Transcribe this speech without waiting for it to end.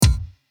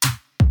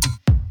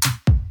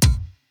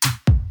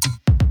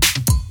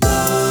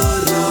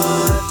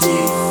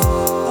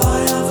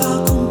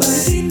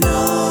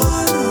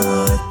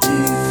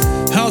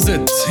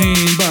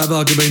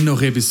welkom by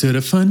nog 'n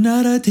episode van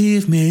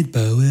Narratief met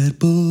Bouwer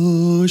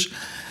Bosch.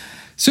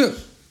 So,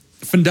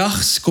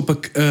 vandag skop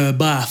ek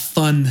baie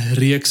fun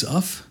reeks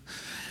af.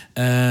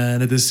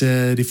 Dit is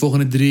die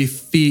volgende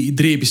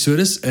drie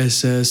episodes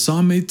is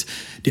saam met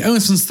die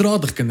ouens van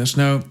Straatligkinders.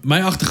 Nou, my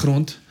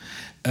agtergrond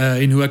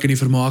en hoe ek in die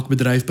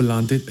vermaakbedryf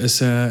beland het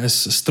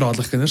is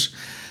Straatligkinders.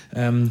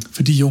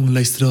 Vir die jong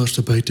luisteraars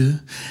daar buite.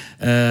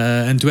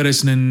 In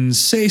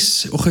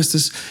 2006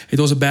 Augustus het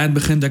ons 'n band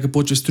begin. Ek het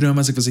Potchefstroom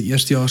as ek was 'n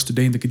eerstejaars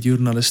student, ek het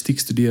journalistiek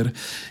studeer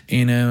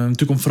en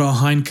toe kom vra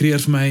Hein Creer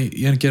vir my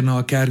een keer na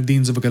 'n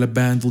kerkdiens of ek hulle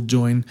band wil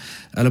join.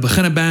 Hulle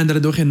begin 'n band, hulle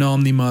het nog geen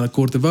naam nie, maar 'n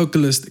korte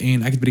vocalist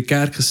en ek het by die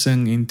kerk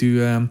gesing en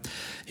toe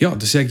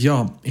toe sê ek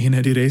ja,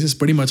 en die res is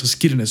pretty much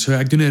geskiedenis. So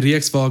ek doen 'n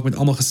reeks waar ek met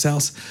almal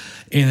gesels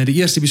en in die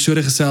eerste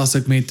episode gesels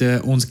ek met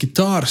ons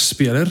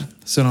gitaarspeler.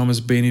 Sy naam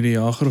is Benny die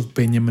Jager of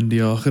Benjamin die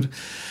Jager.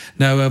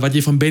 Nou, wat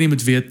jy van Benny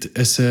moet weet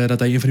is dat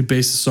hy een van die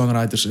beste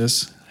songwriters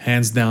is.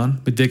 Hands down,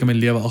 met dit ek in my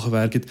lewe al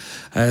gewerk het.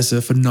 Hy is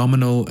 'n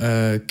phenomenal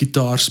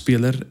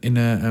gitaarspeler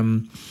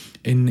en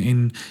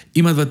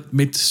iemand wat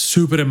met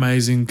super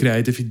amazing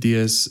creative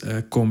idees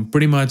kom.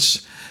 Pretty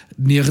much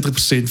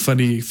 90%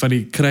 van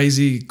die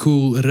crazy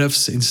cool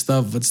riffs en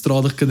stuff wat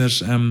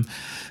Straatligkinders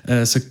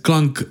sy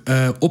klank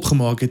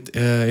opgemaak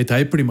het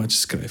hy pretty much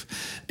geskryf.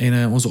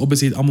 En ons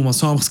opbes het almal maar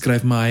saam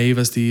geskryf, maar hy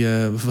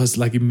was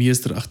like die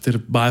meester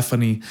agter baie van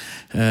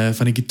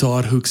die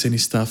gitaarhooks en die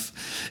stuff.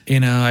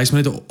 En hy is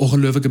net 'n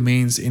ongelooflike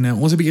mens en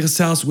ons het 'n bietjie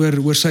gesels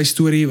oor sy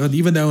storie, want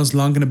even though ons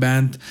lank in 'n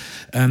band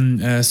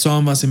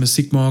saam was en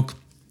musiek maak,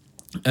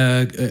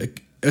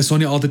 is daar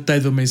nie altyd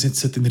tyd waar mense net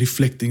sit en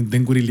reflect en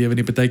dink oor die lewe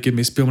nie. Partykeer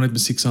mense speel maar net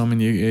musiek saam en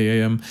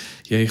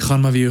jy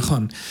gaan maar wie jy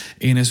gaan.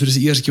 En so dis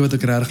die eerste keer wat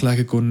ek regtig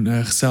lekker kon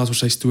gesels oor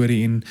sy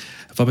storie en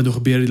wat het nog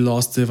gebeur die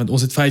laaste, want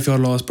ons het 5 jaar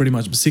laas pretty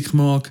much musiek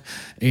gemaak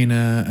en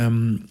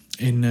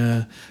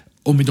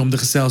om met hom te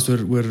gesels oor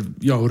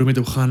hoe met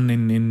hom gaan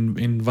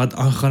en wat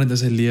aangaan het in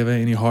sy lewe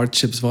en die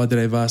hardships waar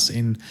hy was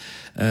en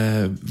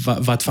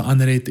wat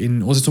verander het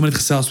en ons het sommer net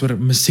gesels oor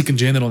musiek in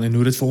general en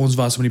hoe dit vir ons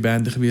was om in die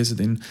band te gewees het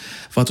en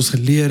wat ons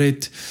geleer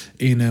het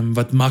en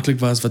wat maklik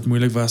was, wat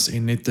moeilik was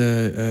en net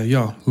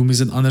hoe mens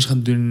dit anders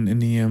gaan doen in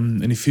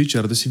die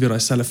future, dat ons nie weer daai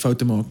selfe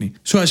foute maak nie.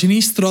 So as jy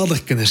nie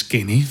Straatligkinders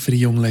ken nie, vir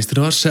die jong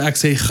luisteraars, ek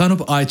sê gaan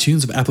op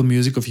iTunes of Apple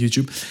Music of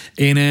YouTube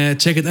en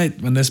check it out,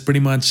 want dit is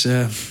pretty much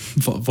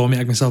waarmee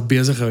ek myself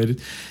bezig gehou het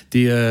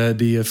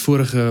die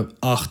vorige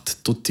 8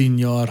 tot 10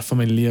 jaar van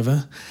my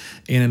lewe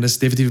en dit is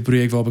definitief 'n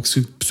projek waarop ek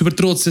super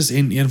trots is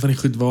en een van die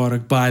goed waar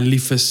ek baie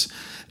lief is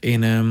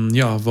en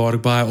waar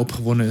ek baie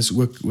opgewonde is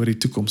ook oor die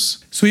toekoms.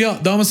 So ja,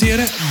 dames en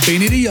here,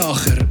 Benny die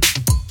Jager.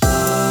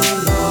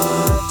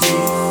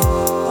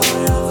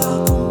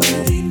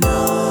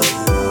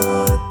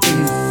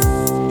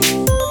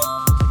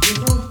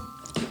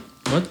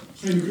 Wat?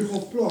 Zijn jullie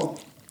al klaar?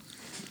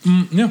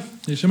 Ja,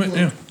 je zei maar,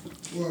 ja.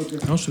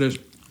 Nou, stress.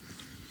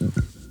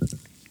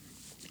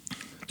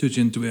 Toets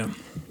 1, 2.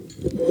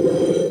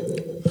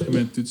 Geen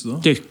meer toets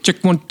dan? Check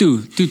 1,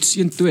 2. Toets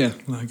 1, 2.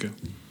 Lekker.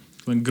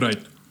 Van great.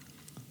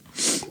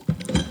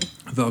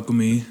 Welkom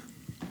hier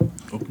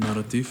op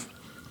Narratief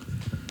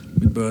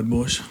met Bouwer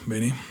Bosch,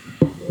 Benny.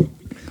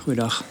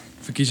 Goeiedag.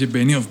 Verkies jy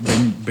Benny of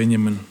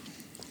Benjamin?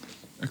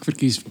 Ek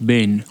verkies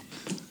Ben.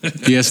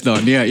 Dis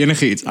dan, nee,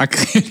 enige iets. Ek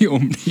gee nie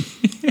om nie.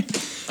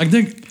 Ek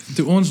dink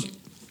toe ons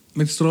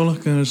met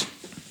Straatligkinders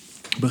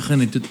begin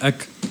het, toe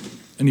ek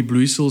in die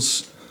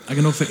bloeisels, ek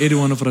het nog vir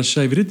Edouan of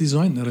Rashay, weet dit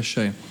design?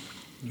 Rashay.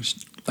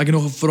 Ek het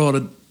nog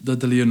gevra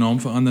dat hulle jou naam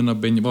verander na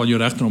Benjamin. Wel, jou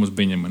regte naam is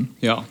Benjamin.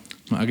 Ja.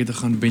 Maar ek het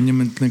gegaan,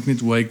 Benjamin klink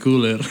net way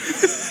cooler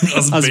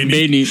as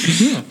Benny.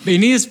 Ja.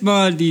 Benny is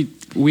maar die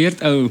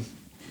weird ou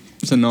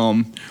se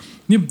naam.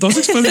 Nee, dat is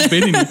expres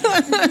Benny nie.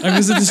 Ek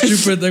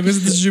was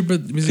dit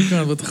stupid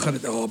muzikant wat gegaan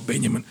het. Oh,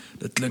 Benjamin,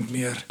 dit klink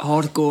meer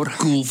Hardcore.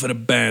 cool vir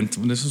 'n band.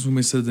 Want dis is hoe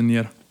mense dit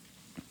neer.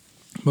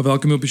 Maar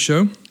welkom op die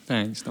show.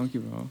 Thanks, dankie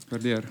wel.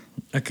 Waardeer.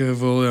 Ek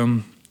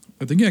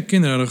ek dink ek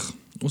ken regtig,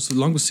 ons het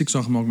lank musiek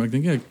saam gemaak, maar ek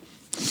dink ek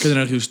ken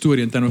regtig jou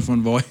storie in terme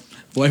van waar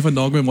jy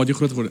vandaan kom en wat jy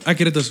groot geword het. Ek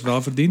het dit as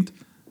wel verdiend.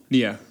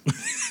 Nee.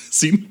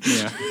 Sien?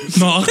 Nee.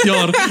 Na 8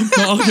 jaar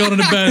in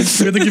 'n band,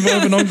 weet ek nie waar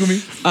ek vandaan kom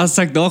nie. As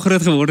ek daar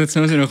groot geword het,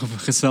 sou ons nog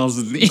gesels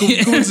het nie.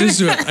 Kom ons sê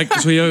so,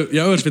 jou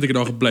ouers weet ek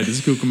daar gebly.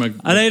 Dis hoekom ek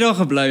Hulle het daar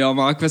gebly, ja,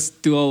 maar ek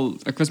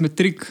was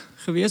matriek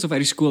gewees of uit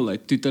die skool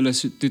uit. Toe het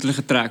hulle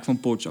getrek van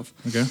Potchefstroom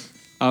af. Okay.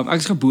 Ek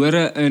is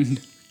gebore in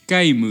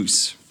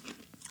Keimoes,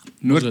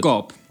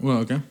 Noord-Kaap. O,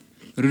 okay.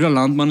 Ruda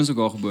Landman is ook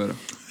daar gebore.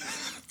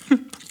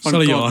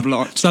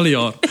 Stel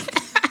jaar.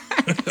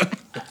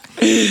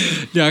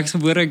 Ja, ek is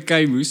gebore in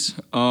Keimoes.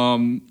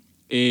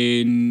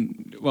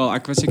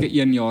 Ek was seker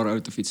 1 jaar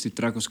oud of iets, toe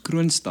trek ons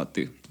Kroonstad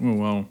toe. Oh,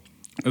 wow.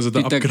 Is dit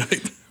 'n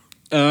upgrade?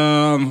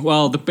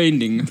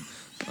 Depending.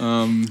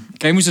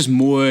 Keimoes is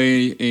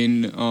mooi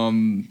en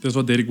Dis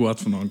wat Derek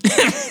Watt vandaan.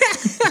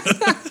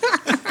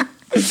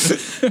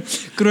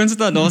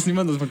 Kroonstad, daar's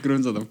niemand wat van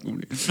Kroonstad afkom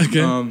nie.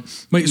 Okay.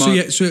 Maar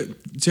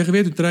jy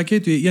geweet hoe trek jy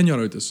toe jy 1 jaar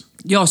oud is?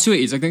 Ja, so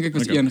iets. Ek dink ek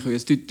was Okay. 1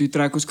 geweest. Toe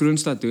trek ons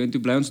Kroonstad toe en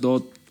toe bly ons daar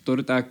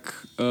totdat ek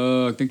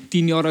dink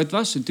 10 jaar oud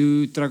was en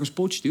toe trek ons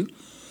Potch toe.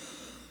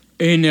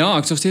 En ja,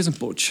 ek is nog steeds in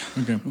Potch.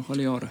 Okay. Nog al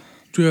die jare.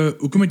 So,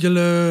 hoekom het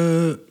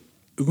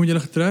julle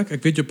getrek?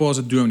 Ek weet jou pa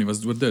se dominee, was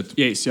dit oor dit?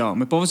 Yes, ja,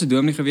 my pa was 'n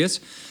dominee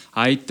geweest.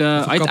 Hy het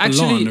Kapelaan,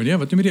 actually nou nie?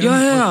 Wat doen met die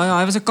ja,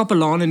 hy was 'n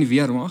kapelaan in die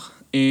weermag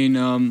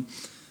en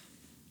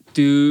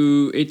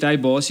toe het hy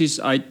basies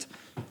uit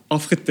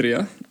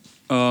afgetree.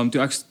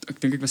 Toe ek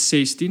dink ek was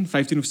 16,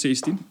 15 of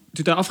 16,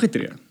 toe het hy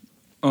afgetree.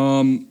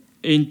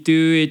 En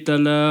toe het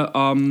hulle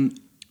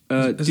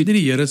is dit nie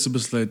die Here se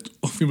besluit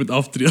of jy moet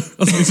aftree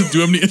as mense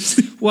dominee is?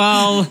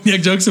 well, Nee,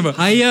 ek joke sommer.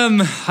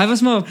 hy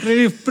was maar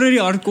 'n pretty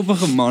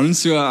hardkoppige man,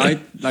 so hy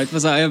het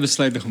was sy eie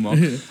besluite gemaak.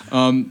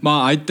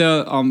 Maar hy het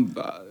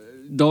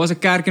daar was 'n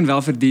kerk in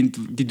Welverdiend,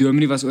 die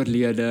dominee was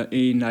oorlede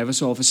en hy was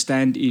so half 'n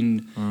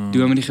stand-in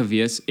dominee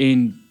gewees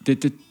en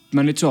dit het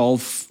maar net so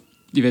half,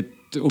 jy weet,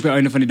 op die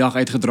einde van die dag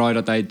uitgedraai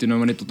dat hy toe nou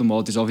maar net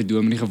outomaties half die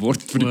dominee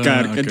geword vir die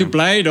kerk. Okay. En toe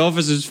bly hy daar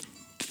vir soos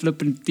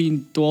flippend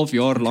 10, 12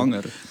 jaar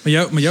langer.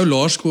 Maar jou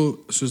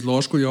laerskool, soos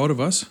laerskooljare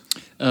was?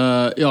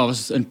 Ja,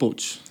 was in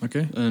Potch,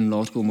 Okay. in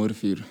laerskool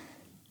Moorevuur.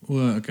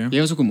 Okay. Jy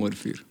was ook in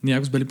Moorevuur. Nee, ek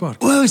was by die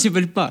park. Was jy by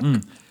die park?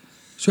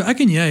 So ek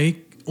en jy,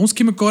 ons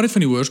ken mekaar uit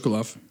van die hoërskool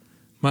af,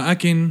 maar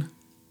ek en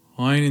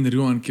Hein en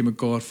Roan ken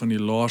mekaar van die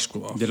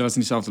laerskool af. Julle was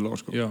in dieselfde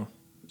laerskool. Ja.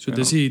 So Ja.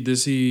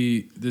 dis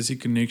die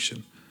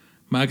connection.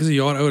 Maar ek is 'n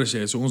jaar ouer as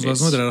jy, so ons was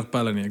Yes. nooit regtig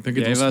pelle nie. Ek dink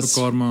dit Jy ons was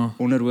mekaar maar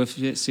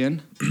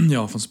onderhoofseun.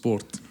 ja, van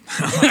sport.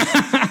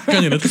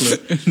 Kan jy dit glo?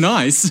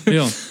 Nice.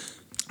 Ja.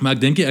 Maar ek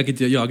dink ek het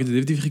dit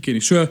definitief geken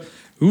nie. So,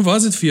 hoe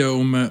was dit vir jou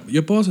om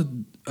jou pa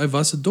hy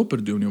was 'n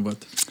dopper doen of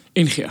wat?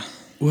 NG.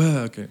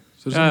 Okay.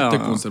 So dis Ja, te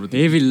konservatief.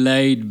 heavy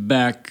laid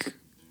back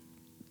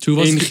So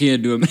was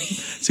NG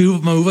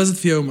dominee. maar hoe was dit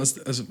vir jou was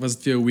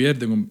dit vir jou weird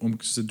ding om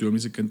so 'n dominee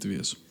se kind te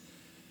wees?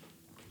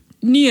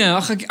 Nee,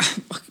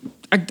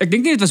 ek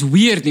dink nie dit was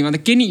weird nie, want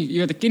ek ken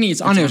nie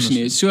iets anders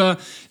nie. So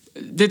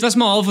dit was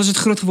maar half ons het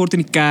groot geword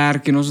in die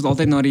kerk en ons het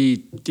altyd na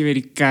die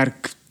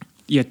kerk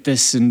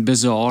etes en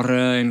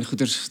bazare en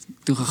goeders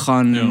toe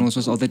gegaan en ons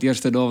was altyd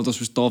eerste daar wat ons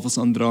moes tafels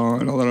aandra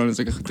en allerlei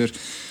sulke goeders.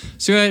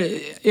 So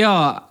ja,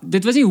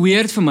 dit was nie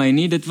weird vir my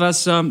nie. Dit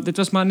was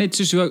maar net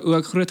soos hoe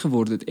ek groot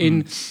geword het.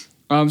 En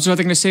so wat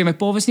ek nou sê, my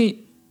pa was nie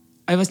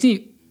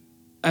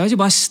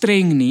baie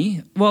streng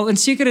nie. Wel, in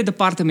sekere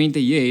departemente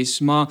yes,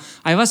 maar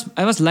hy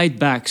was laid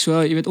back. So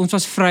jy weet, ons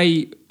was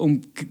vry om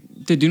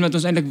te doen wat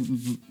ons eintlik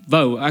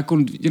wou. Ek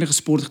kon enige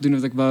sport gedoen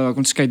wat ek wou. Ek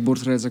kon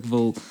skateboard ry as ek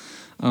wil.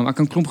 Ek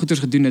kan klomp goeders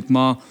gedoen het,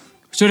 maar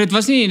so dit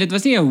was nie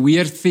 'n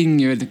weird thing,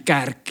 jy weet, die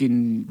kerk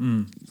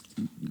en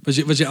Was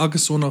jy elke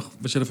Sondag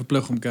was jy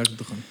verplig om kerk toe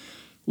te gaan?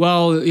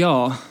 wel,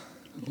 ja,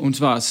 ons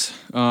was.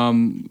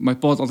 My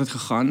pa het altyd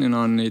gegaan en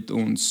dan het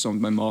ons saam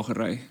met my ma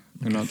gery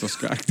en dan het ons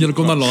kerk. Jy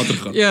kon dan later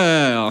gaan.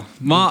 Ja.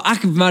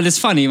 Maar dis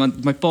funny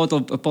want my pa het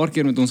al 'n paar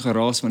keer met ons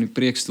geraas van die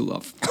preekstoel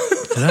af.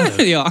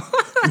 Regtig? Ja.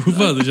 Hoe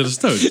was dit? Jy is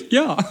stout.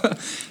 Ja.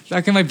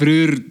 Ek en my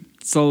broer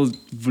sal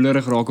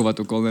vleurig raak of wat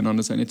ook al en dan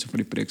is hy net so van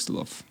die preekstoel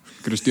af.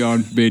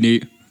 Christian,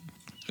 Benny.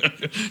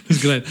 Dis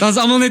great. Dat is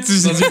almal net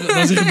soos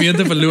Dan is die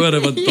gemeente verlore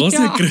want daar's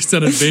nie Ja.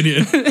 Christen en Benny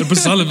in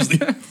Psalms nie.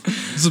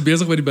 Ons is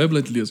besig met die Bybel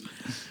uit te lees.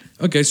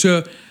 Okay,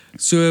 so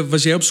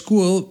was jy op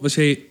skool, was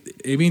jy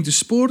heavy into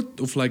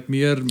sport of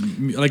meer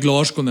like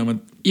laerskool nou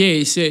want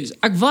Yes.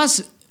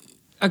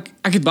 Ek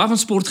het baie van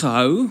sport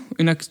gehou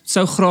en ek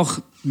sou graag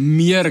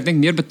meer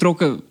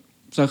betrokke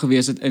sou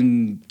gewees het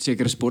in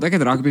sekere sport. Ek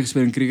het rugby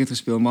gespeel en cricket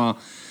gespeel, maar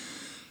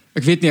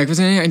ek weet nie, ek was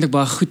nie eintlik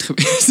baie goed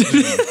gewees.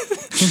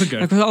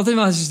 okay. Ek was altyd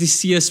maar soos die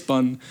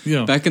C-span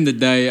Ja. back in the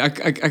day. Ek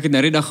het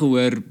nou die dag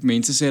gehoor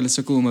mense sê hulle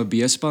sukkel om 'n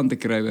B-span te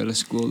kry by hulle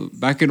skool.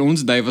 Back in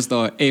ons day was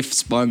daar 'n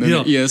F-span en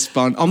 'n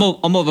E-span. Almal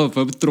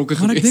wou betrokke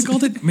Maar ek gewees. dink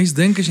altyd mense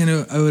dink as jy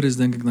nou ouer is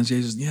dink ek dan sê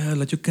jy soos ja,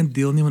 laat jou kind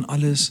deelneem aan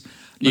alles.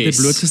 Laat Yes.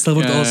 hy blootgestel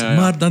word alles,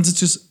 maar dan is dit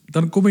soos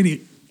dan kom hy in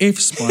die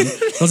F-span.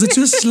 Dan is dit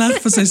so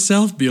sleg vir sy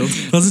selfbeeld.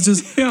 Dan is dit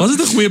soos was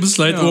dit 'n goeie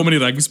besluit om in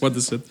die rugby span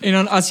te sit? En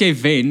dan as jy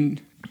wen,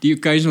 die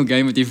occasional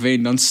game wat jy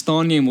wen, dan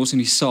staan jy mos in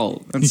die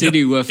saal. Dan sê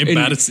die hoof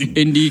embarrassing.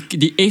 en die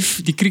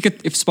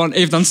cricket F-span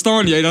F, dan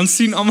staan jy, dan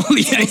sien almal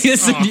jy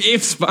is in die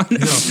F-span.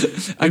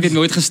 Ek het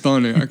nooit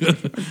gestaan nie.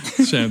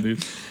 Shame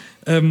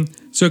dude.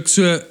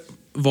 So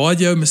waar het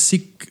jou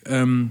musiek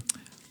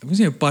ek was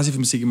nie 'n passie vir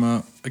musiek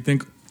maar ek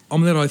dink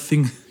almal daai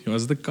thing,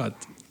 was dit 'n kat?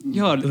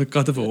 Ja, 'n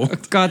kat of 'n hond?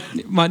 'n kat,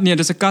 maar nee,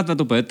 dis 'n kat wat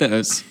op hitte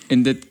is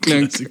en dit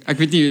klink ek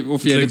weet nie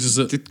of jy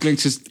dit klink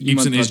soos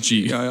iemand in wat SG.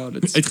 ja,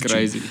 dit is Uitgetune.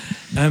 crazy.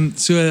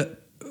 So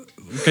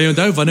kan jy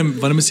onthou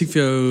wanneer musiek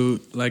vir jou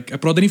ek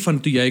praat nie van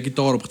toe jy 'n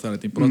gitaar opgetel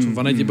het nie, ek praat van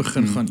wanneer jy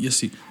begin gaan,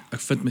 eesie, ek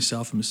vind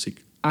myself in musiek.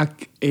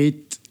 Ek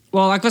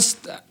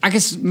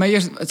is my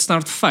eerste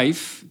start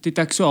 5, dit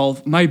ek so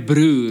half my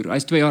broer,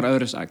 hy's 2 jaar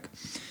ouer as ek.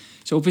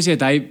 So obviously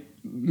het hy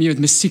met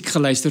musiek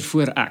geluister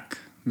voor ek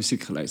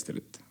musiek geluister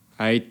het.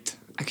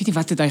 Ek weet nie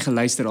wat het hy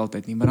geluister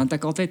altyd nie, maar dan het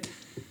ek altyd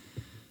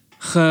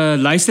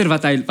geluister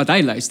wat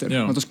hy luister.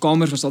 Ja. Want ons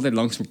kamers was altyd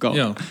langs mekaar.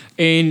 Ja.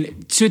 En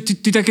so toe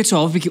het ek dit so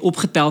half bietjie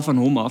opgetel van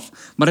hom af,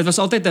 maar dit was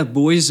altyd 'n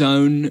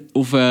Boyzone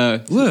of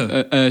 'n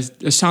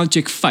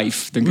Soundcheck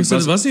 5 dink ek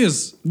Dit was nie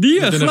eens... Nee,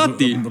 dit is glad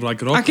nie.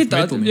 Like rock Ek het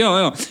metal nie.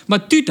 ja,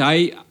 maar toe het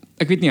hy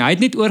ek weet nie, hy het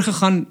net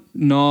oorgegaan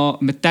na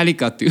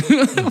Metallica toe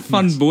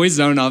van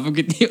Boyzone af. Ek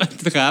weet nie wat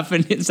het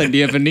gehappen in sy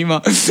lewe nie,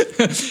 maar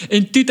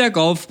en toe het ek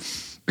half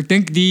ek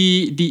dink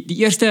die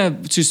eerste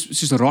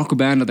soos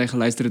rockband wat hy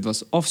geluister het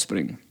was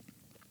Offspring.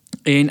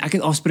 En ek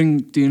het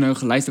Offspring toe nou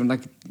geluister want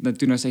ek het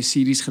toe nou sy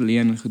series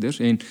geleen en goeders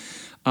en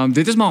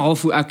dit is maar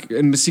half hoe ek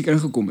in musiek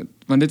ingekom het.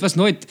 Want dit was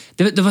nooit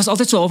dit was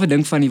altyd so half 'n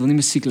ding van jy wil nie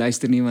musiek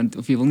luister nie want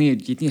of jy wil nie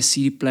jy het nie 'n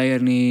CD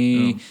player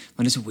nie,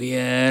 want dit is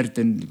weird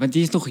en want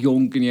jy is nog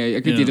jonk en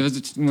ek weet nie, dit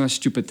was maar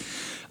stupid.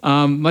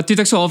 Maar toe het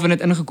ek so half in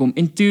dit ingekom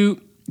en toe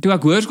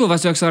ek hoërskool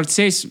was, toe ek graad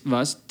 6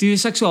 was, toe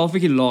is ek so half 'n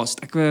bietjie lost.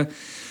 Ek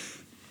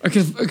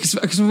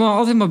is maar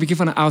altyd maar 'n bietjie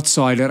van 'n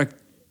outsider. Ek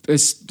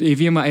is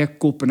heavy in my eie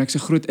kop en ek's 'n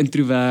groot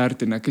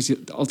introvert en ek is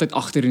altyd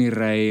agter in die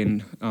ry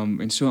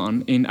en so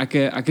aan en ek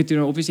het toe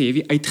nou obviously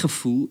heavy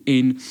uitgevoel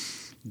en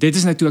dit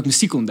is nou toe ek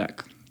musiek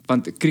ontdek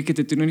want cricket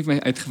het toe nog nie vir my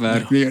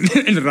uitgewerk nie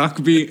en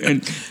rugby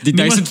en die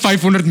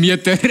 1500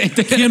 meter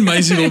Geen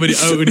meisie wil by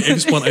die ou in die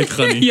X-span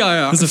uitgaan nie.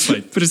 ja Dis 'n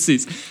feit.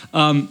 Presies.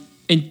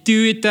 En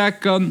toe het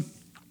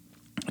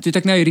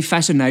ek nou hierdie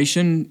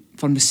fascination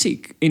van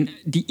musiek en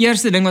die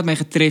eerste ding wat my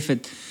getref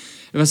het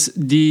was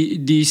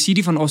die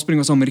CD van Offspring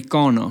was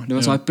Americana. Dit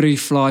was daai Pretty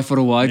Fly for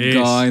a White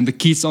Guy and the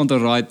Kids on the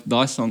Right,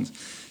 daai songs.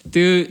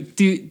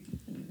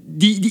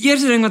 Die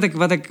eerste ding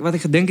wat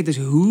ek gedink het is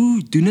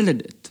hoe doen hulle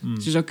dit?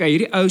 Soos okay,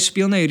 hierdie ou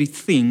speel nou hierdie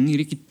thing,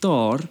 hierdie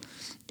gitaar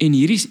en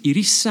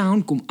hierdie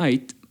sound kom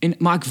uit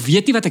maar ek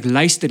weet nie wat ek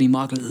luister nie,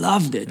 maar ek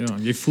love dit. Ja,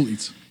 jy voel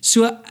iets.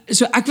 So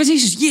ek was nie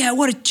soos yeah,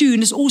 what a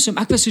tune, it's awesome.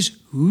 Ek was soos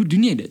hoe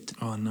doen jy dit?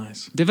 Oh,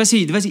 nice. Dit was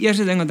die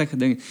eerste ding wat ek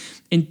gedink het.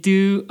 En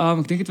toe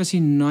ek dink dit was die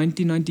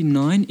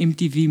 1999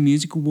 MTV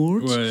Music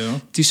Awards.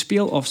 Ja. Toe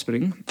speel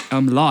Offspring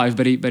live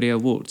by die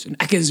awards. En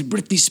ek is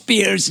Britney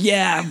Spears.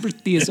 Yeah,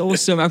 Britney is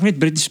awesome. Ek het net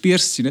Britney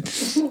Spears gesien het.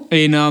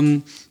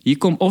 En hier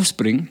kom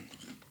Offspring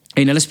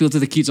en hulle speel to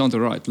the Kids on the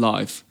Right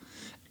live.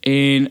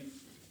 En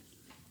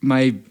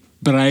my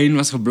brein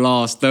was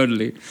geblaas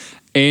totally.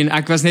 En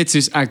ek was net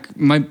soos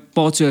my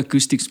pa het so 'n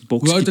acoustics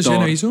box Hoe oud is jy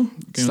nou hierso?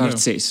 Start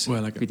 6. O,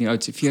 lekker. Ek weet nie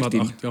oud,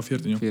 14. Ja,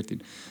 14 ja.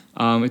 14.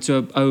 Het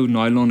so 'n ou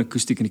nylon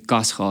akoestiek in die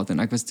kas gehad en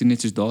ek was toe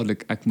net soos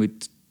dadelik ek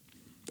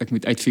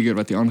moet uitfigure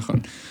wat hier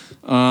aangaan.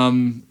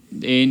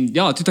 En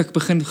ja, toe het ek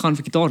begin gaan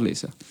vir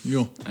gitaarlesse.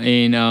 Ja.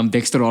 En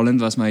Dexter Holland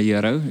was my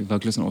hero,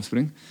 Vocalist in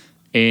Offspring.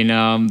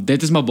 En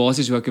dit is maar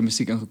basies hoe ek in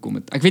musiek ingekom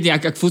het. Ek weet nie,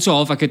 ek voel so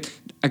half ek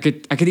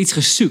het iets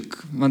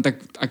gesoek want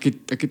ek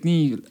het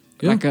nie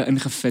lekker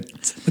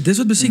ingefit. Maar dis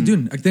wat musiek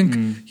doen. Ek dink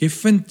jy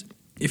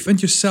vind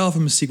jouself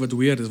in musiek wat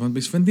weird is want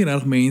jy vind nie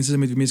regtig mense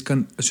met wie mense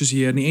kan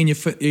assosieer nie en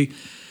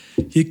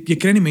jy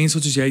kry nie mense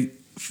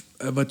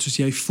wat soos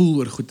jy voel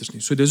oor goeders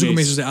nie. So dis hoekom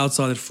mense soos 'n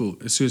outsider voel.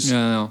 Is soos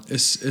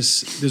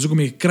is dis hoekom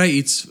jy kry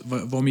iets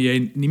waarmee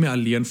jy nie meer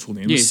alleen voel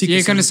nie. Musiek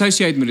jy kan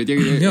associate met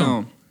dit.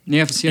 Ja.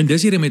 Nee, en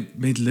dis hier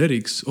met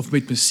lyrics of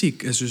met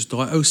musiek is soos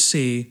daai ou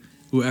sê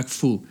hoe ek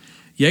voel.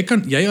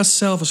 Jy as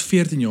self as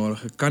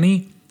 14-jarige kan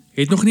nie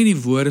het nog nie die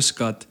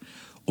woordeskat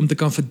om te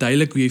kan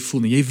verduidelik hoe jy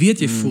voel nie. Jy weet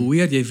jy voel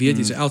weird, jy weet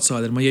jy's 'n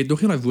outsider, maar jy het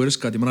nog nie daai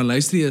woordeskat nie. Maar dan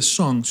luister jy 'n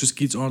song soos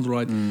Kids Aren't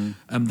Right,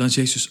 dan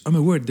sê jy soos, "Oh my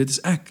word, dit is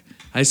ek."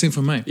 Hy sing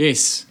vir my.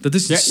 Yes. Dit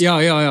is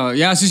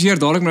Ja, soos hier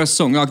dadelik met 'n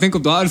song. Ja, ek dink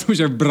op daai is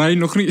jou brein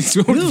nog nie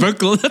so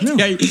ontwikkel dat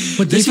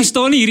jy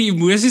verstaan nie hierdie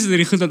emosies en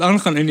hierdie goed wat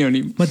aangaan in jou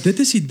nie. Maar dit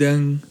is die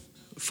ding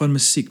van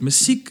musiek.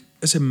 Musiek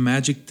is 'n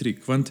magic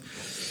trick want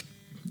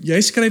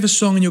jy skryf 'n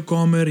song in jou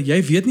kamer,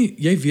 jy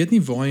weet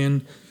nie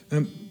waarheen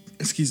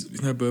Ekskuus,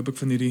 nou burp ek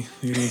van hierdie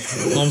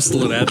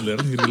Amstel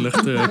Radler, hierdie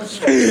ligte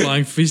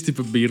flying fish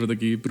tipe bier wat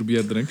ek hier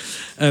probeer drink.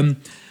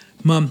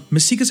 Maar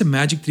musiek is 'n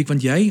magic trick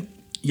want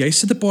jy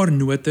sit 'n paar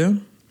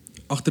note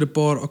agter 'n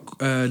paar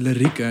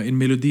lirieke en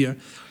melodieë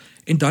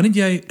en dan het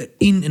jy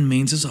in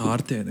mense se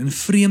harte in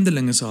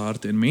vreemdelinge se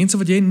harte en mense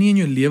wat jy nie in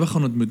jou lewe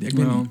gaan ontmoet nie. Ek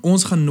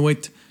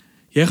weet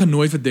jy gaan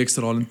nooit vir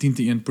Dexter Holland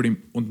 10-1 pretty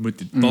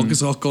ontmoet. Dalk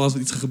is al kans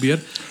wat iets gebeur.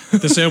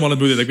 Dis sê hom al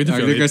ontmoet. Ek weet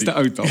nie of jy is te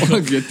oud al.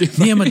 Ek weet nie.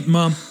 Nee,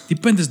 maar die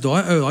punt is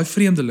daai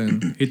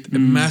vreemdeling het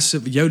 'n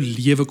massive jou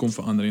lewe kom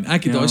verander en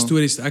ek het daai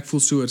stories ek voel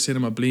so oor sê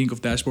net maar Blink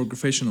of Dashboard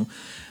Professional.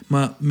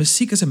 Maar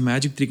musiek is 'n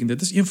magic trick en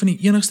dit is een van die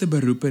enigste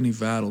beroepe in die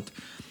wêreld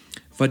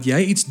wat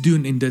jy iets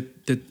doen en dit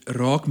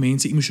raak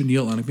mense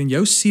emosioneel aan. Ek meen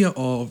jou CA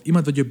of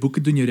iemand wat jou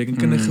boeke doen, jou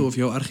rekenkundige of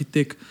jou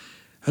argitek,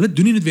 hulle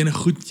doen nie noodwendig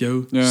goed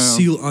jou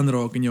siel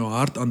aanraak en jou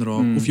hart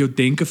aanraak of jou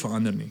denke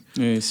verander nie.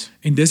 Yes.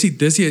 En dis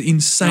die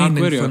insane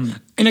ding van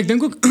en ek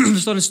dink ook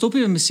verstaan dit stop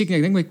nie met musiek nie.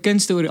 Ek dink my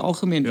kunste oor die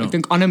algemeen. Ek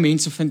dink ander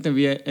mense vind dan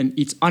weer in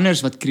iets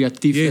anders wat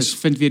kreatief is,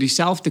 vind weer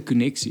dieselfde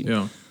koneksie.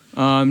 Ja.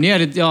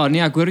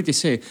 Ek hoor wat jy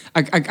sê.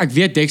 Ek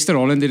weet Dexter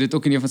Holland het dit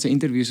ook in een van sy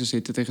interviews gesê,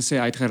 het hy gesê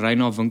hy het gery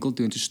na 'n winkel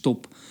toe en toe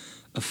stop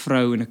 'n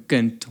vrou en 'n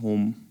kind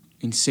hom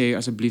en sê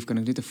asseblief kan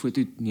ek net 'n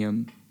foto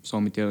neem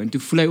saam met jou. En toe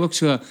voel hy ook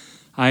so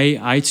hy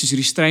het soos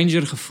hierdie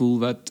stranger gevoel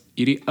wat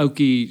hierdie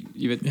ouetjie,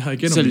 jy weet, Ja, ek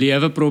ken sy hom.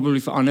 lewe probably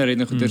verander het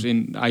en goeders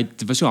en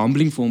dit was so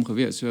humbling vir hom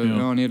gewees. So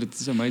ja, nee, dit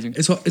is amazing.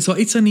 Is daar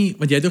iets aan die,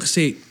 want jy het ook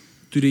gesê,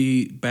 toe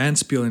die band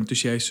speel en toe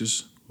sê jy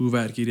soos, hoe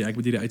werk hierdie, ek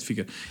moet hierdie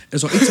uitfigure.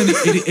 Is daar iets aan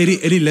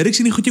die lyrics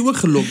en die goed jy ook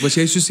gelok? Was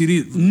jy soos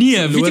hierdie Nee,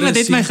 weet jy wat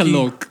het my seentjie?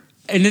 gelok?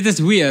 En dit is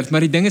weird, maar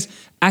die ding is,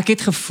 ek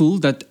het gevoel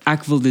dat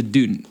ek wil dit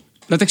doen.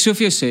 Laat ek so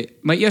vir jou sê,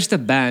 my eerste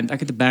band, ek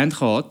het 'n band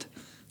gehad,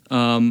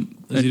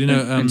 Is hierdie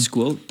nou, in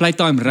school,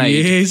 Playtime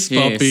Raid. Yes,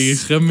 papi,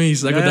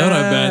 gemies, ek onthou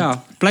daai band.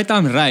 Ja.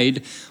 Playtime Raid,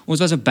 ons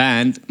was 'n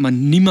band, maar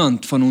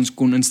niemand van ons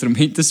kon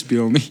instrumente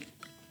speel nie.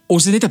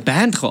 Ons het net 'n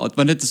band gehad,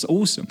 want dit is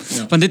awesome.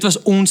 Ja. Want dit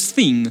was ons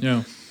thing.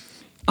 Ja.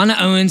 Ander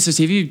ouens, as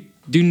jy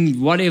doen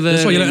whatever.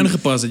 Dis waar julle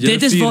ingepas het. Julle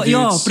Dit is vier wel,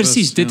 ja, dudes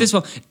presies, was- dit ja. is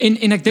wel.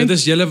 En ek dink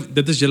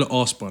Dit is julle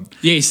A-span.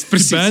 yes, Die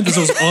presies. band is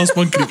ons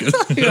A-span cricket.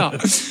 Ja.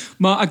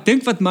 Maar ek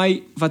dink wat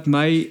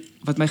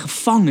my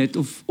gevang het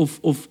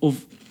of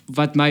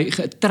wat my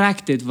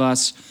geattract het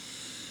was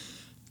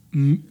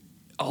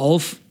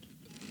half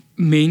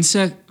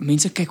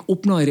mense kyk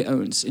op na hierdie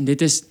ouens en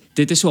dit is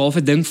so half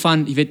 'n ding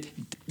van, jy weet,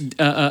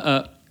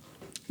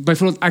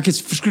 byvoorbeeld ek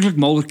is verskriklik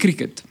mal oor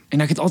cricket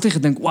en ek het altyd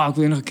gedink, wow, ek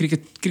wil eendag 'n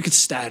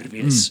cricketster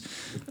wees.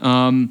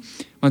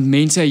 Want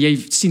mense,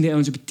 jy sien die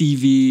ouens op die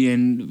TV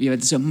en jy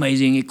weet, dit is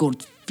amazing, jy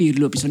kort 4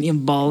 lopies van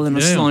een bal en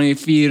dan Ja, ja. slaan jy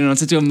 4 en dan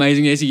sit jy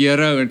amazing, jy's 'n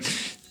hero en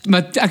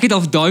maar ek het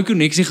al daai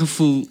konneksie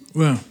gevoel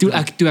Wow. toe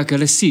ek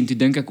hulle sien, toe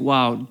dink ek,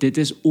 wow, dit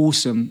is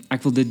awesome,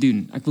 ek wil dit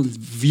doen. Ek wil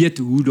weet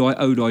hoe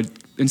daai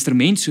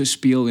instrument so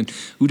speel en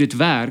hoe dit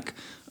werk.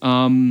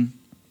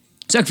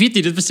 So ek weet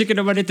nie, dit was seker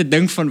nou maar net 'n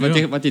ding van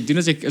wat jy doen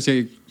as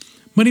jy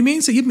Maar die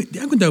mense,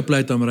 ek onthou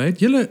Playtime Raid.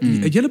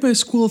 Het julle by 'n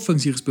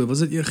skoolfunksie gespeel? Was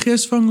dit 'n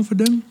geesvang of 'n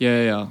ding?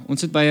 ja.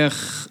 Ons het by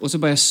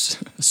 'n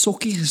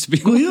sokkie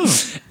gespeel. O, ja.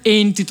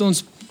 En toe het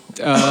ons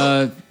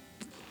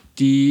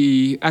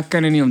ek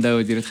kan nie onthou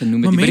wat jy dit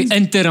genoem het. Maar By die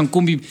inter dan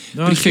kom die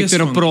Ja, prefekte en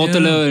geesvang, praat ja.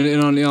 hulle en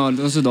dan ja, dat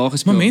was dit daar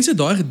gespeel. Maar mense het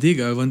daai gedig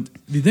hou, want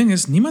die ding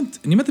is, niemand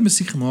het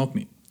musiek gemaak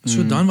nie.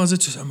 So dan was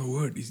dit soos, oh my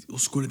word,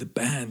 ons skool het 'n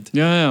band.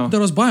 Ja. Daar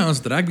was baie, ons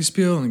het rugby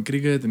speel en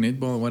cricket en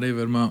netbal,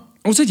 whatever, maar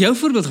Ons het jou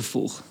voorbeeld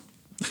gevolg.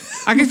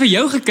 Ek het vir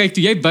jou gekyk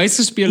toe jy buis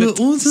gespeel het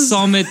Wel, ons is-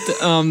 saam met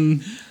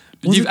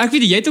ek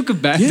weet jy het ook 'n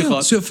band ja,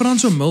 gehad. so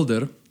Frans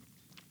Mulder,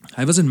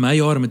 hy was in my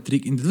jaar in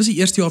matriek en dit was die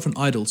eerste jaar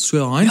van Idols.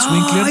 So Heinz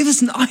Winkler, hy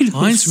was in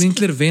Idols. Heinz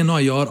Winkler wen na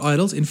 'n jaar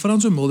Idols en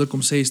Frans Mulder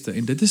kom 6ste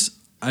en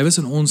hy was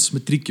in ons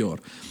matriekjaar.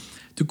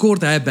 Toe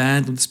kort hy 'n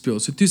band om te speel.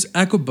 So toe's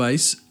ek op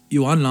buis,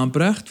 Johan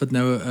Lamprecht wat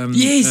nou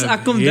Yes,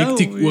 ek onthou.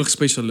 hektiek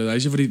oogspesialist. Hy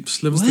is een van die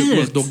slimste What?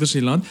 oogdokters in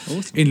die land.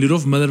 Awesome. En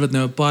Ludolf Miller wat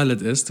nou 'n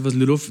pilot is. Dit was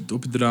Ludolf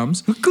op die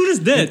drums. Hoe cool is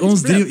dit? En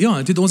ons drie, ja,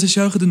 en toe het ons 'n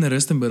show gedoen in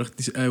Rustenburg,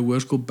 die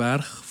hoërskool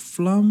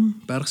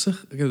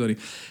Bergsig, ek weet dit nie.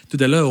 Toe het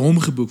hulle hom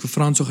geboek vir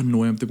Frans so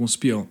genooi om te kom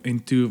speel.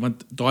 En toe,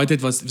 want daai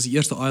tyd was die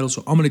eerste Idols,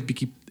 so almal het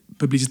bietjie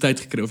publisiteit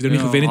gekry of jy nou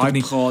nie gewen het of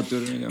nie. Gehad,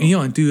 En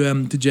ja, en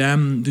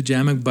toe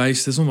jam ek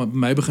buis, dis om by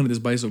my begin het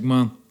is buis ook,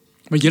 maar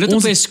maar jy het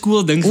op 'n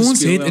skool ding gespeel.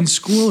 ons het in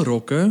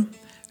skoolrokke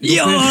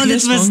Ja,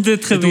 dit was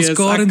dit gewees. Ons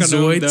Karen Ek kan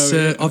Zoid onthou, se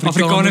ja.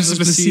 Afrikaners is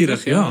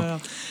plesierig, ja.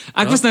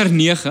 Ek was naar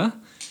 9.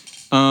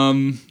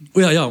 O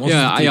ja, ons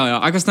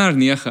Ja, ek was naar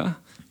 9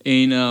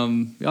 en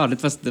ja,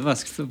 dit was Dat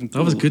was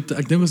goed.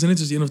 Ek dink ons het net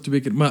soos 1 of 2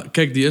 keer. Maar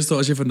kyk, die eerste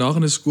as jy vandag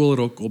in 'n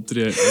skoolrok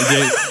optree,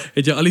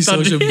 het jy al die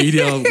social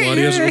media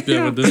warriors op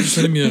jou, want dit is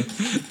nie meer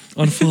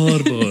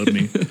aanvaarbaar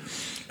nie.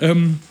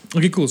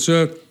 Okay, cool.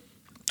 So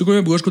toe kom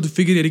jy by hoërskool te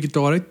figure jy die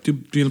gitaar uit, toe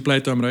jy in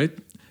Playtime Raid.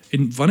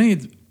 En wanneer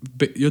het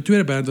jou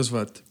tweede band was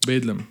wat?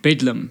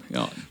 Bedlam,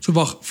 ja. So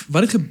wag,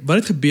 wat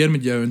het gebeur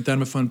met jou in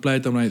terme van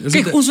Playtime Raid? Is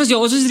Kyk, dit ons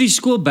was die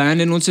skoolband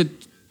en ons het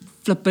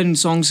flippin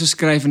songs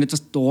geskryf en dit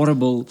was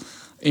horrible.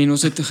 En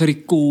ons het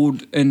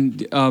gerekord in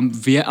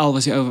WL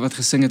was die ou wat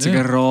gesing het, sy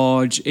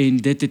garage en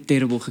dit het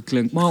terrible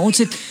geklink. Maar ons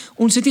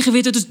het nie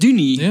geweet wat ons doen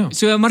nie. Ja.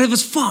 So maar dit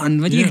was fun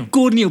want jy Ja.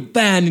 rekord in jou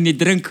band en jy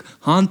drink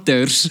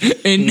Hunters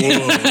en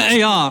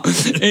ja,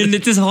 en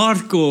dit is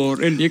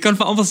hardcore en jy kan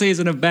vir almal sê jy's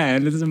in 'n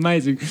band. Dit is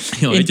amazing.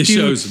 Ja, En het jy toe-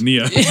 shows? Nee.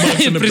 Maar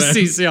jy's in 'n band.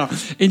 Presies, ja.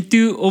 En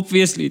toe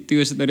obviously, toe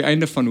is dit nou die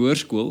einde van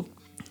hoërskool.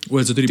 O,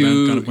 so toe die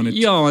band kan ek maar net.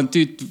 Ja, en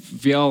toe het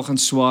wel gaan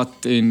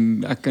swat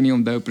en ek kan nie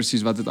onthou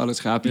presies wat het alles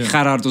gehad. Ja.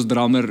 Gerard ons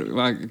drummer,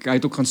 hy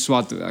het ook gaan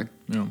swat.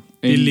 Ja.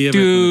 En lewe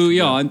toe, het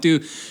ja, en toe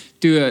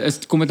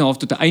kom dit nou half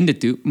tot 'n einde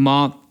toe,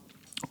 maar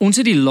ons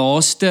het die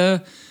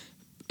laaste,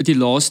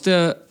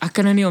 ek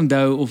kan nou nie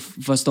onthou of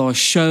was daar 'n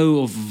show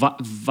of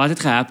wat het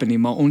gehappen nie,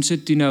 maar ons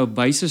het toe nou 'n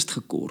bassist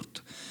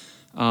gekort.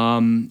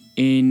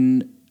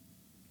 En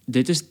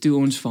dit is toe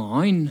ons vir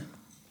Hein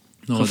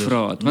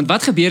gevra het. Want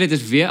wat gebeur het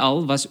is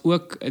WL was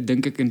ook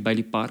dink ek by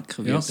die park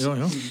gewees.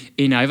 Ja.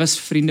 En hy was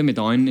vriende met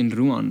Hein en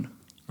Roan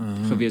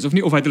gewees of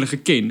nie of hy het hulle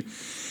geken.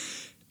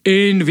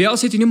 En WL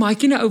sê toe nee, maar hy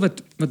ken 'n ou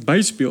wat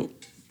byspeel.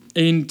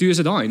 En toe is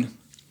dit Hein.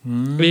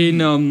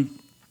 En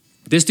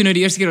dis toe nou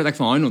die eerste keer wat ek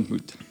vir Hein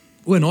ontmoet.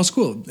 O, na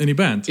skool in die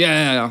band.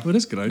 Ja. O,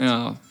 dis great.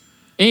 Ja.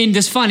 En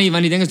dis funny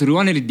want die ding is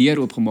Roan het die deur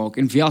oopgemaak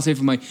en WL sê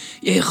vir my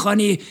jy gaan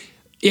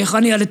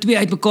nie hulle twee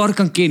uitmekaar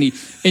kan ken nie.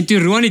 En toe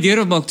Roan die deur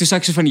oopmaak, toe sê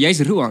ek so van jy's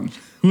Roan.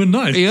 O,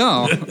 nice.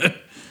 Ja.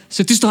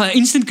 So toe is daar 'n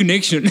instant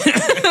connection.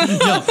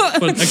 Ja,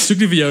 want ek soek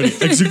nie vir jou nie.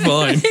 Ek soek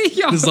vir hy.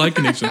 Ja. Dis daai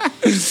connection.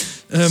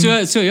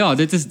 So ja,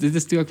 dit is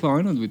toe ek vir hy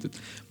ontmoet het.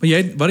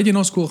 Maar wat het jy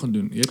na skool gaan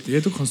doen? Jy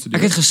het ook gaan studeer.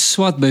 Ek het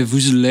geswat by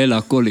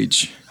Vuzulela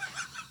College.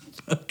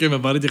 Okay,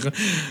 maar wat het jy gaan...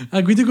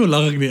 Ek weet ook hoe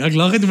lag ek nie. Ek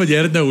lag net omdat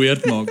jy dit nou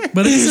weird maak.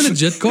 Maar dit is 'n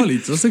legit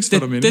college. Was ek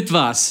daarmee? Dit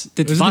was Is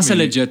dit 'n nie?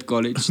 legit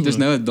college. Dis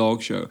nou 'n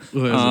dog show.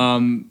 Hoe is dit?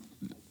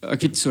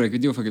 Ek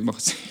weet nie of ek dit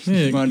mag sê.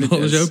 Nee,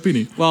 wat is jou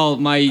opinie? Well,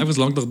 Ek was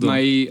lank nog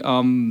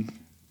dom.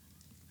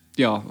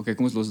 Ja, okay,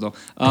 kom ons los daar.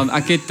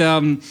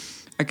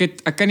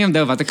 Ek kan nie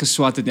onthou wat ek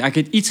geswat het nie. Ek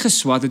het iets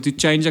geswat en toe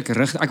change ek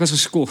rigting. Ek was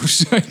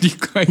geskort uit die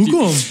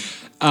Hoekom?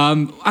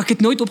 Ek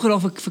het nooit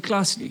opgedaag vir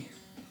klas nie.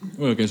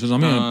 Okay, so dis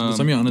nie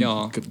 'n ander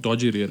ja.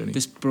 dodgy rede nie.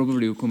 Dis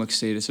probably hoekom ek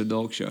sê dis 'n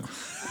dog show.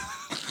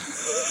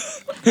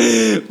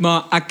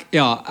 Maar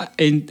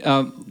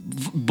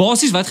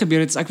basies wat gebeur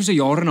het is ek het so 'n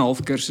jaar en 'n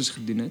half kursus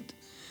gedoen het.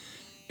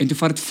 En toe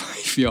vat dit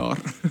 5 jaar.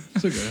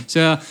 Dis okay.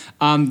 So,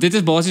 dit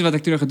is basies wat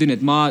ek toe nou gedoen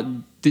het, maar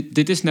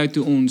dit is nou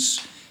toe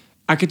ons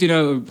ek het toe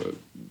nou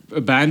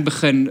 'n band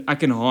begin,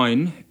 ek en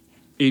Hein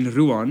en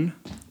Roan.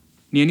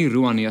 Nee, nie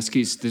Roan nie,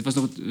 ekskuus. Dit was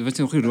nog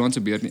nie Roan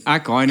se beurt nie.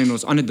 Ek, Hein en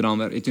ons ander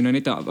drummer het toe nou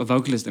net 'n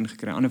vocalist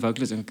ingekry, 'n ander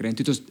vocalist ingekry en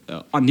toe het ons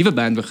 'n nuwe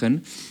band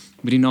begin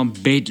met die naam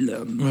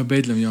Bedlam. Maar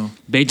Bedlam, ja.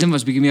 Bedlam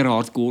was bietjie meer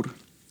hardcore.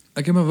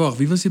 Ek het maar wag,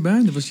 wie was die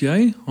band? Dit was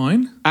jy,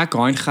 Hein? Ek,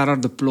 Hein,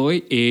 Gerard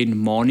Deploy en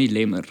Mani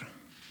Lemmer.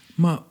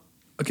 Maar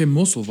okay,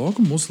 Mossel, waar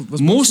kom Mossel?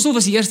 Mossel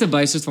was die eerste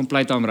bassist van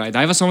Playtime Ride.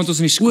 Hy was saam met ons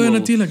in die skool. O,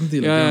 natuurlijk.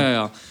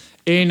 Ja.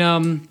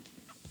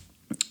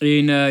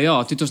 En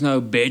ja, toe het ons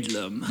nou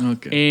Bedlam.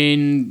 Okay.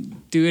 En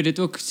toe het dit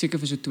ook seker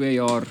vir so 2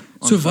 jaar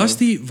So was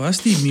die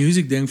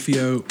music ding vir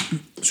jou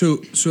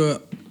so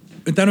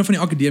in terme van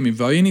die akademie,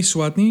 wou jy nie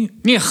swat nie?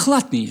 Nee,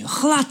 glad nie.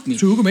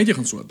 So hoekom het jy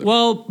gaan swat?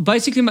 Well,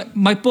 basically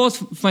my pa het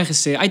vir my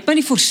gesê, hy het my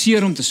nie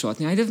forceer om te swat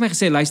nie. Hy het vir my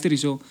gesê, luister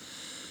hierso.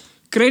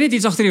 Kry net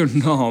iets agter jou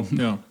naam.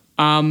 Ja.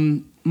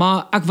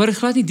 Maar ek wou dit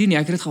glad nie doen nie.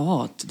 Ek het dit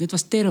gehaat. Dit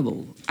was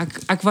terrible. Ek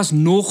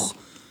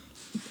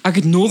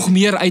het nog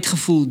meer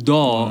uitgevoel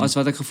daar as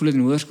wat ek gevoel het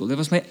in hoërskool. Dit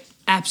was my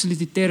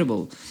absolutely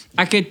terrible.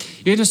 Jy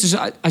weet mos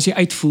as jy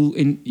uitvoel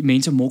en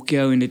mense mok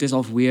jou en dit is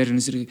half weird en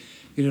is hierdie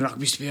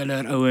rugby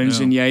speler ouens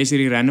en jy is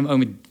hierdie random ou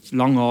met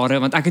lang hare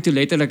want ek het toe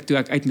letterlik toe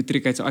ek uit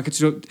matriek uit ek het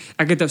so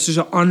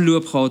 'n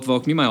aanloop gehad waar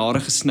ek nie my hare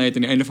gesny het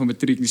aan die einde van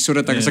matriek nie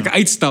sodat ek as ek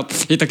uitstap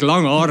het ek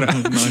lang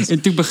hare. Nice.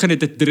 En toe begin dit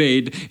te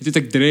dread. Toe het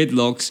ek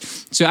dreadlocks.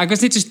 So ek was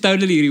net so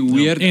totally hierdie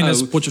weird en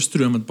as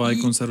Potchefstroom met baie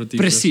konservatief.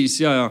 Presies,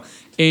 ja.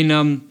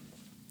 En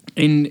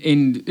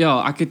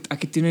ja, ek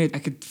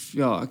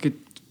het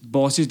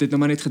basies dit nou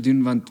maar net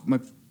gedoen want my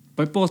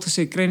pa het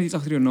gesê kry net iets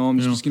agter jou naam,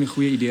 dis miskien 'n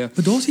goeie idee.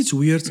 Maar daar's iets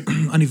weird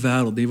aan die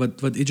wêreld, hè,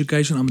 wat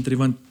education aanbetref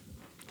want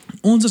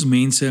ons as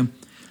mense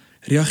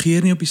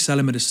reageer nie op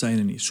dieselfde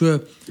medisyne nie. So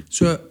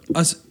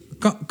as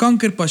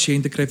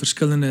kankerpasiënte kry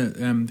verskillende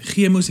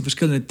chemo's, die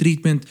verskillende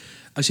treatment,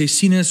 as jy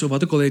sinus of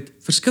wat ook al het,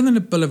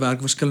 verskillende pille werk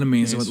vir verskillende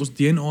mense want ons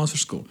DNA's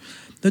verskil.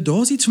 Nou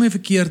daar's iets vir my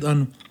verkeerd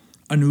aan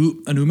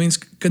hoe mens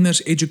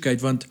kinders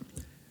educate want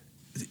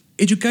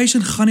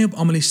education gaan nie op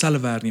almal dieselfde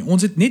werk nie.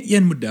 Ons het net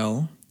een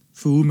model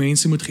vir hoe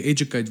mense moet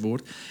ge-educate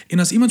word. En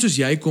as iemand soos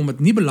jy kom wat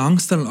nie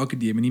belangstel in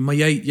akademie nie, maar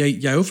jy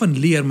hou van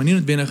leer, maar nie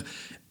noodwendig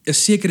 'n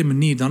sekere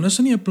manier, dan is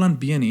daar nie 'n plan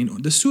B nie.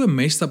 En dis so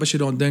messed up as jy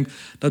daaraan dink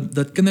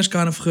dat kinders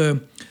kan of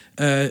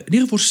nie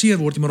geforseer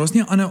word nie, maar daar's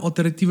nie 'n ander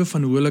alternatiewe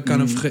van hoe hulle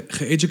kan of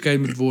ge-educate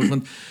moet word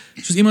want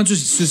soos iemand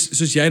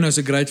soos jy nou is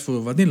 'n great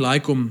voor wat nie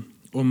like om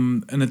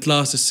in 'n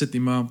klas te sit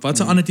nie, maar wat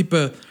 'n ander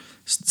tipe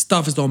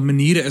stuff is daar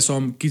maniere is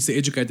om kids te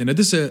educate en dit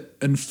is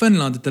in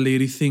Finland het hulle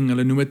hierdie thing,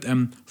 hulle noem dit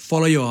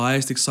follow your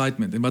highest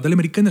excitement en wat hulle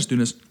met die kinders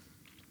doen is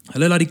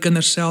hulle laat die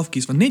kinders self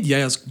kies want net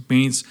jy as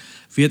mens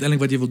weet eintlik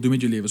wat jy wil doen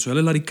met jou lewe so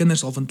hulle laat die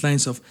kinders al van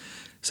kleins af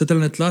sit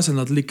hulle in 'n klas en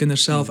laat hulle die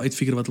kinders self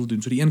uitfigure wat hulle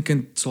doen so die een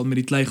kind sal met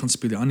die klei gaan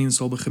speel die ander een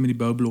sal begin met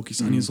die boublokkies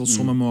die ander een sal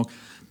somme maak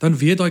dan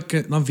weet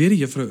die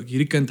juffrou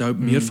hierdie kind hou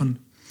meer van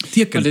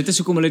teken. Maar dit is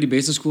hoekom hulle die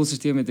beste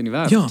skoolstelsel het in die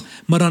wêreld. Ja,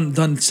 maar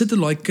dan sit 'n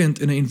like kind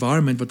in 'n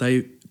environment wat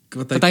hy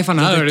van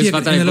hou, dis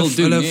wat hy wil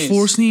doen. Hulle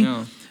force nie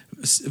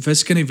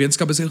wiskunde en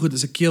wetenskap is heel goed,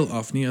 is 'n keel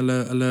af nie.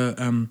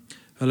 Hulle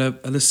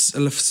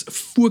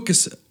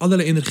fokus al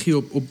hulle energie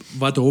op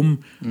wat hom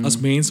as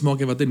mens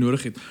maak en wat hy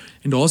nodig het.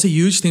 En daar's 'n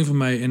huge ding vir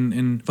my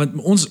en want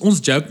ons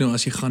joke nou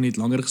as jy gaan net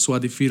langer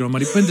geswat die 4 jaar,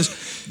 maar die punt is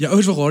jou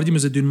ouers wil gehad jy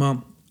moet dit doen, maar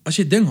as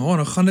jy ding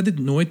dan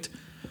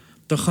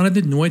gaan dit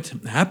net nooit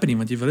happen nie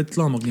want jy wil dit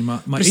klaar maak nie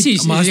maar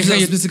Precies, maar as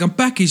jy kan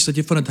package dat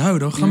jy van dit hou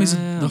dan gaan mense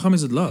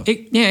dit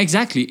love. Ja,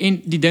 exactly.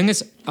 En die ding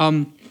is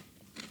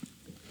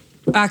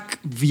ek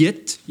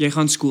weet jy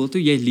gaan skool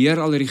toe, jy leer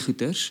al hierdie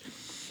goeters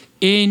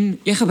en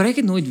jy gebruik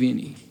dit nooit weer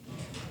nie.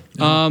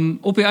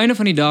 Op die einde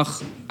van die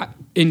dag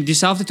en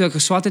dieselfde toe ek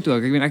geswat het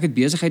ook. Ek weet ek het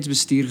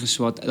besigheidsbestuur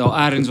geswat.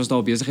 Daar eers was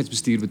daar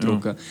besigheidsbestuur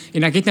betrokke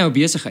en ek het nou 'n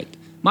besigheid.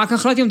 Maar ek kan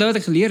glad nie onthou wat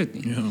ek geleer het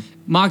nie. Ja.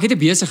 Maar ek het 'n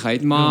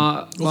besigheid,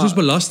 maar of soos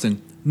belasting.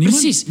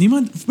 Precies.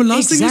 Niemand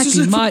belasting is soos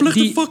 'n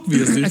verpligte vak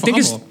wees nie. Ek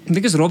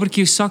dink is Robert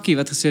Kiyosaki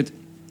wat gesê het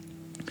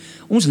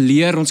ons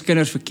leer ons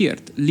kinders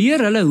verkeerd.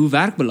 Leer hulle hoe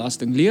werk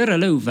belasting, leer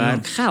hulle hoe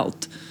werk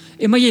geld.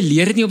 maar jy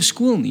leer dit nie op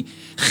skool nie.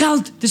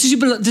 Geld, dis is een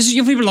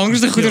van die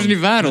belangrikste goeders in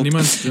die wêreld.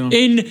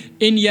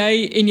 En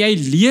jy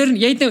leer,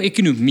 jy het nou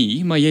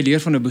ekonomie, maar jy leer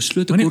van 'n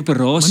beslote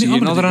korporasie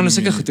en allerlei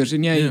sulke goeders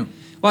en jy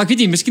wel, ek weet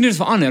nie, miskien het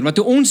dit verander, maar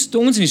toe ons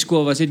in die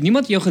skool was, het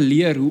niemand jou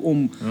geleer hoe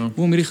om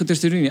hierdie goeders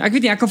te doen nie. Ek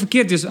weet nie, ek kan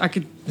verkeerd wees, ek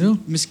het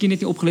miskien net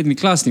nie opgeleid in die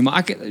klas nie,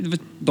 maar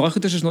daai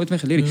goeders is nooit my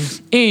geleer nie.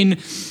 En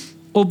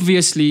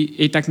obviously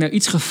het ek nou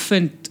iets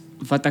gevind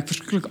wat ek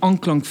verskriklik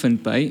aanklank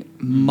vind by,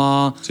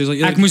 maar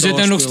ek moes dit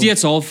nou nog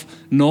steeds half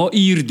na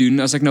uur doen,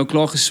 as ek nou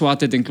klaar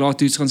geswat het en klaar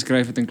toets gaan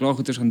skryf het en klaar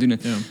goeders gaan doen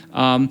het.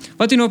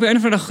 Wat toe nou op die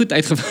einde van die dag goed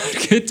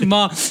uitgewerk het,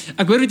 maar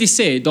ek hoor wat jy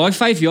sê, daai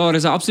 5 jaar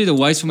is 'n absolute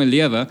waste van my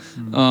lewe,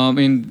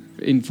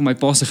 en vir my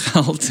pa se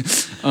geld.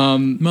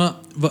 Maar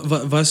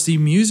was die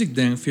music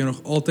ding vir jou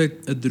nog altyd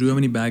 'n droom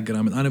in die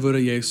background? Met ander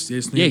woorde, jy's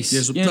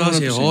op tas,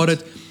 jy haat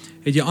dit,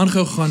 het jy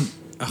aangehou gaan,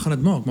 ek gaan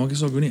dit maak nie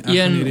saak hoe nie.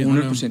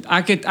 100%.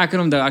 Ek kan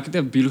onthou, ek het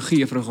 'n biologie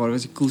juffrou gehad,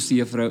 was die coolste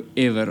juffrou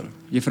ever,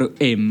 juffrou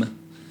M. Ek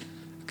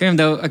kan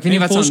onthou, ek weet nie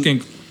wat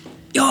Volkskenk.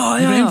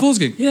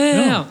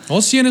 Ja.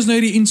 Haar seun is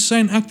nou die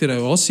insane actor.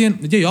 Haar seun,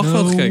 het jy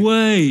Jagveld gekyk?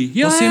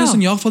 Haar seun is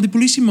in Jagveld, die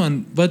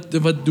polisieman wat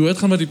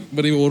doodgaan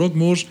wat die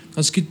Orokmors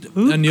gaan skiet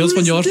en Niels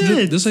van Jaars.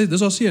 Dis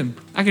haar seun.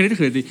 Ek het dit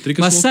geweet.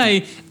 Maar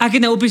ek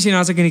het nou op gesien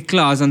as ek in die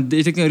klas, dan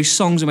het ek nou die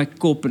songs in my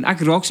kop en ek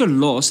raak so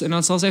los en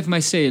dan sal sy vir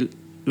my sê,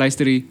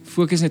 luister,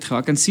 fokus net gou.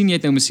 Ek kan sien jy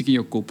het nou musiek in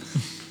jou kop.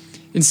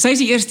 En sy is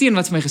die eerste een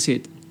wat vir my gesê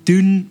het,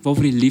 doen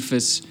waarvoor jy lief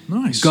is.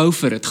 Nice. Go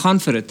for it, gaan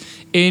vir dit.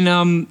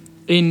 En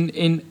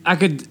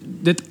ek het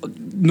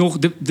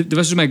dit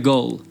was so my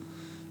goal.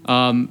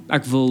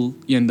 Ek wil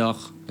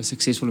eendag 'n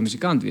suksesvolle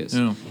musikant wees.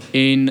 Ja.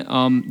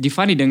 En die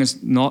funny ding is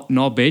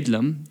na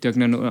Bedlam, toe ek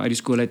nou uit die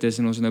skool uit is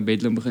en ons nou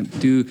Bedlam begin,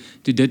 toe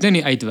dit nou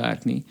nie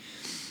uitwerk nie.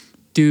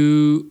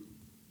 Toe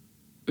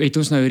het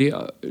ons nou hierdie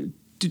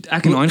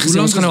ek en Hein gesê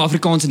ons gaan nou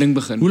Afrikaanse ding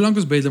begin. Hoe lank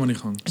was Bedlam aan die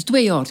gang? Dis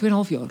 2 jaar,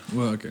 2,5 jaar.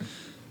 Okay.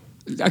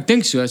 Ek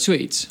dink so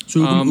iets. So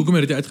hoekom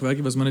het dit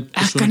uitgewerk? Was maar net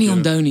ek kan nie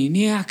onthou nie.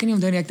 Nee, ek kan nie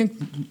onthou nie. Ek dink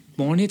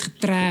maar net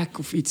getrek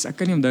of iets. Ek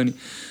kan nie onthou nie.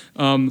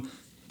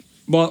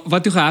 Maar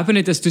wat toe gehappen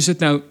het is toe sit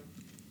nou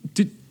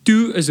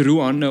toe is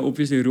Roan nou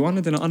obviously Roan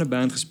het in 'n ander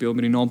band gespeel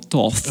met die naam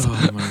Toth.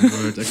 Oh my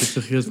word, ek het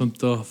vergeet van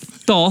Toth.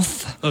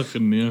 Toth.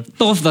 Nee.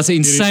 Toth was 'n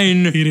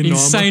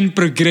insane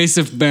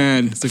progressive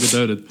band. Ek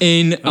onthou dit.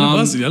 En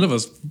hulle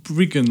was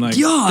freaking like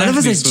ja, hulle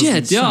was 'n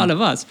jet. Ja, hulle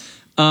was.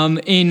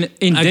 En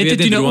dit het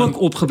toe nou ook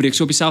opgebreek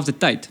so op dieselfde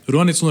tyd.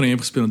 Roan het sonder hem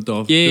gespeel in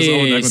Toth. Dis al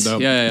wat ek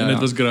onthou. Ja. En dit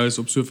was gross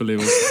op soveel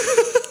levels.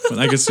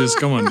 Want ek is soos,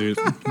 come on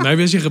dude.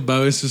 Maybe as jy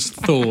gebou is soos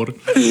Thor.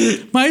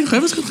 Maar hy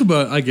was goed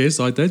gebou, I guess,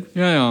 daai tyd.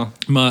 Ja.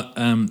 Maar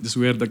dis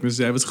weird dat ek moet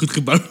sê hy was goed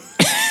gebou.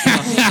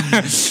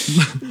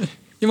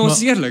 Ja, maar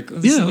ons is eerlik.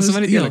 Ons is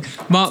maar net eerlik.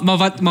 Maar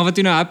wat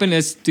toe nou happen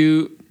is,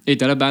 toe het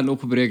hulle band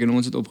opgebreek en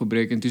ons het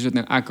opgebreek en toe sit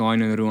nou ek,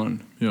 Hein en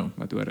Roan. Ja.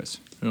 Wat oor is.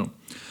 Ja.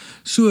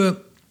 So,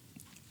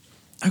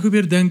 ek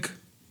probeer dink,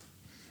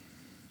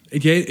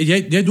 jy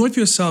het nooit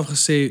vir jouself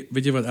gesê,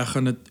 weet jy wat, ek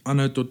gaan dit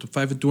aanhou tot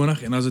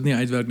 25 en as dit nie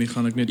uitwerk nie,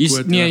 gaan ek net quit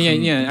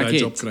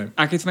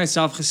ek het vir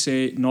myself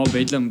gesê, na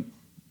Bedlam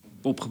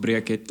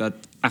opgebreek het, dat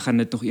ek gaan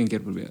dit nog een keer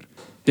probeer.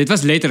 Dit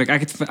was letterlik,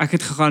 ek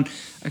het gegaan,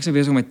 ek sou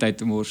besig om my tyd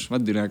te mors,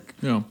 wat doen ek?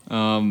 Ja.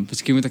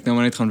 Miskien moet ek nou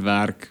maar net gaan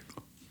werk,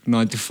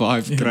 9 to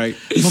 5 kry.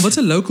 Maar wat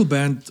 'n local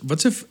band,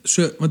 want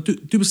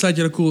toe besluit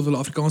jy cool wil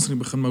Afrikaans gaan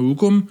begin, maar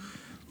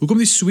hoekom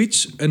die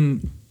switch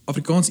in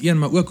Afrikaans 1,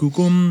 maar ook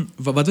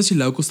wat was die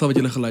local style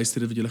wat jy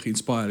geluister het, wat jy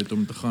geïnspireer het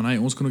om te gaan, hey,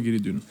 ons kan ook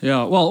hierdie doen?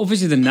 Ja, well,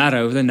 obviously The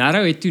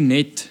Narrow het toe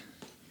net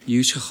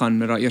huge gegaan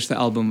met daai eerste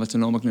album, wat sy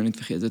naam ek nou net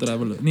vergeet het.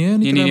 Traveler.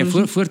 Nee,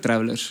 voor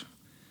Travelers.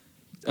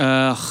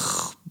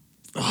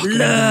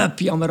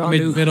 Jammer aan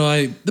met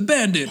daai The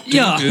Bandit.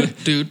 Ja.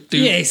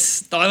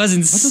 Yes, daai was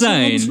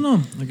insane. Wat was die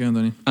naam? Ek ken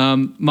dit nie.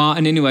 Maar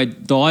anyway,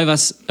 daai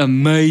was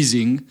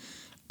amazing.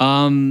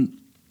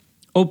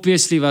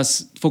 Obviously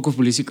was Fok of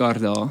Polisiekar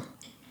daar.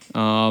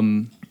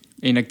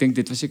 En ek dink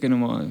dit was seker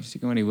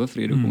maar die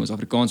hoofrede hoekom ons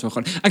Afrikaans wou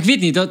gaan. Ek weet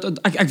nie,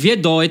 ek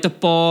weet daar het 'n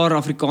paar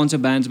Afrikaanse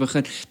bands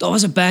begin. Daar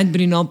was 'n band met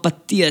die naam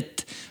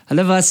Pateet.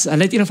 Hulle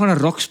het een van 'n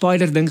Rock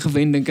Spider ding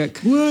gewen, dink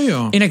ek. O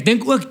ja. En ek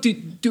dink ook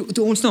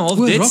toe ons nou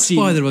half dit Rock sien.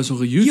 Rock Spider was nog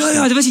 'n huge.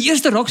 Ja, dit was die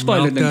eerste Rock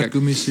Spider dink ek.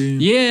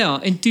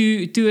 Ja, en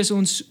toe is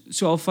ons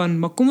so al van,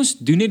 maar kom ons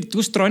doen net,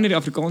 ons try net die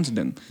Afrikaanse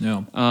ding.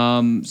 Ja.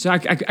 So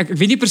ek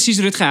weet nie presies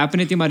hoe dit gehappen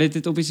het nie, maar dit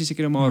het obviously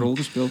seker maar 'n rol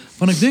gespeel.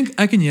 Want ek dink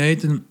ek en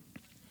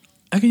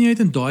jy het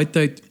in daai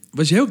tyd,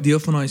 was jy ook deel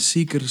van daai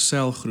Seeker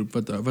Cell groep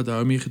wat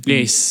Homie gedoen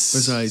het? Yes.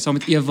 Was hy saam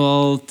met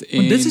Ewald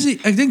en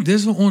ek dink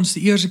dis waar ons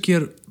die eerste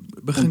keer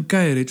begin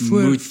kuier het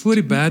voor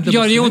die band.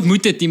 Ja, jy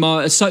ontmoet dit nie,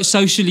 maar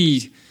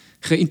socially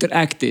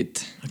geïnteract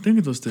het. Ek dink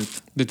dit was dit.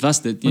 Dit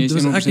was dit. Jy is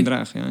 100%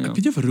 reg, ja. Ek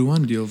weet jy of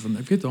Roan deel van.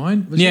 Ek weet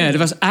daai nee, dit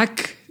was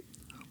ek.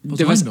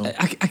 Dit was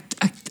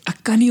ek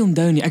kan nie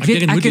onthou nie. Ek weet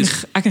dink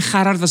dit ek en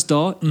Gerard was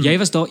daar, jy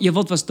was daar,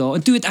 Ewald was daar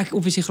en toe het ek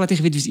obviously glad nie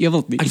geweet wie's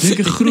Ewald nie. Ek dink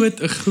 'n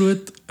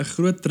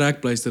groot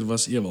trekpleister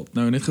was Ewald.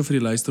 Nou net gou vir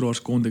die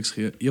luisteraars konteks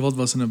gee. Ewald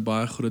was in 'n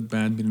baie groot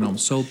band met die naam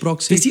Soul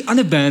Proxy. Dis die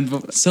ander band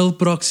Soul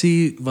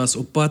Proxy was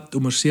op pad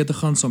om oorsee te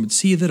gaan saam met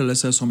Cedar. Hulle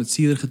sou saam met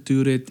Cedar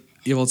getoer het.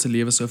 Ewald se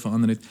lewe sou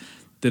verander het.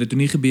 Dit het toe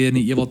nie gebeur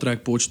nie. Ewald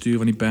trek Potchefstroom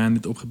want die band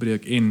het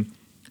opgebreek en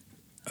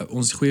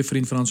ons goeie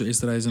vriend Franso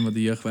Esterhuizen wat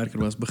die jeugwerker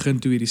was, begin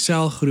toe hierdie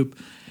selgroep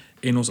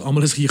en ons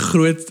almal is hier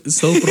groot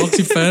Soul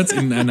Proxy fans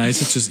en hy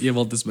sê soos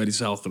Ewald is by die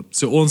selgroep.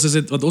 So ons is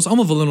dit want ons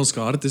almal wil in ons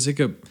hart is ek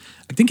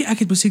dink ek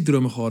het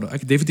musiekdrome gehad. Ek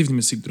het definitief nie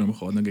musiekdrome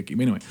gehad dink ek.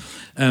 Anyway.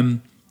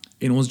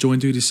 En ons join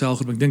toe hierdie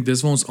selgroep. Ek dink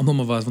dis waar ons almal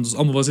maar was want ons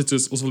almal was net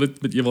soos ons wil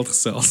net met Ewald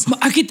gesels. Maar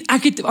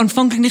ek het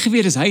aanvanklik nie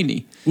geweet dis hy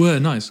nie. O,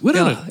 nice. Hoor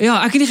hulle?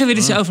 Ja, ek het nie geweet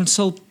dis die ou van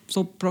Soul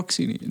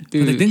Proxy nie.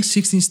 En ek dink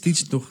 16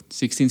 Stitch nog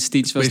 16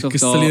 Stitch was nog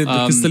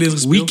daar.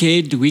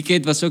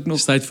 Wicked was ook nog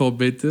State for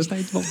Better.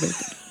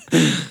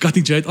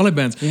 Cutting Jade, alle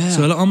bands. Ja.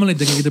 So hulle almal het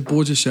dink ek het 'n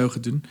Portje show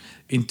gedoen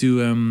en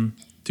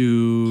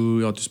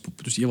toe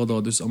Ewald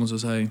daar, dus almal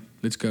soos hy,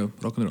 let's go,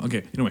 rock and roll.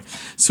 Okay, anyway.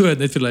 So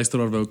net vir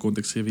luisteraar wou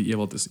konteks gee wie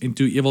Ewald is. En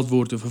toe Ewald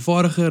word 'n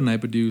vervaardiger en hy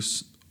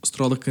produce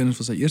Australiese kinders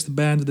vir sy eerste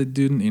band wat hy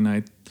doen en hy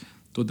het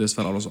tot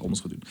dusver alles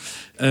almoes gedoen.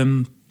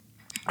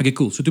 Okay,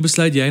 cool. So toe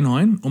besluit jy en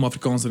Hein om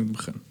Afrikaans te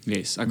begin.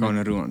 Yes, ek gaan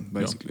na Roan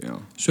basically, ja.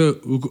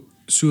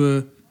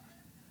 So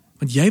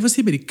want jy was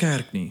nie by die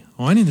kerk nie.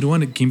 Hein en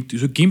Roan het Gimp toe.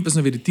 So Gimp is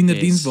nou weer die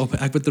tienerdiens waarby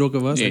ek betrokke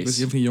was. Ek was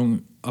een van die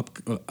jong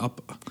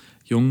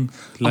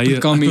leiers.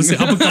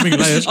 Up-and-coming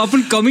leiers.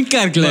 Up-and-coming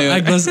kerkleier.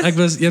 Ek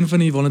was een van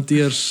die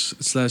volunteers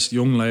 /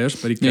 jong leiers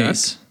by die kerk.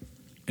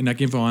 En ek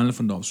een van hulle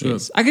vandaan. So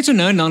Ek het so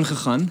nou en dan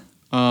gegaan.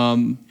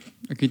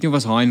 Ek weet nie of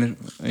was Hein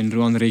en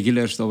Roan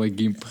regulars daar by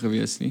Gimp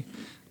gewees nie.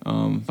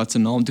 Wat sy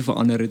naam toe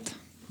verander het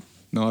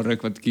na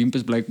ruk, want Gimp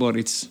is blykbaar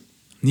iets.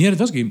 Nee, dit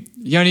was Gimp.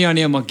 Ja,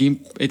 nee, maar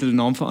Gimp het hulle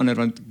naam verander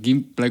want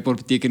Gimp blykbaar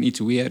beteken iets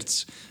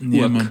weirds.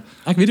 Nee, ook. Man.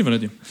 Ek weet nie van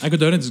dit nie. Ek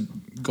onthou net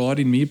God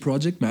in Me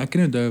project, maar ek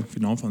kan nie onthou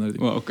die naam van dit.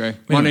 Well, okay.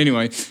 Maar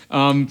anyway,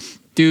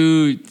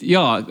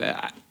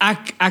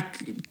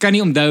 ek kan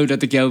nie onthou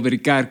dat ek jou by die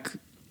kerk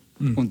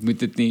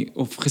ontmoet het nie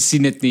of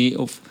gesien het nie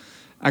of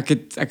ek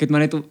het maar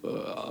net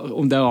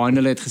onthou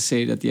Hein het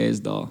gesê dat jy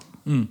is daar.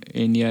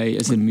 En jy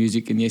is in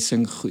musiek en jy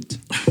sing goed.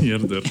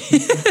 Eerder.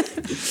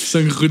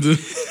 Sing goed.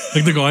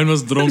 Ek dink Hein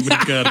was dronk by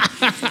die kerk.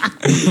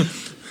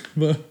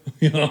 Maar,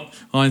 ja,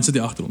 Hein sit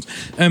hier agter ons.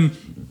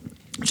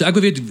 So ek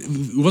wil weet,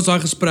 hoe was daai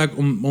gesprek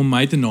om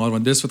my te nader,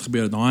 want dis wat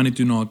gebeur het. Hein het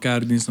toe na 'n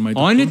kerkdiens na my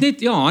toe. Hein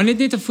het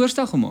net 'n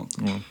voorstel gemaak.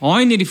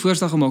 Hein het die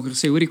voorstel gemaak en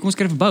gesê, hoorie, kom ons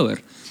skryf 'n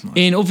Bouwer.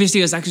 En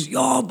obviously as ek sê,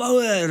 ja,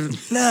 Bouwer,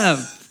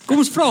 love. Kom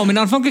ons vra hom en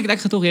aanvanklik het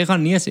ek gedog jy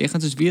gaan nee sê, jy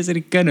gaan soos wees uit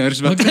die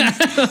kinders. Maar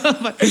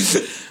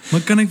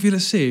kan ek vir julle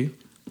sê,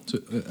 so,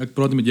 ek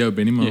praat nie met jou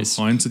Benny, maar yes.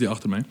 Hein sit hier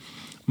agter my.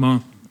 Maar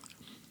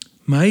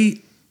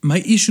my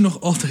issue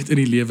nog altyd in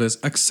die lewe is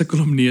ek sukkel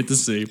om nee te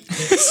sê.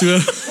 So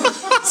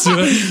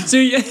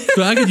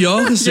ek het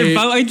ja gesê. Jy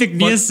wou eintlik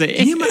nee sê.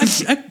 Nee, maar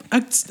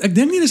ek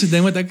dink nie dis 'n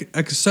ding wat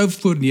ek sou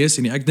voor nee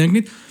sê nie. Ek dink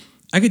net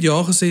ek het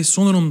ja gesê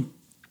sonder om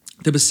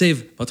te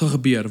besef wat gaan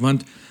gebeur,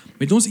 want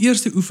met ons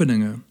eerste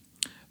oefeninge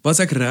was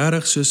ek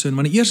regtig soos in,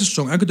 want die eerste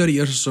song, ek onthou die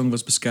eerste song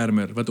was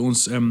Beskermer, wat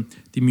ons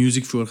die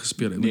musiek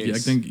voorgespeel het. Yes.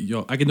 Ek dink,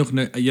 ja, ek het nog,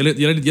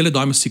 julle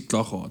daai musiek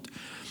klaar gehad.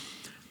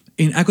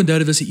 En ek onthou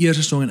dit was die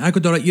eerste song, en ek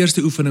onthou die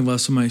eerste oefening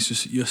was vir my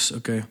soos, yes,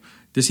 okay,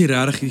 dis nie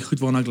regtig die goed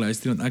waarna ek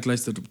luister, want ek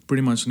luister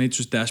pretty much net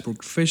soos Dashboard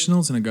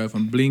Professionals, en ek gou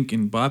van Blink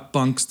en baie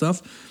punk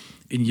stuff,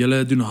 en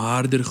julle doen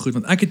harder goed,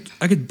 want ek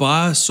het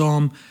baie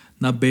saam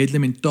na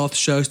Bedlam en Toth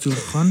shows toe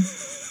gegaan.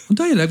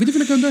 Onthou jy, ek weet nie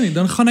of ek kan doen nie.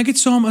 Dan gaan ek dit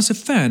saam as 'n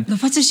fan. Nou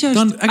wat is jou?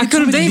 Ek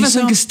kan onthou was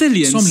in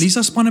Castilians. Saam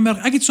Lisa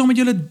Spannenberg. Ek het saam met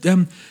julle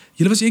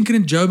julle was een keer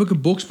in Joburg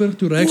en Boksburg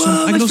toe ry ek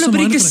saam. Ek was by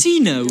die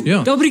casino.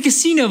 Ja. Daar by die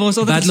casino waar ons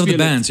altyd Battle of the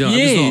Bands, ja.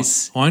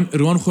 Yes.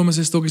 Roan Gomes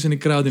se stokkies in die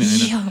crowd in die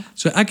einde. Ja.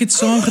 So ek het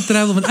saam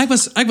getravel want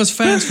ek was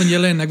fans van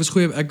julle en ek was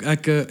goeie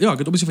ek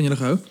het obviously van julle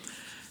gehou.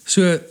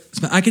 So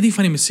ek het nie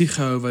van die musiek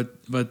gehou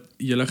wat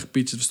julle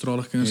gepitch het vir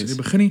Australiese kinders in die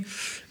begin nie.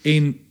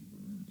 En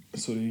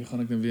sorry, hier gaan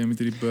ek nou weer met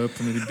hierdie burp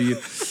van hierdie bier.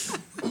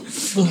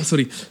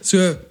 Sorry.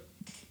 So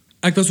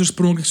ek was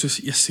oorspronklik soos,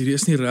 hierdie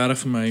is nie regtig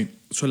vir my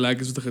so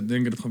lekker as wat ek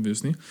gedink het dit gaan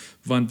wees nie,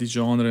 want die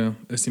genre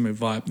is nie my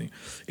vibe nie.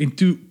 En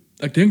toe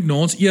ek dink na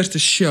ons eerste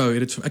show het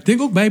dit ek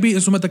dink ook maybe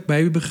is omdat ek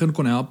maybe begin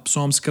kon help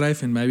saam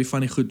skryf en maybe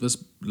van die goed was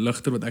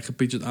ligter wat ek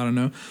gepitch het, I don't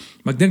know.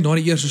 Maar ek dink na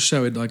die eerste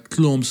show het daai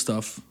klomp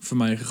stuff vir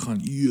my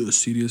gegaan.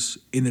 Serious,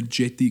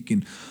 energetic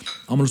en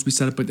almal ons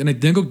besluit punt. En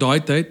ek dink ook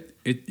daai tyd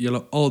het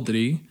julle al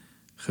drie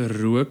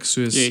gerook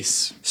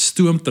soos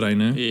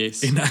stoomtreine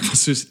en ek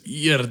was soos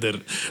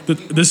eerder.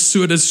 Dit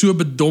is so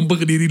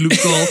bedompig in hierdie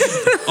lokaal.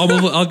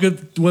 Almal wil elke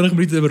 20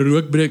 minute 'n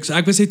rook breek. So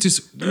ek was net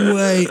soos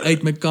way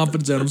uit my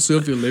comfort zone om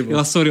soveel levels.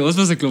 Ja, sorry, ons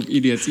was 'n klomp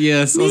idiots.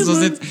 Yes, ons was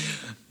net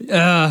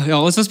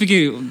ons was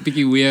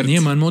bietjie weird. Nee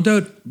man, maar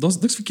daar's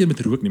niks verkeerd met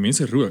rook nie.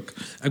 Mense rook.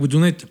 Ek bedoel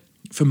net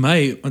vir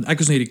my, want ek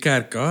is nou hierdie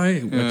kerk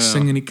guy, ek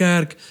sing in die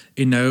kerk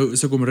en nou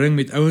is ek omring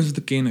met ouens wat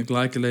ek ken, ek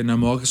like hulle, nou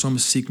maak ek saam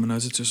musiek, maar nou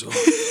is dit soos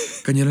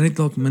kan jy net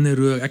dalk minder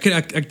rook?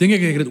 Ek dink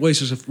ek het dit ooit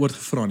soos 'n woord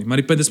gevra nie, maar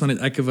die punt is maar net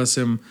ek was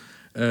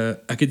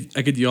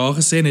ek het ja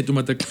gesê net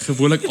omdat ek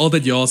gewoonlik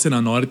altyd ja sê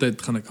en na die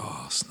tyd gaan ek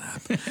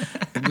snap.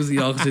 Ek was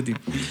ja gesê nie.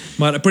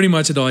 Maar pretty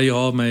much het daai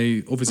ja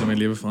my obviously my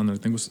lewe verander.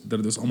 Ek dink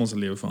dit is almal se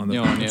lewe verander.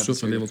 Ja, nee, op soveel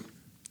absoluut. levels.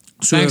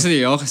 Thanks dat jy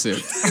ja gesê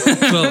het.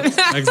 Wel,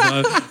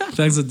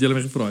 thanks dat julle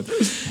my gevra het.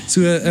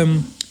 So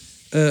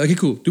okay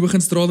cool. Toe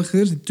begin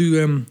Straligers.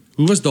 Toe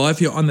hoe was daai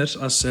vir jou anders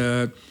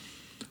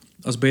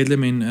as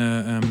Bedlam en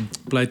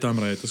Playtime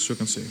Riot, as so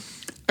kan sê?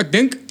 Ek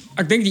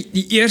dink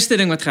die eerste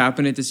ding wat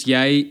gehappen het is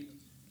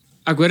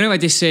ek hoor net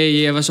wat jy sê,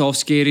 jy was half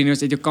scary en jy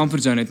was uit jou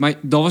comfort zone uit, maar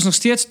daar was nog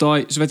steeds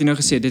daai, so wat jy nou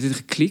gesê het, dit het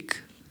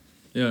geklik.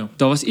 Ja.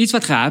 Daar was iets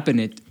wat gehappen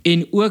het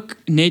en ook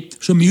net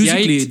So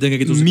musically dink ek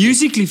het ons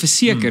musically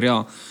verseker,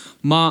 ja.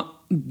 Maar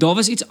daar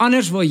was iets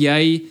anders waar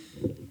jy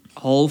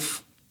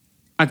half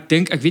ek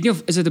weet nie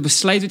of is dit 'n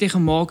besluit wat jy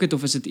gemaak het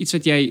of is dit iets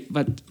wat jy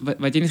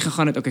wat jy net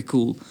gegaan het, okay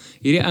cool.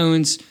 Hierdie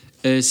ouens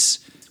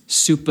is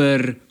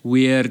super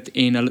weird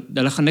en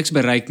hulle gaan niks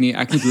bereik nie.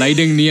 Ek moet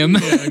leiding neem.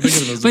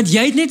 Want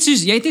jy het net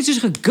soos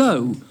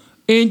gegou.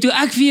 En toe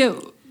ek weer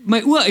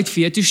my oë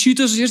uitvee, toe shoot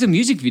ons eerste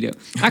music video.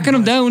 Ek kan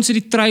onthou ons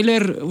het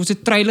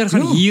trailer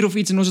gaan hier of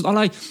iets en ons het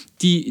al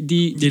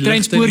die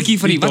treinspoortjie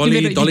van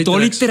die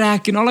dolly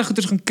track en al die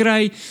goeders gaan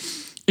kry.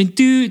 En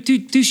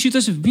toe shoot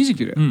ons 'n music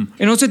video.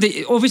 En ons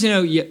het obviously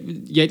nou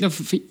jy het nou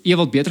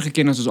ewig beter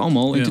geken as ons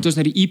almal en toe het ons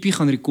na die EP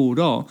gaan rekord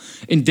daar.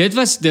 En dit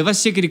was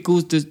seker die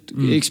coolste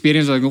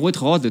experience wat ek nog ooit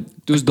gehad het.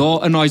 Toe ons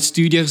daar in daai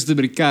studio gesit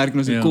by die kerk en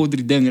ons rekord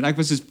die ding en ek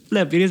was so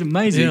flip, hierdie is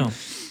amazing. Ja.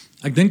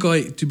 Ek dink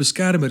hy toe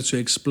beskermer so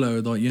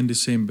explode daai 1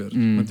 Desember.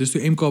 Want dis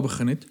toe MK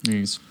begin het.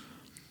 Yes.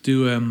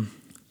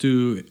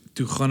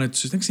 Toe gaan dit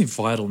soos ek sê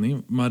viral nie,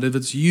 maar dit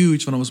was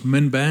huge want daar was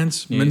min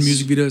bands, min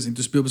music videos en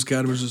toe speel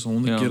beskermers soos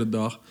 100 keer 'n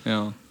dag.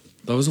 Ja.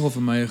 Dat was nogal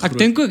vir my 'n groot. Ek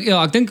dink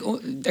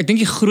ook ek dink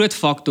die groot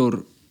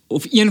faktor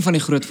of een van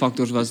die groot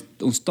faktors was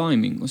ons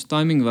timing. Ons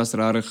timing was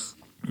regtig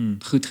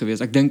goed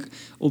geweest. Ek dink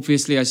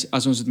obviously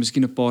as ons dit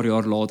miskien 'n paar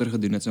jaar later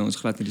gedoen het, sou ons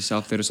glad nie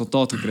dieselfde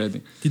resultaat gekry het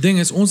nie. Die ding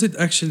is ons het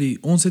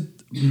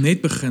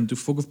net begin toe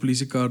Fok of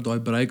Police Car daai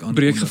break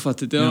gevat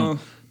het. Ja.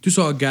 Toe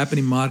saw 'n gap in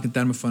die mark in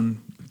terme van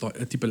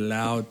daai tipe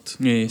loud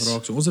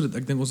rock. So ons het dit,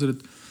 ek dink ons het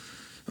dit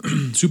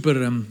super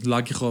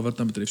lucky gehad wat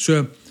dit betref.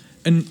 So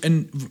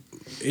in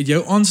het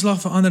jou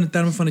aanslag verander in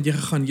terme van dat jy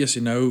gegaan, yes,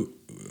 en nou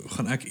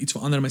gaan ek iets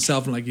verander in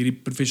myself en hierdie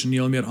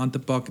professioneel meer aan te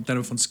pak in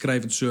terme van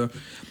skryf en so.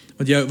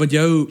 Want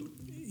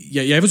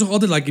jy was nog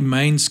altyd die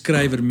main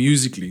skrywer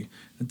musically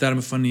in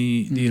terme van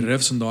die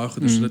riffs en daai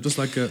goeders. So dit was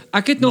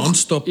ek het nog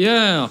non-stop.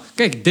 Ja.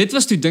 Kyk, dit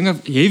was toe dinge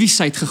heavy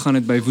side gegaan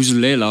het by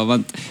Vuzulela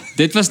want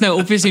dit was nou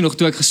obviously nog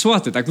toe ek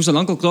geswat het. Ek moes al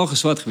lank al klaar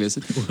geswat gewees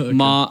het. Okay.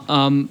 Maar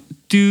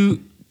toe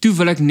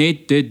wil ek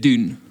net dit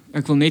doen.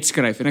 Ek wil net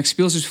skryf en ek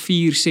speel soos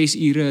 4-6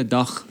 ure 'n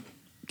dag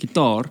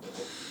gitaar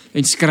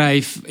en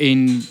skryf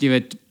en jy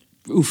weet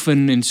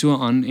oefen en so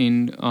aan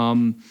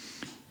en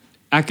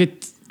ek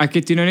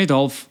het nou net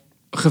half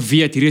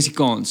geweet hier is die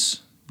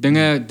kans.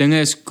 Dinge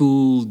is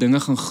cool, dinge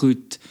gaan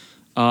goed.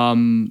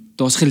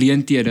 Daar's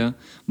geleenthede,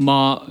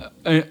 maar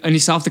aan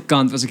dieselfde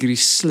kant was ek hierdie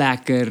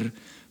slacker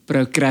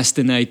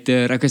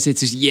procrastinator. Ek was net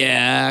soos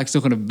ek's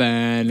nog in 'n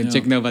band en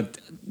check nou wat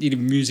hierdie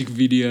music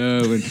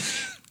video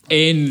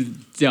en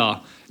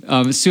ja.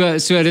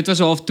 So dit was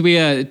half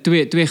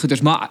twee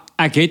goeders, maar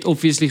ek het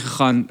obviously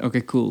gegaan,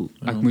 okay cool.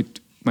 Ek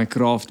moet my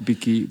craft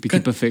bietjie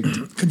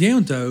perfect. Kan jy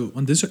onthou,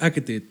 want dis so ek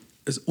het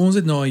is ons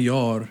het na 'n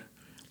jaar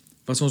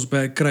was ons by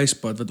 'n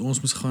kruispunt wat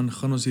ons moes gaan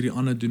ons hierdie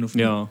ander doen of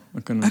nie? Ja,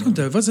 ek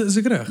onthou, is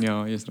ek reg?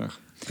 Ja, jy's reg.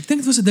 Ek dink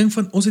dit was 'n ding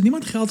van ons het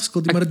niemand geld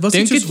geskuld nie, maar dit was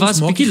iets soos ons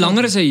bietjie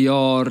langer as 'n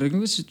jaar.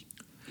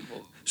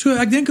 So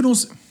ek dink in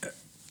ons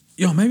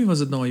ja, maybe was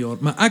dit na 'n jaar,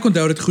 maar ek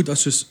onthou dit goed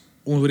as soos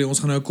ons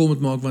gaan nou 'n comment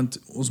maak want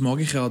ons maak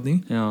nie geld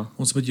nie. Ja.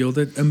 Ons moet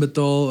heeltyd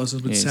inbetaal as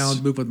ons met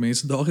soundboek wat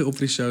mense daag op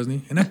vir die shows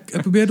nie. En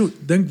ek probeer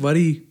dink wat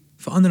die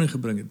verandering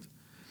gebring het.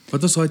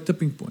 Wat was daai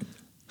tipping point?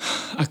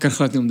 Ek kan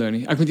glad nie onthou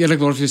nie. Ek moet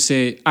eerlikwaar vir jou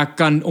sê, ek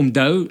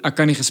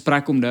kan die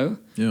gesprek onthou.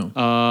 Ja.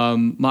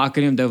 Maar ek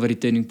kan nie onthou wat die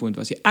turning point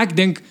was nie. Ek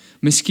dink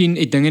miskien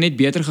het dinge net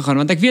beter gegaan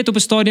want ek weet op 'n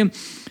stadium,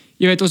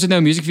 jy weet ons het nou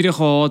 'n music video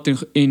gehad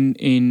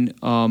en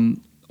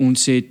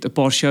ons het 'n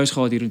paar shows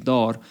gehad hier en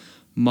daar,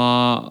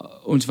 maar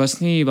ons was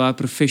nie baie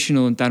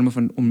professional in terme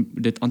van om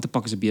dit aan te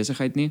pak as 'n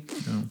besigheid nie.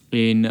 Ja.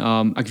 En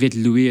ek weet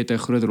Louis het 'n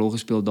groot rol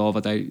gespeel daar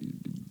wat hy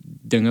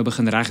dinge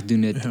begin reg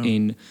doen het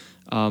en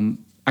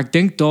ek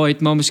dink daar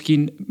het maar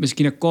miskien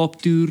 'n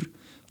Kaaptoer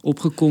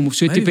opgekom of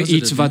so tipe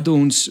iets wat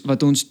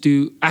ons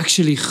toe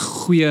actually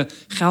goeie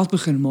geld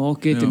begin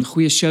maak het en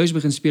goeie shows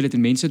begin speel het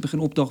en mense het begin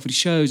opdaag vir die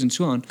shows en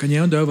so aan. Kan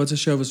jy onthou wat se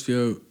show was vir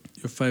jou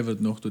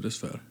favorite nog tot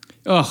dusver?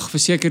 Ag,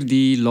 verseker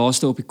die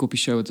laaste op die Koppie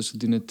show wat ons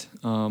gedoen het.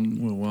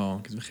 Wow,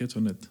 ek het vergeet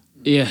van dit.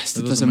 Yes,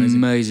 dit was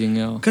amazing,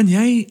 ja. Kan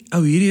jy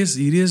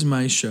hierdie is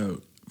my show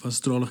van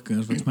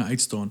Straligers wat my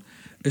uitstaan.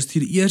 Is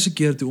die eerste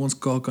keer toe ons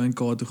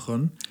KAK&K toe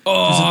gaan.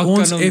 Dus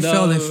ons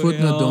FL en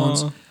Footnote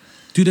dans.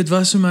 Toe dit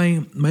was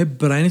vir my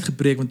brein het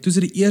gebreek want toe is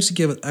dit die eerste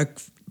keer wat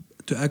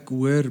toe ek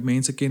hoor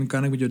mense ken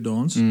kan ek met jou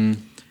dans.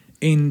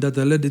 en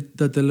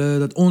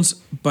dat ons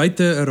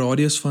buite 'n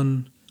radius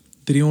van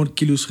 300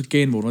 kilos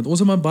geken word, want ons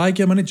het maar baie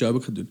keer maar net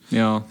Joburg gedoen.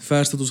 Ja.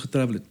 Vers dat ons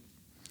getravel het.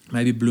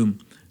 Maybe Bloem.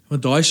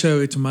 Want daai show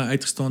het vir my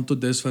uitgestaan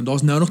tot dis van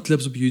daar's nou nog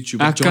clips op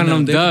YouTube. Ek kan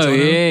onthou,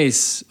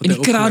 yes. En die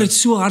crowd het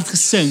so hard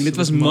gesing. Dit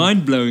was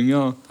mind-blowing,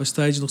 ja. Op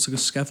stage nog sulke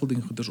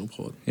scaffolding goeders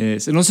opgehad.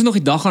 Yes. En ons het nog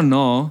die dag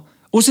daarna,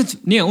 ons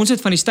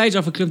het van die stage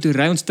af geklim toe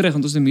ry ons terug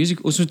want ons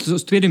het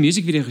ons tweede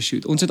musiekvideo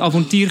geshoot. Ons het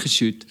avontuur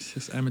geshoot.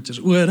 Dis amateurs.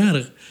 O,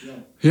 regtig.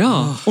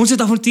 Ja, ons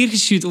het avontuur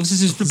geshoot. Ons het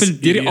soos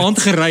deur die aand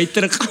gery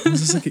terug.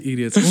 Ons is sulke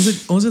idiots.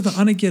 Ons het 'n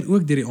ander keer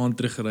ook deur die aand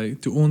teruggery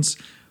toe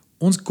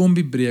ons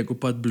kombi breek op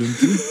pad Bloem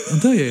toe.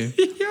 Onthou jy?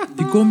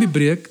 Die kombi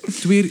breek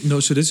 2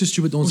 so dis is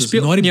stupid ons is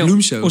na die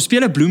Bloem show. Ons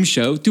speel 'n Bloem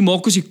show. Toe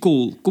maak ons die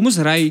call. Kom ons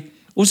ry.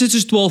 Ons het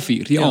soos 12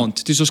 uur die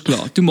aand. Toe is ons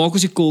klaar. Toe maak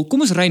ons die call.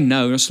 Kom ons ry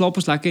nou. Dan slaap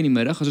ons lekker in die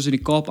middag as ons in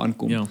die Kaap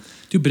aankom. Ja.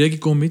 Toe breek die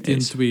kombi teen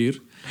 2 uur.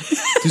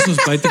 Toe is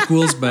ons buite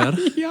Koelsberg.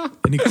 Ja.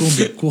 En die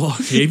kombi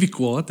heavy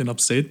kwaad en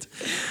upset.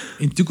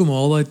 En toe kom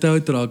al daai tow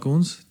truck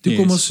ons. Toe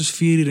kom ons soos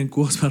 4 uur in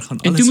Koelsberg gaan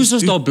alles. En toe moes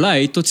ons daar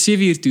bly tot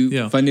 7 uur toe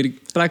Ja. wanneer die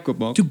plek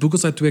oopmaak. Toe boek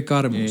ons daai 2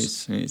 karre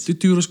mos. Yes. Toe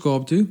toer ons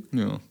Kaap toe.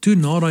 Ja. Toe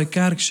na daai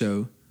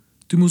kerkshow,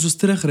 toe moes ons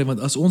terugry want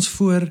as ons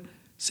voor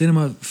sê net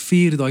maar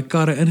 4 daai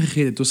karre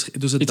ingegee het ons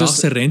 'n dag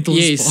se rental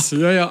Yes.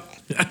 Ja.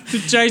 Toe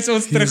chase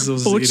ons terug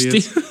Jesus, Potchefstroom.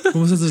 idioot.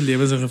 Kom ons het ons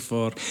lewens in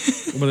gevaar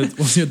omdat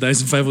ons nie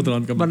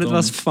R1500 kan Maar dit betaal.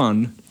 was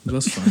fun. Dit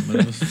was fun, maar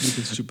dit was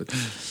freaking stupid.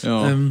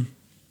 Ja.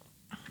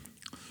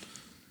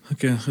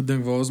 Okay,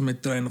 gedink waar is my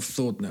train of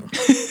thought nou?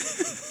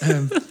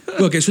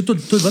 Okay, so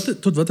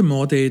tot watter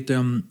mate het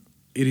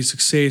hierdie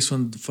sukses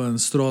van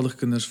stralige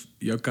kinders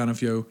jou kan of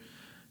jou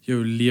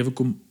lewe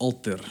kom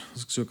alter,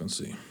 as ek so kan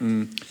sê.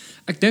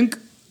 Ek dink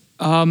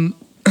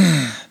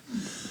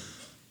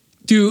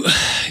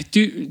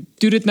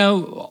toe dit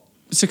nou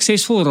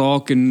suksesvol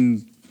raak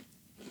en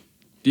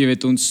jy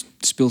weet ons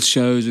speel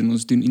shows en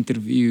ons doen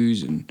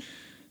interviews en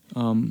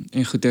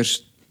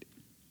goeders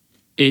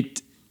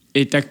het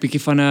ek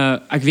bietjie van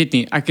 'n ek weet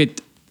nie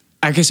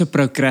ek is 'n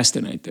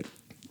procrastinator.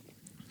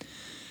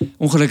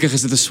 Ongelukkig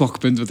is dit 'n swak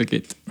punt wat ek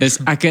het.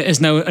 Ek is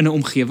nou in 'n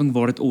omgewing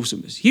waar dit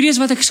awesome is. Hierdie is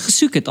wat ek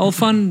gesoek het al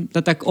van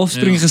dat ek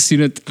Offspring gesien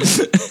het.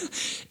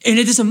 En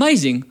dit is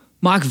amazing,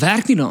 maar ek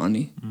werk nie daaraan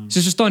nie.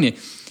 So verstaan jy?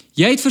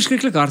 Jy het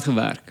verskriklik hard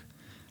gewerk.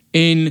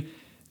 En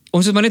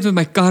ons het maar net met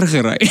my kar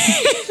gery.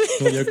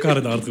 Want jou kar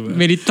het hard gewerk.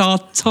 Met die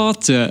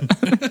tate.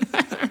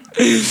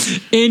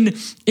 en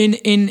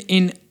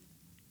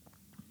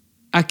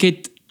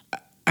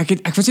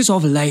ek was net so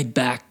half laid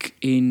back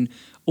en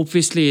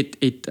obviously het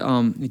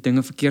die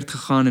dinge verkeerd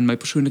gegaan in my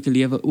persoonlike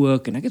lewe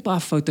ook en ek het baie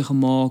foute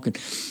gemaak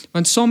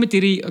want saam met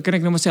hierdie kan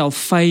ek nou maar sê al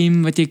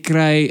fame wat jy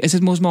kry is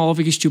dit mos maar half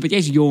bietjie stupid.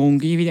 Jy's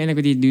jonk, jy weet eintlik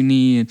wat jy doen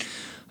nie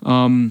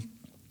en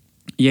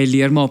jy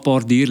leer maar 'n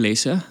paar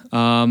dierlesse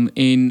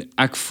en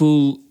ek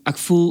voel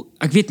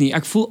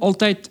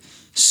altyd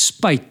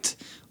spyt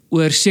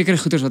oor sekere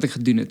goeders wat ek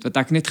gedoen het wat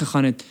ek net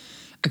gegaan het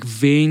ek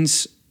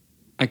wens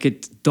ek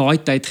het daai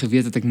tyd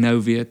geweet wat ek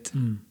nou weet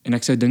en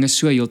ek sou dinge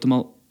so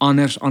heeltemal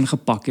anders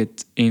aangepak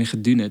het en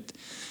gedoen het.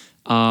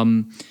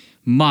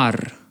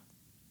 Maar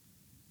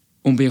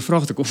om by jou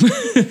vraag te kom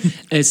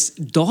is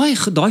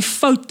daai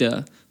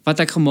foute wat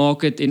ek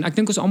gemaak het en ek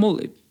dink ons almal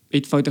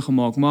het foute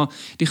gemaak, maar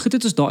die goed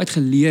het ons daaruit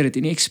geleer het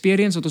en die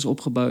experience wat ons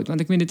opgebou het, want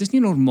ek meen dit is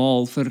nie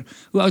normaal vir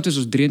hoe oud is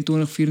ons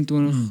 23,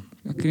 24,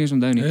 ek kan nie eens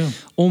onthou nie. Ja.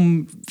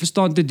 Om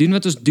verstaan te doen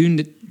wat ons doen,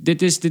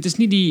 dit is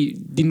nie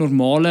die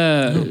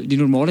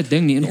normale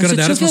ding nie. En Jy kan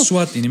dit van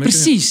swat nie.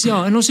 Presies,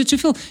 ja, en ons het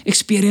soveel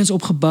experience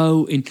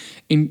opgebou en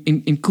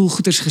cool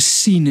goeders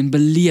gesien en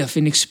beleef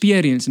en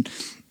experience en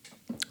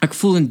ek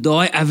voel in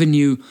daai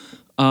avenue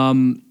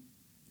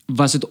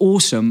was dit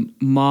awesome,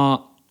 maar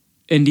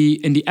in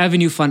die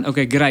avenue van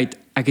okay, great,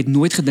 ek het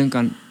nooit gedink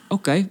aan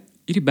okay,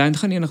 hierdie band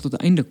gaan eendag tot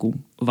 'n einde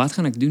kom. Wat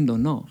gaan ek doen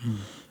daarna?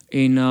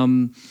 En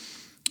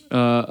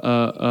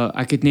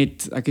ek het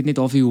net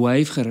half die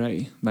wave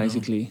gery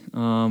basically.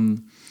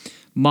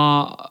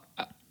 Maar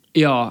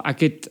ja, ek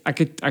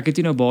het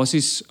nou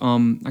basies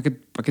ek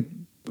het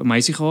 'n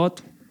meisie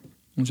gehad.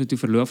 Ons het toe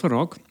verloof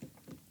geraak.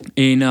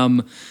 En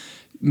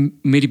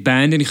met die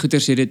band en die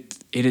goeters het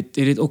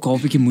dit ook al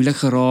 'n bietjie moeilik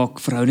geraak.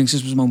 Verhoudings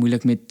is mos maar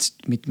moeilik met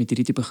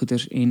hierdie tipe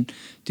goeters en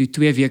toe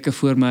 2 weke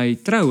voor my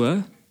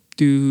troue,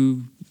 toe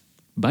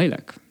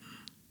bylik.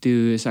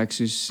 Toe sê ek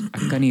soos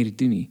ek kan nie hierdie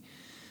doen nie.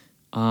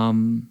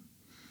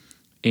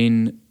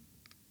 En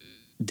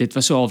dit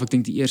was so half ek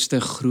dink die eerste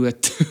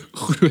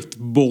groot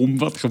bom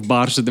wat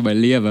gebars het in my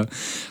lewe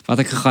wat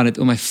ek gegaan het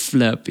om my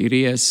flip.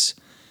 Hierdie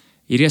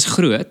is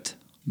groot,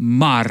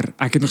 maar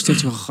ek het nog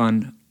steeds so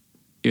gegaan.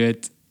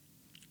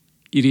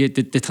 Jy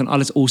weet dit gaan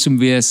alles awesome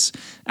wees.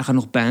 Ek gaan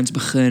nog bands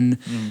begin.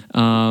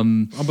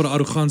 Amper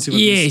arrogansie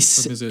wat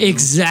yes, wat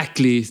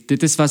exactly.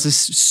 Dit was 'n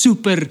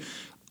super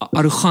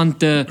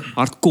arrogante,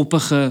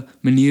 hardkoppige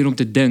manier om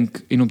te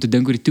dink en om te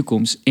dink oor die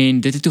toekoms en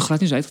dit het toe glad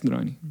nie so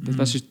uitgedraai nie. Dit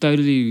was so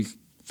totally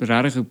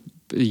regtig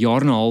 'n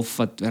jaar en 'n half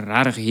wat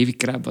regtig heavy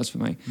crap was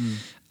vir my.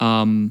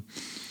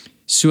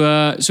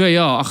 So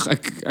ja,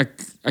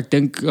 ek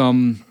dink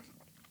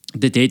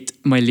dit het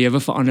my lewe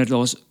verander.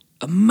 Daar's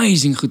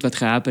amazing goed wat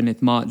gehappen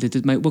het, maar dit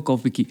het my ook al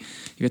 'n bietjie,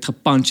 jy weet,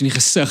 gepunch in die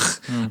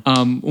gesig,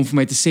 om vir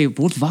my te sê,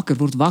 word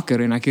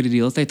wakker, en ek het dit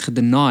die hele tyd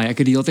gedeny, ek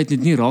het die hele tyd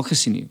net nie raak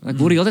gesien nie. Ek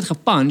word die hele tyd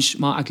gepunch,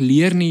 maar ek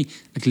leer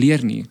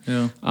nie.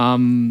 Ja.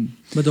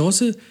 Maar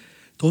daar's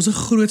 'n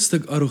groot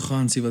stuk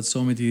arrogansie wat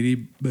saam met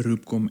hierdie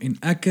beroep kom, en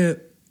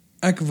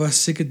ek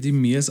was seker die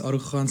mees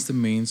arrogantste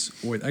mens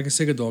ooit. Ek is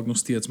seker dalk nog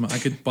steeds, maar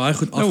ek het baie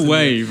goed afgeleer. No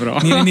way, bro.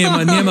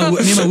 Nee,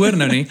 maar hoor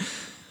nou nie.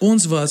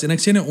 Ons was, en ek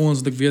sê nou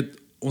ons, want ek weet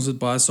ons het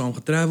baie saam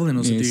getravel en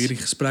ons het hierdie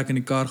gesprek in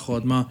die kar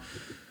gehad, maar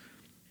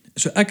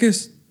so ek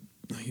is,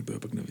 hier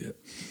boop ek nou weer.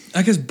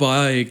 Ek is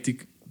baie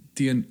hektiek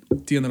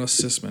teen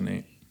rasisme,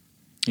 nê.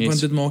 Want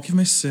dit maak nie vir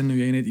my sin hoe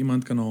jy net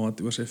iemand kan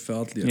haat oor sy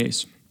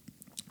veldkleur.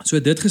 So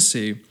dit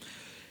gesê,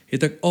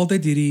 het ek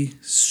altyd hierdie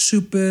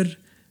super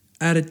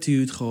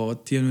attitude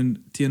gehad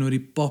teenoor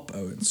die pop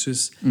ouens,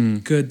 soos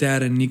Kurt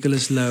Darren,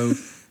 Nicholas Lowe,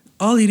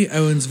 al hierdie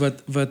ouens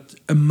wat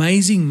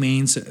amazing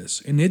mense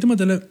is, en net omdat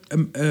hulle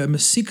 'n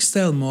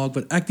musiekstyl maak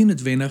wat ek nie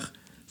noodwendig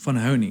van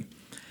hou nie,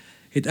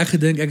 het ek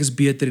gedink ek is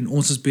beter en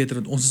ons is beter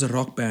want ons is 'n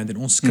rockband en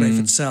ons skryf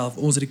dit self,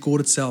 ons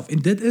rekord dit self,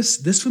 en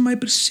dis vir my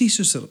presies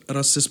soos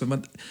rasisme,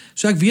 want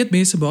so ek weet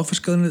mense baie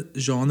verskillende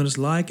genres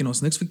like en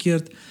ons niks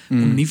verkeerd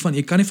om nie van,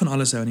 jy kan nie van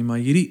alles hou nie, maar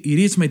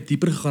hierdie het my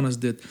dieper gegaan as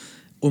dit,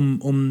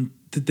 om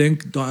te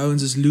dink daai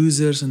ouens is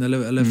losers en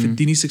hulle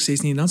verdien nie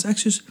sukses nie, en dan is ek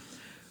soos,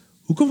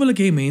 hoekom wil ek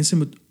hê mense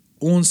moet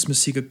ons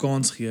musiek 'n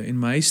kans gee en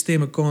my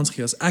stem 'n kans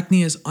gee as ek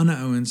nie as ander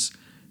ouens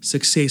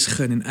sukses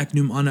gun en ek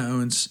noem ander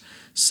ouens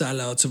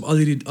sellouts of al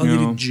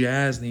hierdie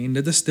jazz nie, en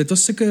dit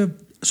was sulke,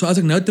 so as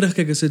ek nou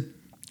terugkyk is dit,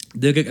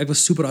 dink ek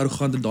was super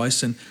arrogant in daai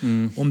sin,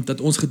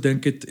 omdat ons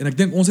gedink het, en ek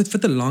dink ons het vir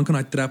te lank in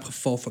daai trap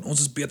geval van ons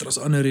is beter as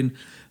ander en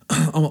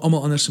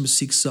almal anders se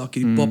musiek sak,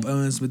 hierdie pop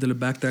ouens met hulle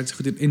backtracks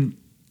goed, en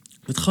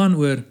dit gaan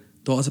oor,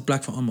 daar is 'n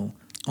plek vir almal.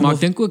 Maar ek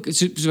dink ook,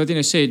 soos wat jy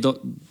nou sê,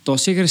 daar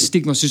seker 'n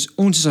stigma, soos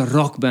ons is 'n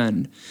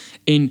rockband,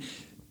 en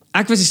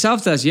ek was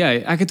dieselfde as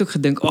jy, ek het ook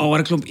gedink, wat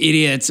 'n klomp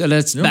idiots, hulle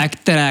is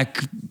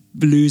backtrack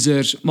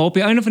bluesers, maar op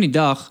die einde van die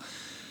dag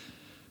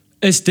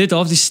is dit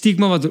half die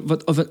stigma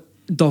wat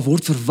daar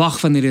word verwag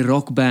van hierdie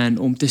rockband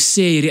om te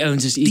sê hierdie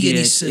ouens is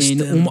idiots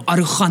en om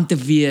arrogant te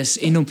wees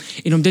en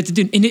om dit te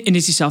doen, en dit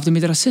is dieselfde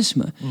met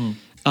rasisme.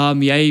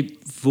 Jy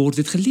word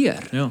dit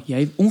geleer.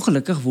 Jy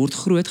ongelukkig word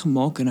groot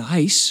gemaak in 'n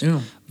huis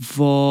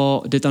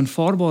waar dit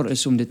aanvaarbaar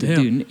is om dit te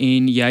doen,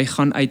 en jy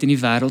gaan uit in die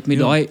wêreld met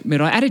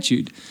daai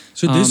attitude.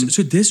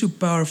 So dis hoe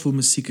powerful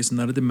musiek is, en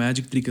dat dit 'n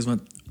magic trick is,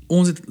 want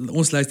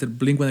ons luister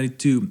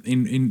Blink-182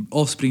 en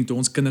Offspring toe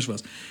ons kinders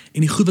was. En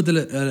die goed wat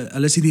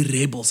hulle is hierdie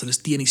rebels, hulle is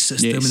teen die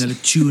system, en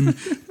hulle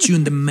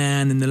tune the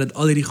man, en hulle het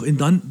al hierdie, en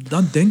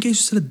dan dink jy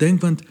soos hulle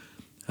dink, want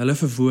hulle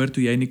verwoord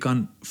hoe jy nie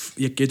kan,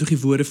 jy het toch die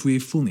woorde voor jy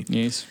voel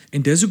nie.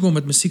 En dis hoekom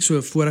wat musiek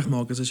so voorreg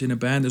maak is, as jy in 'n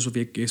band is, of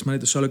jy is maar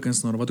net 'n solo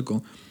kunstenaar, of wat ook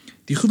al,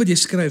 die goed wat jy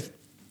skryf,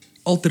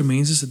 alter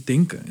mense se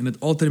denke, en het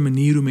alter 'n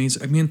manier hoe mense,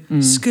 ek meen,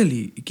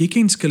 Skilly, jy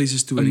ken Skilly se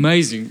storie.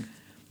 Amazing.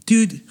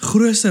 Dude,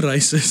 grootste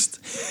racist.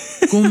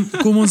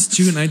 Kom ons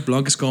tune uit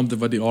Blankeskamp,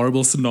 wat die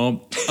Horrible se naam,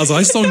 as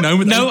hy song nou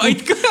met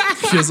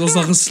ons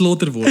sal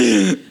geslotter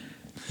word.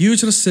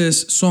 Huge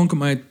racist, song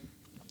kom uit,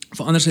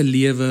 verander sy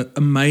lewe,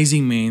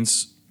 amazing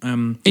mens.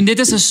 En dit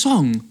is 'n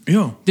song.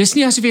 Ja. Dis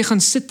nie asof jy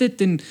gaan sit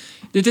dit en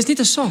dit is net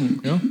 'n song.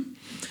 Ja.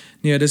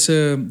 Nee,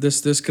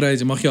 dis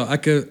crazy, maar ja,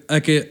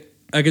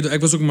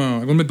 ek was ook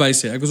maar, ek wil met by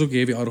sê, ek was ook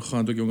heavy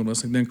arrogant ook jonger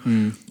was. Ek dink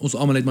ons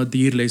almal het maar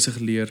dierlesse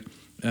geleer.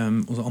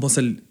 Ons almal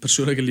se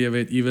persoonlike lewe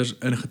het iewers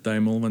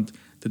ingetuimel, want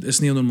dit is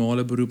nie 'n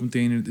normale beroep om te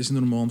hê nie, dit is nie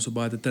normaal om so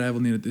baie te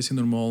travel nie, dit is nie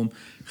normaal om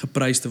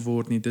geprys te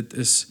word nie.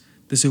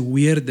 Dis 'n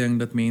weird ding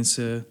dat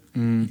mense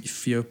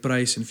vir jou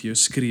prys en vir jou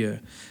skree.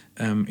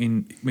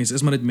 En mense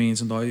is maar net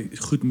mense, en daai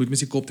goed moet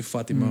mense kop te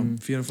vat nie, maar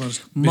vir van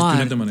ons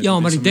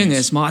maar die ding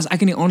is, maar as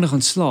ek in die aande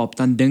gaan slaap,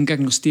 dan dink ek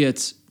nog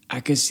steeds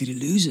ek is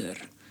hierdie loser.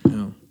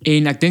 Ja.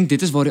 En ek dink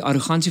dit is waar die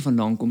arrogansie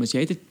vandaan kom, is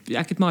ek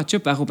het maar 'n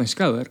chip weg op my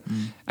skouer.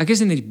 Ek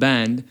is in hierdie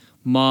band,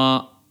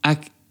 maar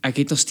ek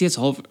het nog steeds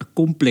half 'n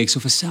kompleks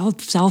of 'n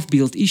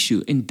selfbeeld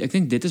issue, en ek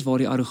dink dit is waar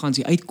die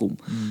arrogansie uitkom.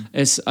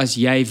 Is as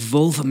jy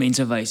wil vir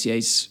mense wys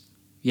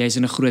jy's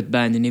in 'n groot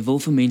band en jy wil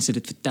vir mense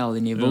dit vertel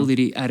en jy wil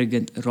hierdie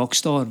arrogant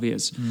rockstar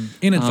wees.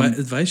 En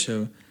dit wys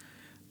jou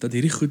dat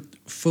hierdie goed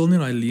vul nie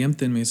daai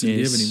leemte in mense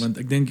lewe nie, want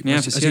ek dink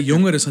as jy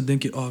jonger is, dan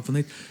dink jy, ek wil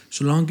net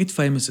solank ek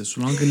famous is,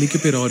 solank ek 'n liedjie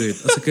op die radio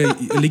het, as ek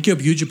 'n liedjie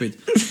op YouTube het.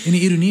 En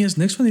die ironie is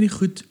niks van hierdie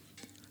goed.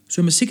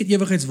 So musiek het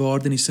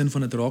ewigheidswaarde in die sin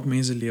van dit raak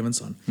mense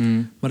lewens aan.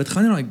 Maar dit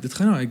gaan nie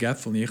daai gap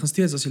vul nie. Jy gaan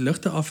steeds, as die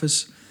ligte af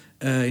is,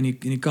 en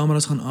die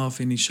kameras gaan af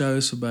en die show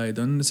is verby,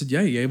 dan is dit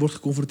jy word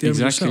gekonfronteer met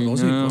jouself.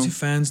 Daar's nie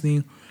fans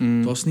nie,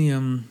 daar's nie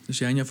dis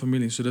jy en jou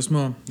familie. So dis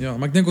maar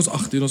maar ek dink ons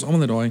ons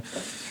almal het daai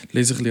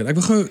lesse geleer. Ek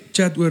wil gou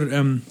chat oor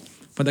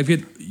want ek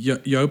weet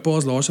jou pa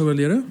is laas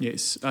oorlede.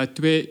 Yes.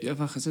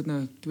 Wag, is dit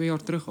nou 2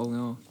 jaar terug al,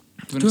 ja.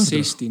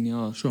 2016,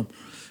 ja. So.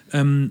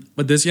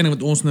 Maar dis een ding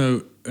wat ons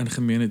nou in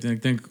gemeen het, en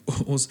ek dink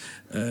ons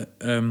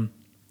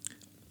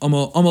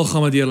almal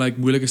gaan maar deur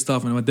moeilike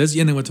stuff, maar dis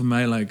een ding wat vir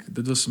my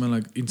dit was vir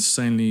my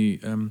insanely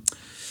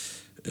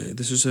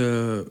dis soos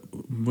 'n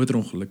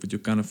motorongeluk wat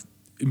jou kan 'n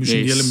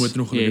emosionele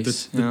motorongeluk.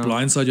 yes, Dit ja.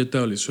 blindside jou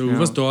totally. So hoe Ja.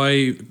 was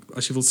daai,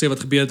 as jy wil sê wat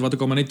gebeur het, wat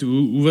ook al maar net,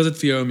 hoe was dit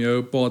vir jou om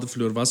jou pa te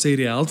verloor? Was hy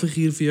die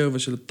heldfiguur vir jou?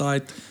 Was jy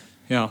tight?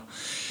 Ja.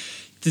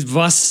 Dit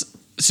was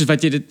soos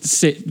wat jy dit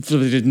sê,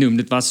 wat jy dit noem,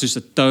 dit was soos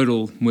 'n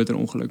total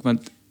motorongeluk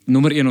want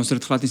nommer 1 ons het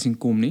dit glad nie sien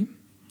kom nie.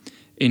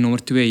 En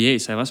nommer 2,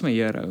 yes, hy was my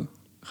hero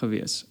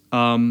gewees.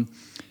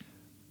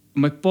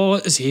 My pa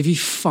is heavy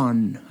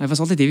fun. Hy was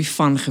altyd heavy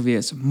fun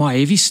gewees, maar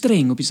heavy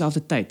streng op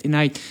dieselfde tyd. En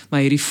hy het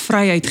my hierdie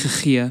vryheid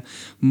gegee,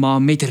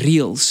 maar met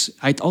reëls.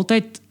 Hy het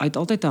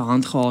altyd 'n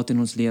hand gehad in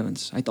ons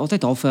lewens. Hy het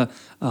altyd half 'n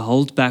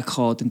holdback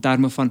gehad in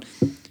terme van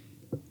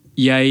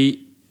jy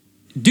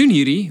doen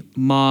hierdie,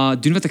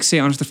 maar doen wat ek sê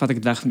anders vat ek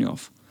dit weg van jou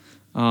af.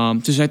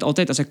 Soos hy het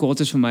altyd as hy kwaad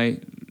is vir my,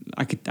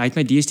 hy het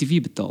my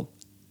DStv betaal.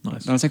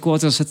 Nice. Dan as hy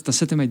kwaad is, dan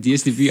sit hy my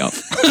DStv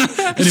af.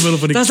 In die middel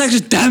van die Dan sê ek so,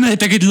 damn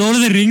it, ek het Lord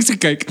of the Rings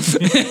gekyk.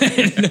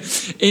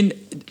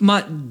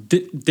 Maar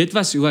dit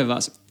was hoe hy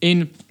was.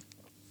 En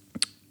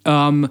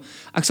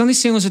ek sal nie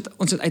sê ons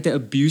het uit 'n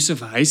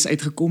abusive huis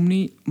uitgekom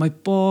nie. My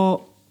pa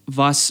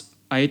was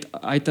hy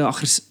het 'n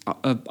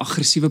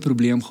aggressiewe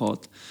probleem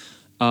gehad.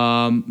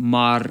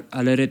 Maar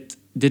hulle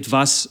dit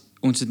was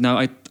ons het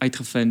nou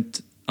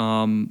uitgevind.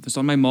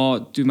 Verstaan my ma,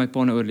 toe my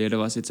pa nou oorlede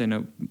was, het sy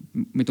nou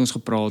met ons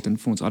gepraat en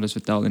vir ons alles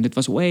vertel. En dit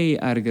was way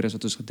erger as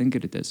wat ons gedink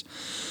het dit is.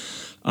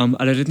 Hulle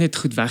het dit net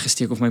goed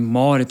weggesteek, of my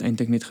ma het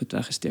eintlik net goed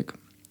weggesteek.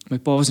 My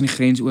pa was in die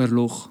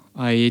grensoorlog,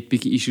 hy het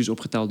bietjie issues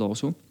opgetel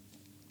daarso.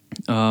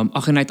 En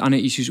hy het ander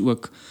issues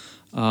ook,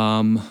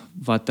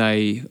 wat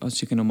hy, as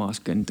seker nou maar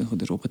as kind en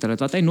goeders opgetel het,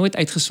 wat hy nooit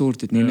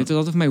uitgesort het nie. Dit is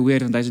altyd vir my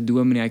weird, want hy's 'n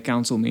dominee, hy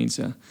counsel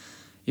mense.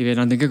 Jy weet,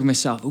 dan dink ek vir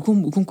myself,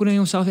 hoekom kon hy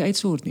homself nie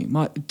uitsort nie?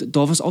 Maar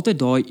daar was altyd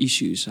daai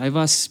issues. Hy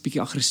was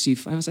bietjie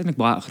aggressief. Hy was eintlik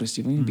baie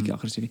aggressief, nie bietjie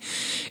aggressief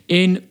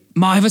nie.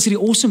 Maar hy was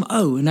hierdie awesome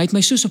ou en hy het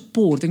my so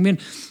support. Ek meen,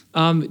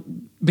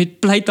 met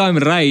Playtime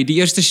Ry, die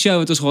eerste show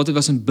wat ons gehad het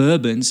was in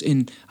Bourbons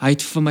en hy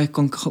het vir my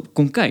kom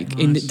kyk.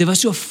 Nice. En dit was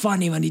so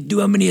funny want die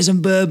dominee is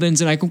in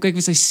Bourbons en hy kom kyk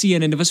met sy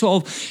seun en dit was so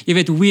al, jy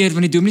weet, weird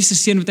want die dominee se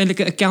seun moet eintlik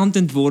 'n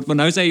accountant word, maar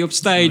nou is hy op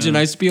stage en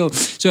hy speel.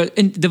 So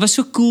en dit was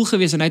so cool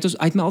geweest en hy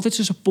het my altyd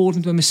so support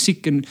met my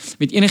musiek en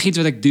met enigiets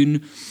wat ek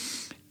doen.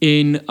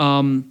 En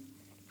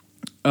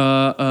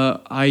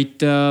hy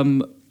het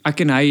ek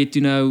en hy het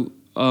toe nou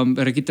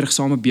rukkie terug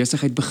saam 'n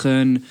besigheid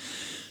begin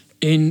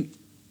en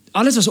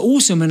alles was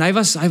awesome en hy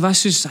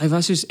was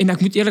soos en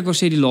ek moet eerlikwaar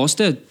sê die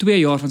laaste 2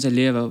 jaar van sy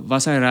lewe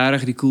was hy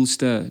regtig die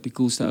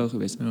coolste ou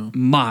geweest. Ja.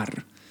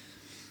 Maar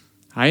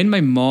hy en my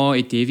ma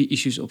het heavy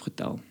issues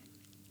opgetel.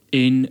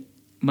 En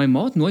my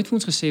ma het nooit vir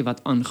ons gesê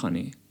wat aangaan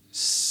nie.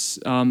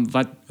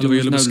 Wat hulle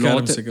ons nou beskerm,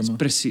 later seker,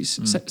 presies.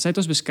 Sy het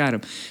ons beskerm.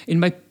 En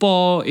my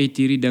pa het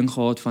hierdie ding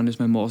gehad van dis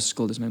my ma se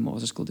skuld, dis my ma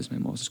se skuld, dis my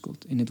ma se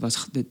skuld. En dit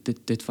was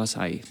was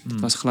hy. Dit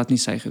was glad nie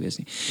sy gewees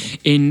nie.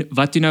 En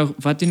wat toe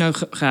nou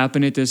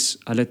gehappen het is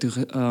hulle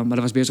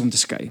was besig om te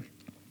skei.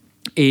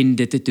 En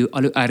dit het toe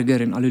al hoe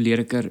erger en al hoe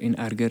leliker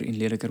en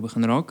leliker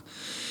begin raak.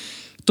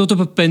 Tot op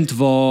 'n punt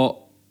waar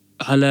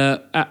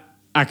hulle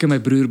ek en my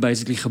broer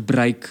basically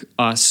gebruik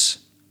as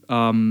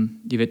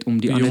jy weet,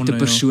 om die ander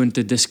persoon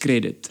te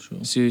discredit.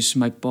 Soos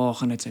my pa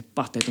gaan uit sy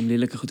pad uit om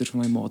lelike goeders van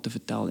my ma te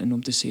vertel en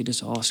om te sê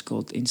dis haar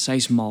skuld en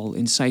sy's mal.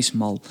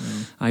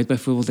 Hy het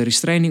byvoorbeeld 'n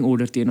restraining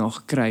order teen haar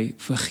gekry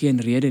vir geen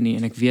rede nie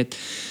en ek weet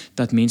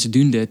dat mense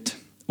doen dit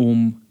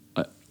om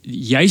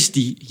juist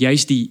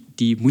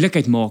die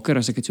moeilikheidmaker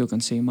as ek dit so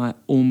kan sê, maar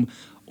om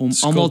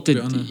almal te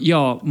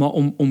maar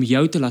om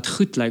jou te laat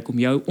goed lyk, om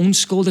jou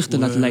onskuldig te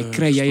laat lyk,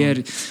 kry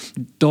jy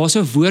daar's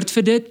 'n woord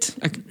vir dit.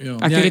 Ek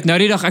het dit nou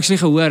die dag actually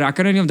gehoor. Ek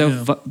kan nou nie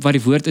onthou wat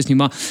die woord is nie,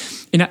 maar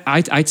en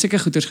hy het sulke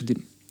goeders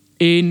gedoen.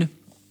 En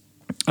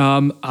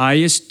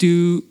hy is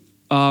toe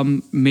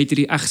met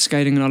die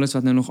egskeiding en alles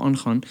wat nou nog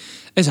aangaan,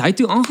 is hy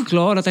toe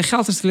aangekla dat hy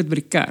geld gesteel het by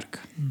die kerk.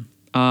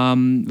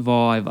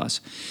 Waar hy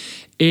was.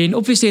 En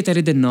obviously het hy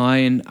dit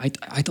deny en hy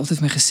het altyd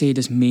vir my gesê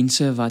dis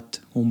mense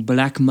wat hom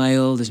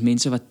blackmail, dis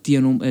mense wat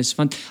teen hom is,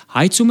 want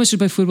hy het soms so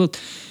byvoorbeeld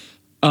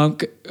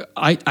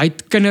hy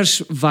het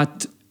kinders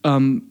wat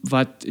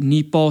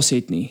nie paas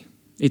het nie,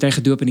 het hy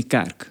gedoop in die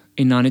kerk.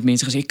 En dan het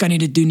mense gesê, ek kan nie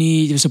dit doen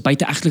nie, dit was 'n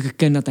buiteegtelike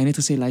kind, dat hy net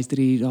gesê, luister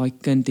hier, daai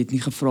kind het nie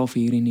gevra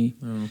vir hierdie nie.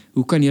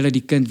 Hoe kan julle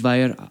die kind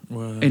weier?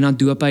 En dan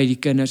doop hy die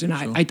kinders. En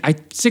hy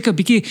het seker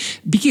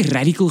bietjie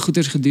radical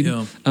goeders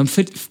gedoen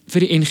vir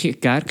die NG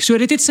Kerk. So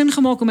dit het sin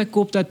gemaak in my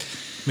kop dat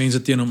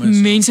mense teen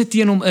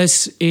hom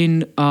is.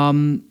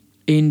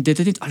 En dit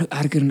het net al hoe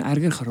erger en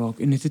erger geraak.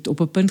 En dit het op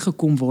 'n punt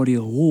gekom waar die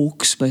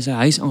Hawks by sy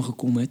huis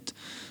aangekom het.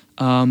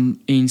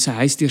 En sy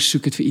huis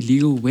deursoek het vir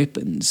illegal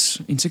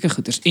weapons en sulke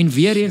goeders. En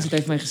weer eens het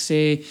hy vir my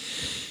gesê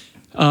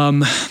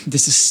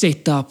dis 'n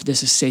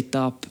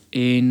setup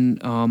en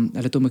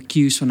hulle het hom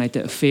accused van hy het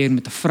 'n affair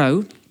met 'n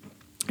vrou.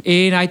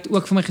 En hy het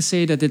ook vir my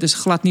gesê dat dit is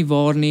glad nie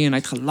waar nie en hy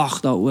het gelag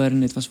daaroor en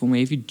dit was vir hom 'n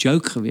heavy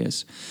joke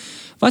gewees.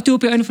 Wat toe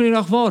op die einde van die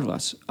dag waar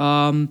was.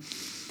 Waar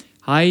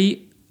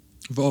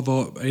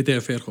het hy 'n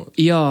affair gehad?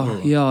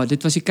 Ja,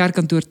 dit was die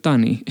kerkkantoor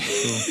Tannie.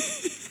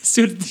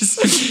 So,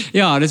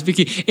 ja, dis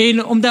bietjie.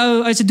 En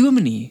omdat hy's 'n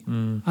dominee.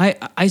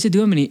 Hy's 'n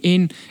dominee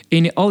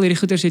en al hierdie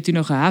goeters het toe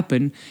nou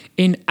gehappen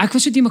en ek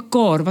was so te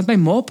mekaar want my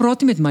ma praat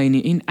nie met my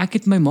nie en ek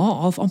het my ma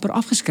half amper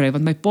afgeskryf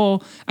want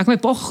ek my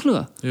pa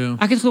geglo. Ja.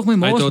 Ek het geglo my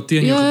ma Hy het daar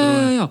teen jou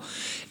gedraai. ja.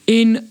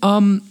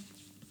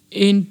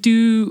 En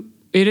toe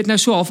het dit nou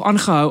so half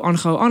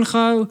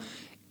aangehou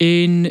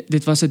en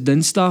dit was 'n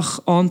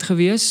Dinsdag aand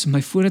gewees.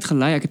 My foon het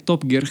gelei, ek het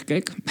Top Gear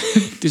gekyk.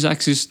 Dis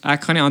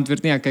ek gaan nie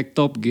antwoord nie, ek kyk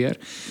Top Gear.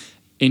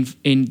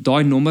 En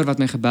daai nommer wat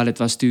my gebel het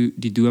was toe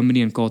die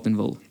dominee in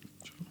Carletonville.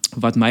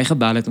 Wat my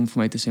gebel het om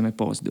vir my te sê my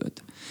pa is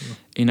dood.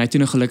 En hy het toe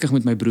nou gelukkig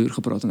met my broer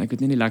gepraat en ek weet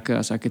nie lekker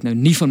as ek het nou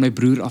nie van my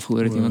broer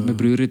afgehoor het nie want my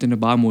broer het in 'n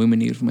baie mooi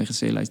manier vir my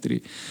gesê luister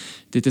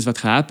dit is wat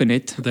gehappen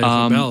het. Het hy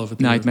gebel, of het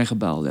hy- Nee, hy het my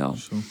gebel, ja.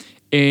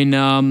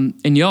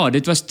 En ja,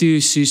 dit was toe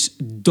soos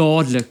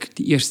dadelik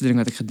die eerste ding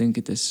wat ek gedink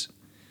het is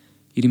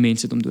hierdie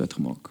mense het hom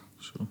doodgemaak.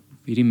 So.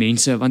 Hierdie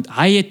mense want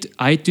hy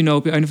het toe nou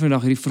op die einde van die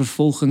dag hierdie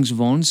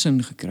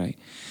vervolgingswaansin gekry.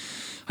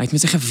 Hy het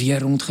met sy geweer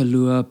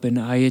rondgeloop en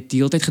hy het die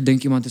hele tyd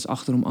gedink iemand is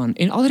agter hom aan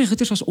en al die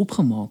goeders was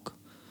opgemaak.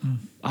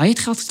 Hy het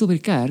geld gesteel by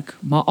die kerk,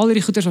 maar al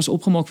die goeders was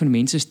opgemaak van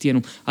mense teen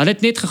hom. Hulle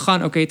het net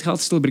gegaan, okay, het geld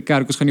gesteel by die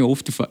kerk, ons gaan die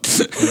hof toe vat.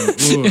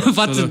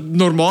 Wat 'n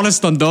normale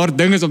standaard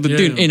ding is om te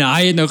doen. En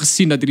hy het nou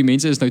gesien dat hierdie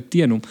mense is nou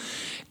teen hom.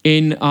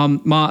 En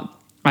maar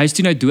hy is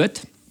toe nou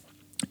dood.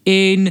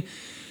 En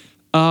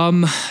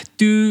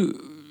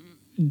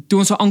toe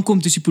ons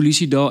aankom toe die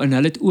polisie daar en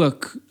hulle het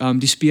ook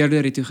die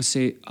speurder het toe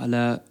gesê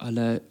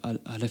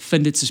hulle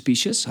vind dit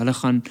suspicious. Hulle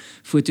gaan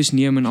foto's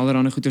neem en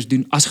allerlei goeders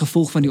doen as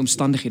gevolg van die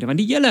omstandighede. Want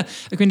die hele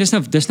ek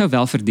weet dis nou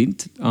wel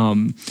verdiend.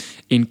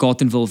 En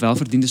Carletonville wel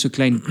verdiend is so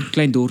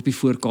klein dorpie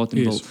voor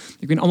Carletonville. Yes.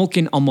 Ek weet almal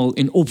ken almal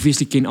en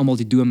obviously ken almal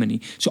die dominee.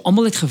 So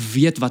almal het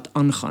geweet wat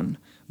aangaan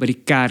by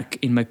die kerk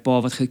en my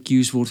pa wat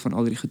ge-accused word van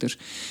al die goeders.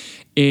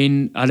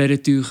 En hulle het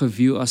dit toe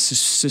geview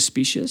as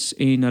suspicious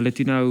en hulle het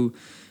toe nou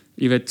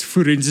jy weet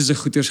forensiese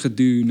goeders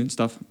gedoen en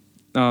stuff.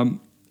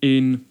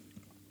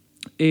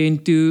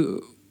 En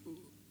toe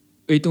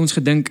het ons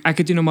gedink, ek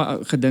het toe nog maar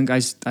gedink hy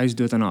is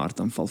dood aan 'n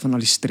hartaanval van al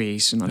die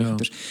stres en al die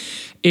goeders.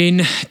 En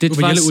dit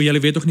was Julle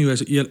weet nog nie hoe hy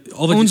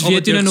ons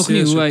weet toe nog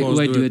nie hoe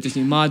hy dood is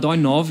nie, maar daai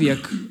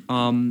naweek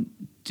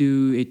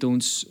toe het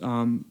ons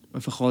 'n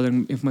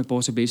vergadering een van my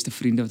pa se beste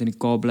vriende wat in die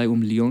Kaap bly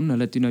om Leon,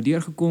 hulle het toe nou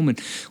deurgekom en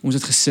ons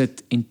het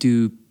gesit en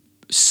toe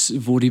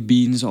word die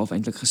beans af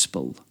eintlik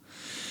gespil.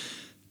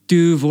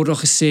 Toe word daar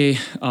gesê,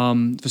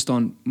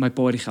 verstaan, my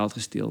pa het die geld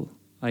gesteel.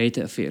 Hy het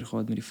 'n affair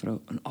gehad met die vrou.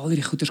 En al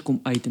die goeders kom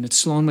uit en dit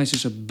slaan my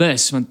soos 'n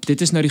bus, want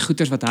dit is nou die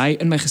goeders wat hy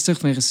in my gesig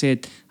vir my gesê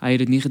het, hy het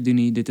dit nie gedoen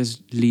nie, dit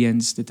is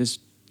leuns, dit is,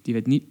 jy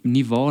weet,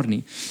 nie waar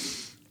nie.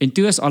 En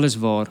toe is alles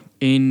waar.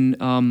 En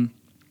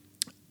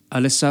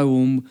hulle sou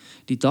hom,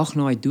 die dag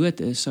na hy dood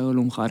is, sou hulle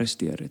hom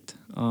gearresteer het.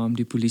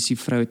 Die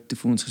polisievrou het toe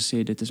vir ons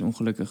gesê, dit is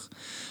ongelukkig.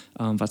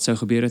 Wat sou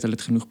gebeur het, hulle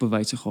het genoeg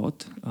bewyse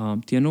gehad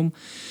teen hom.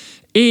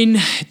 En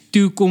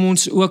toe kom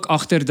ons ook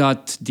agter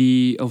dat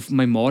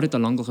my ma het al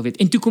lank al geweet.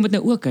 En toe kom dit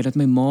nou ook uit dat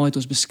my ma het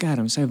ons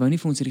beskerm. Sy wou nie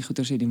vir ons hierdie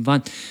goeie sê nie,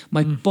 want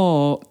my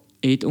pa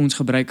het ons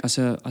gebruik as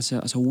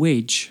 'n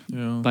wedge.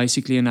 Ja.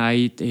 Basically en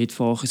hy het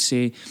vir haar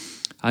gesê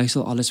hy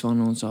sal alles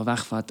van ons al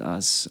wegvat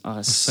as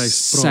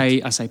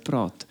hy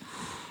praat.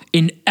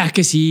 En ek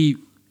is hier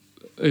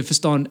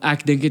verstaan,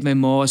 ek dink het my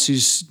ma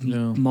soos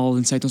mal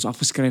en sy het ons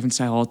afgeskryf en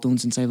sy haat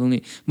ons en sy wil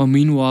nie. Maar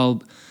meanwhile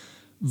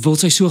wil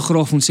sy so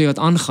graag ons sê wat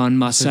aangaan,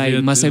 maar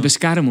sy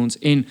beskerm ons.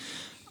 En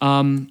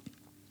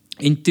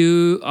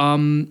toe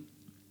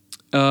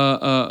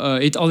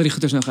het al die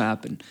goeders nou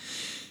gehappen.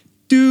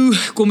 Toe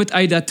kom dit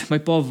uit dat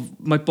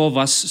my pa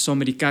was saam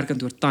met die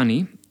kerkkantoor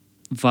tannie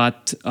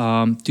wat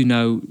toe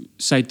nou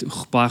sy het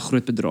baie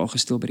groot bedrag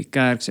gesteel by die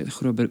kerk, sy het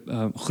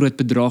groot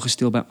bedrag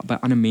gesteel by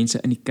ander mense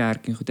in die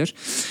kerk en goeders.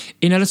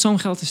 En hulle het saam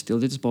geld gesteel.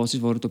 Dit is basies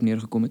waar dit op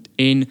neergekom het.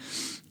 En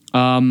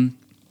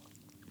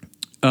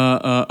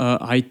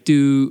hy het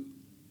toe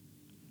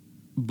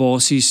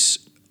basies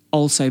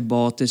al sy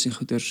bates en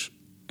goeders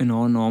in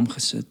haar naam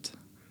gesit.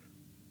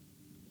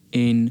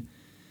 En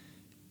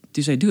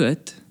toe sy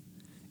dood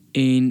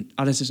en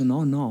alles is in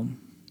haar naam.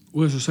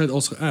 So sy het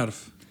alles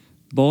geërf.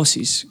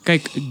 Basies.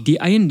 Kyk, die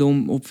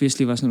eiendom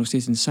obviously was nog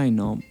steeds in sy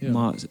naam,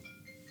 maar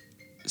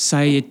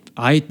hy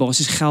het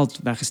basies geld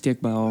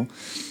weggesteek by haar.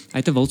 Hy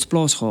het 'n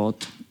wildsplaas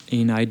gehad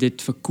en hy het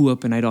dit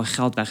verkoop en hy het daai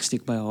geld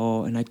weggesteek by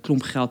haar en hy het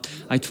klomp geld,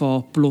 hy het vir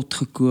haar plot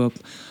gekoop.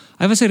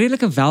 Hy was 'n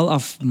redelike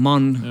welaf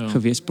man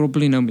geweest,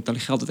 probably nou met al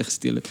die geld wat hy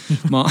gesteel het.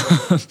 Maar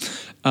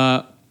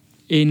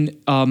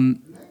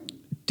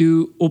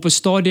toe op 'n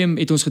stadium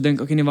het ons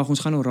gedink, okay nee, wag, ons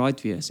gaan nou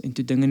right wees en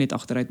toe dinge net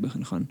agteruit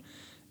begin gaan.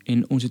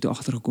 En ons het toe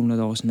agtergekom dat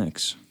daar was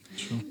niks.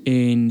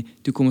 En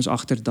toe kom ons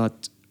agter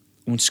dat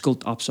ons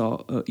skuld Absa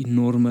 'n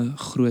enorme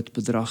groot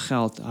bedrag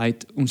geld. Hy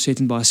het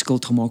ontsettend baie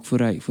skuld gemaak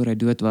voor hy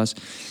dood was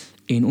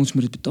en ons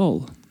moet dit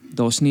betaal.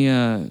 Daar's nie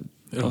 'n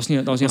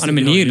ander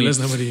manier nie.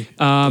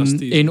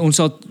 En ons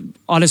sal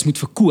alles moet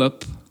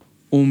verkoop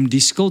om die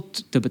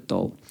skuld te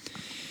betaal.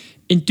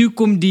 En toe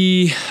kom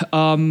die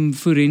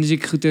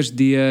forensiek goeters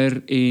deur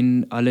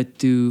en hulle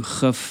toe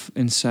gif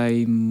in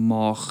sy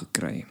maag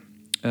gekry.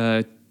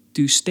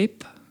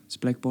 Two-step, is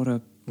blijkbaar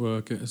 'n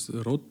Okay, is dit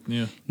rot?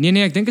 Nee.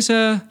 Nee, ek dink is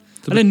 'n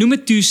hulle noem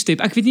dit two-step.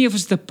 Ek weet nie of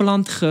dit 'n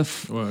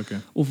plantgif Okay.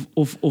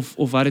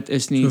 of wat dit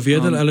is nie. So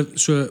weet hulle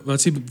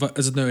wat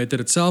is dit nou het hy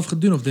dit self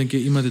gedoen of dink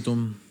jy iemand het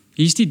hom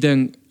Hier's die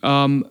ding,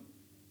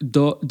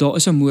 daar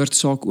is 'n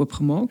moordsaak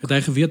oopgemaak. het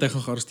hy geweet hy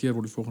gaan gearresteer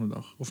word die volgende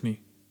dag of nie?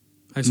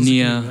 Hy sal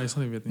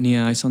nie weet nie. Nee,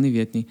 hy sal nie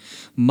weet nie.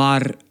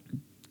 Maar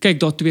kyk,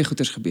 daar 2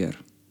 goeters gebeur.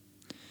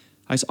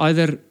 Hy's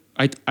either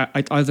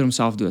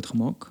homself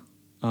doodgemaak.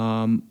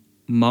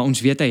 Maar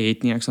ons weet hy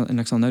het nie,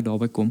 ek sal nou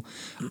daarby kom.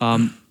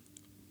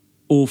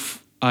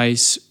 Of hy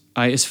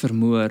is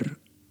vermoor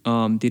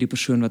deur die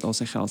persoon wat al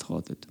sy geld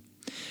gehad het.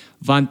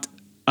 Want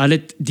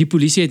die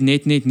polisie het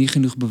net nie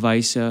genoeg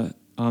bewyse.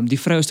 Die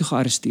vrou is toe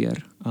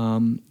gearresteer.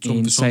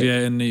 Sou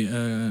jy in die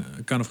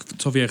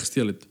sou jy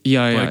gesteel het?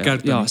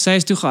 Ja, sy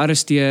is toe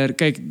gearresteer.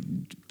 Kyk,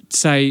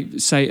 sy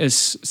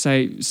is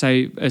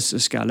 'n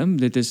skelm.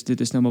 Dit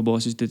is nou maar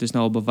basies, dit is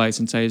nou al bewys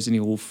en sy is in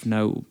die hof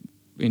nou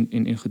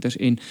en goeters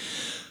en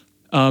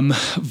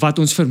wat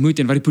ons vermoed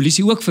en wat die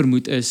polisie ook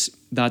vermoed is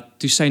dat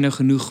toe sy nou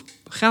genoeg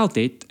geld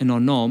het in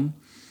haar naam,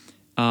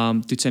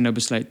 toe sy nou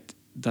besluit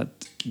dat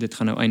dit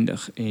gaan nou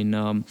eindig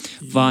en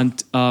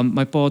want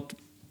my pa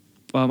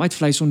hy het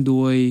vleis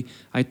ontdooi,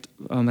 hy het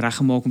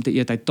reggemaak om te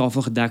eet, hy het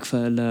tafel gedek vir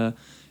hulle.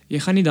 Jy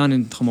gaan nie dan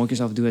en gemaak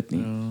jouself dood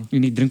nie.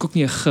 En jy drink ook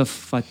nie 'n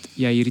gif wat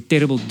jy hierdie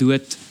terrible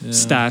dood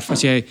sterf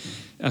as jy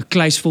 'n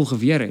kluis vol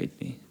gewere het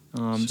nie.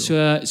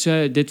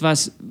 So dit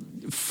was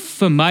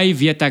vir my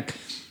weet ek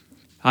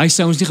hy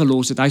sou ons nie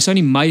gelos het. Hy sou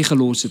nie my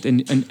gelos het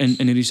in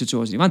hierdie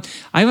situasie nie. Want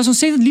hy was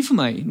ontsettend lief vir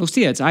my, nog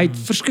steeds. Hy het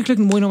verskriklik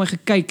mooi na my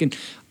gekyk en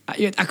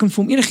ek kon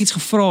vir hom enigiets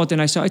gevra het en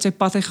hy sou uit sy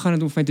pad uit gegaan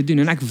het om vir my te doen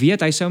en ek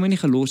weet hy sou my nie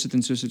gelos het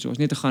in so 'n situasie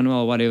nie te gaan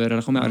well whatever,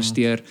 hulle gaan my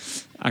arresteer.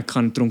 Ek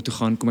gaan tronk toe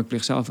gaan, kom ek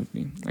pleeg selfmoord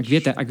nie. Ek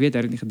weet hy het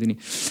dit nie gedoen nie.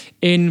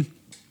 En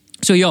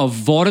so ja,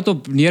 waar dit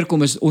op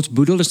neerkom is ons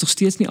boedel is nog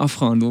steeds nie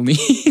afgehandel nie.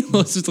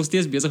 Ons is nog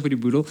steeds besig met die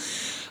boedel.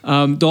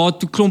 Daar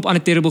het 'n klomp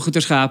ander terrible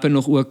goeters gehappen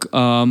nog ook,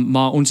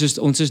 maar ons het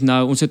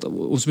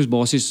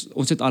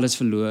alles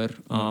verloor.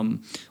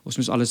 Ons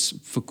moes alles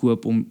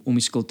verkoop om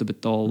die skuld te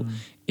betaal.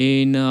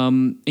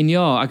 En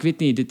ja, ek weet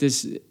nie, dit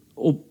is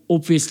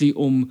obviously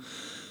om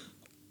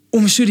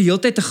so die hele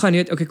tyd te gaan, jy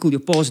weet, okay, cool,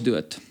 jou pa is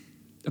dood.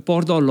 'n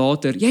Paar dae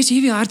later, jy's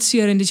heavy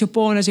hartseer en dis jou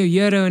pa en dis jou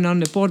hero en dan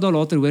 'n paar dae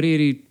later hoor jy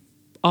hierdie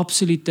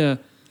absolute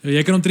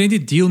jy kan omtrent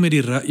nie deel met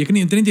jy kan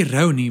nie omtrent die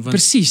rou nie want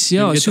presies,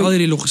 ja, jy het al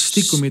hierdie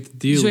logistiek om mee te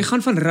deel. So jy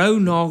gaan van rou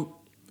na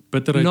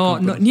bitterheid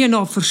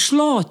na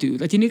verslae toe,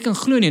 dat jy nie kan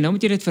glo nie, nou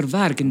moet jy dit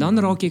verwerk en dan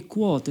raak jy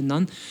kwaad en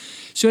dan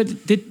so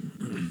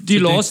die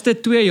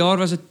laaste 2 jaar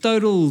was 'n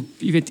total,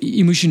 jy weet,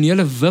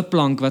 emosionele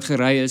wipplank wat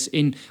gery is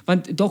en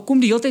want daar kom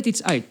die hele tyd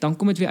iets uit. Dan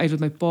kom dit weer uit wat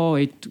my pa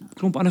het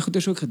klomp ander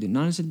goeders ook gedoen.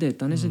 Dan is dit dit,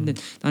 dan is dit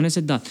dit, dan is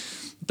dit dat.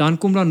 Dan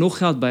kom daar nog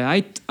geld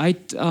by. Hy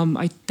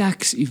het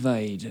tax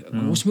evade.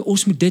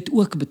 Ons moet dit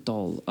ook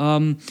betaal.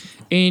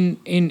 En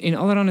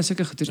allerlei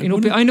sulke goeders. En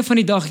op die einde van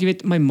die dag, jy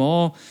weet, my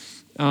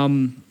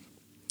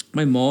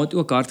ma het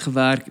ook hard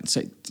gewerk.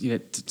 Sy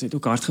het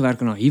ook hard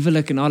gewerk aan haar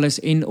huwelik en alles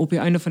en op die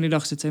einde van die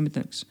dag sit sy met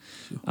niks.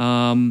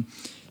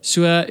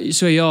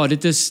 So ja,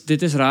 dit is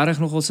regtig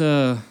nogal so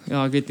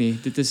ja, ek weet nie.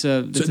 Dit is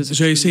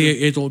so jy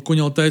sê kon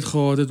jy altyd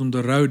gehad het om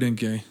te rou dink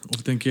jy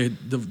of dink jy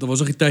daar was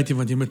nog 'n tydjie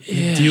want jy moet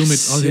deel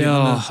met al die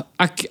ander.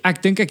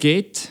 Ek dink ek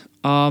het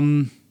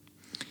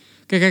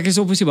kyk ek is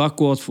obviously baie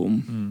kwaad vir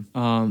hom.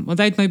 Want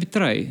hy het my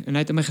betry en hy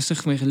het in my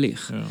gesig vir my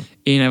gelieg. Ja.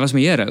 En hy was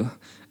my hero.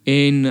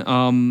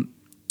 En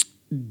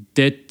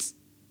dit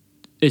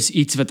is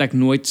iets wat ek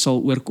nooit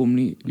sal oorkom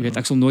nie. Jy weet,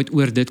 ek sal nooit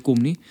oor dit kom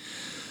nie.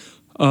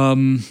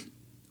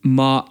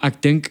 Maar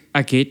ek dink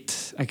ek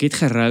het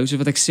gerou, so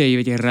wat ek sê, jy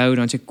weet jy rou,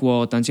 dan is jy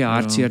kwaad, dan is jy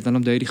hartseer, dan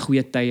onthou jy die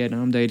goeie tye,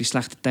 dan onthou jy die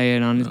slegte tye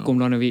en dan kom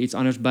daar nou weer iets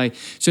anders by.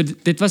 So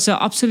dit was 'n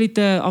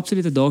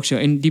absolute dark show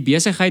en die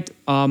besigheid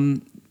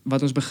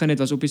wat ons begin het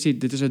was obviously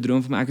dit is 'n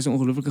droom vir my. Ek is 'n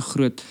ongelooflike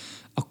groot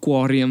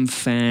aquarium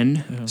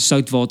fan,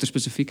 soutwater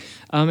spesifiek.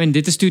 En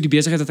dit is toe die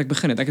besigheid wat ek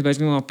begin het. Ek het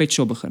basically maar 'n pet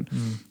shop begin.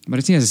 Maar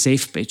dit is nie 'n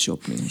safe pet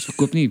shop nie. Ons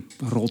verkoop nie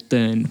rotte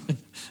en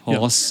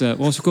hase.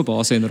 Ons verkoop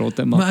hase en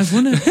rotte, maar ek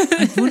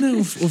wonder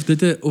of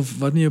dit of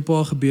wat nie jou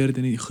pa gebeur het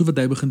en die goed wat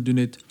hy begin doen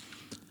het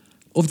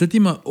of dit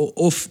nie maar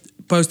of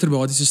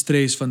posttraumatiese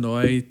stres van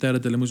daai tyd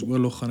dat hulle moes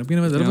oorlog gaan. Ek weet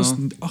nie wat hulle was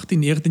 18,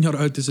 19 jaar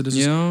oud is dit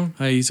is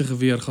hy hier's 'n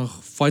geweer gaan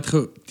fight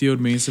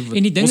teenoor mense wat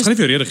ons gaan nie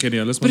vir rede gee nie.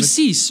 Hulle is maar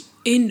presies.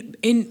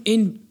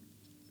 En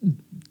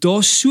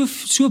daar's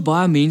so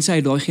baie mense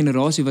uit daai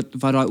generasie wat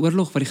daai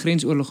oorlog, wat die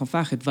grensoorlog gaan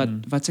veg het,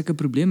 wat sulke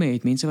probleme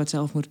het, mense wat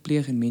selfmoord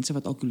pleeg en mense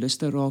wat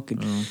alkoholiste raak en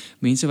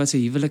mense wat se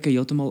huwelike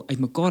heeltemal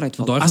uitmekaar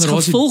uitval as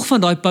gevolg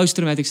van daai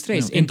post-traumatic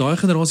stress. En daai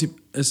generasie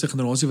is 'n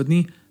generasie wat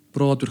nie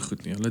praat oor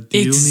goed nie. Hulle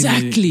deel nie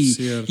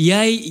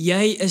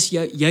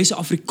jy's 'n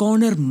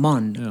Afrikaner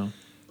man. Ja.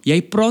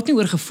 Jy praat nie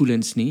oor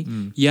gevoelens nie.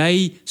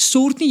 Jy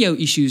sort nie jou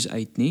issues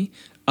uit nie.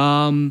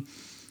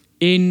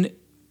 En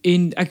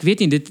en ek weet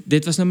nie,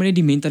 dit was nou maar net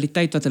die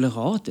mentaliteit wat hulle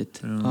gehad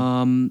het.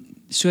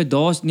 So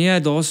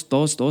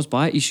daar's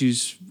baie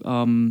issues.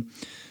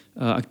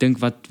 Ek dink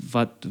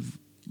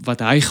wat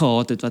hy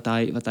gehad het, wat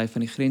hy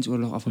van die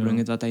grensoorlog afgebring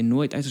het, wat hy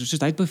nooit uit, soos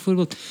hy het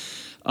byvoorbeeld,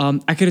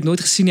 ek het dit nooit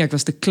gesien nie, ek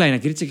was te klein,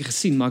 ek het dit seker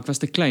gesien, maar ek was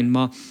te klein,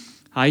 maar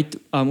hy het,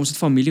 ons het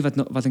familie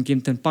wat in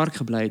Kempton Park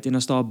gebly het, en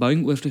as daar 'n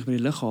Boeing oorvlieg by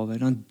die lughawe,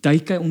 dan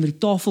duik hy onder die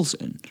tafels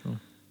in. Sure.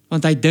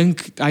 Want hy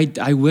dink,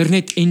 hy hoor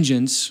net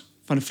engines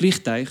van 'n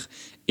vliegtuig,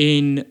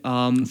 en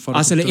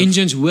as hulle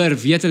engines hoor,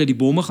 weet hulle die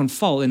bomme gaan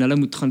val, en hulle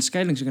moet gaan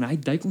skuiling soek, en hy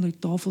duik onder die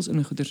tafels in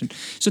en goeders.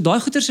 So daai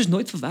goeders is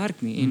nooit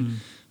verwerk nie, en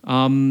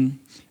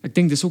ek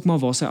dink dis ook maar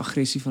waar sy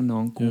aggressie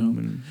vandaan kom.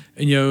 Ja.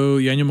 En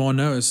jou ma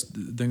nou is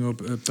dinge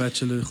op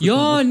bachelor goed?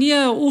 Ja, nee,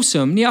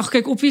 awesome. Nee, ag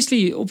kyk,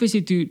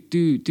 obviously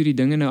toe die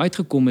dinge nou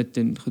uitgekom het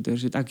en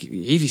goeders, het ek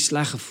heavy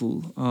sleg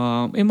gevoel.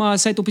 En maar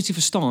sy het obviously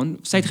verstaan,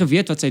 sy het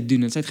geweet wat sy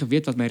doen, en sy het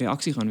geweet wat my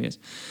reaksie gaan wees.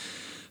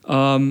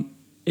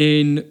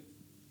 En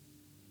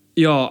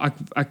ja,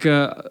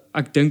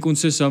 ek dink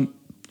ons is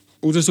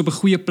op 'n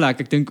goeie plek.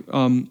 Ek dink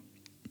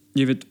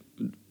jy weet,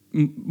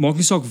 maak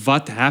nie saak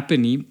wat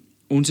happen nie.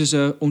 Ons is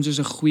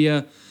 'n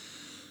goeie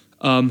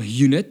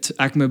unit,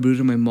 ek, my broer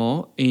en my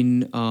ma,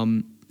 en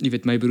jy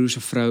weet, my broer se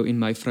vrou en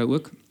my vrou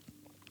ook.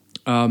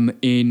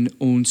 En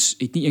ons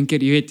het nie een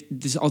keer, jy weet,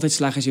 dit is altyd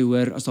sleg as jy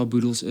hoor as daar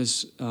boedels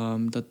is,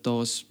 dat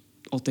daar's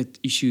altyd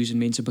issues en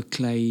mense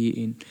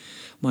beklei,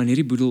 maar in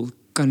hierdie boedel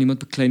kan niemand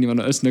beklei nie, want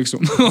daar is niks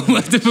om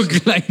te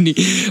beklei nie.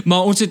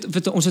 Maar ons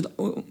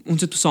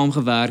het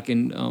saamgewerk,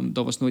 en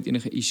daar was nooit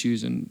enige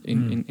issues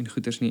en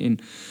goeders nie, en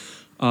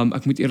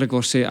ek moet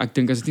eerlikwaar sê, ek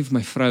dink as dit nie vir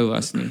my vrou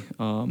was nie,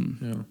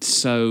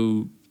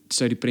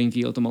 sou die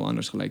prentjie heeltemal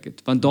anders gelyk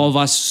het. Want daar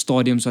was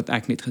stadiums wat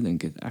ek net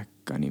gedink het, ek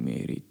kan nie meer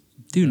hierdie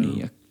doen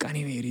nie, ek kan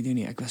nie meer hierdie doen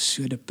nie. Ek was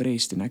so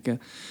depressed, en ek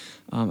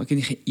het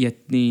nie geëet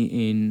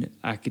nie, en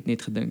ek het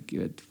net gedink, jy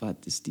weet, wat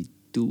is die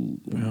doel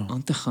om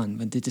aan te gaan,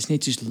 want dit is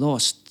net soos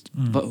lost.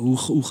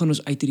 Hoe gaan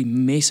ons uit hierdie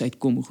mes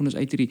uitkom? Hoe gaan ons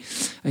uit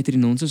hierdie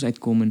nonsens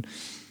uitkom? En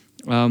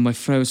my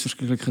vrou is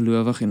verskriklik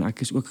gelowig, en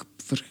ek is ook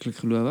verskriklik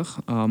gelowig.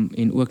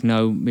 En ook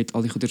nou met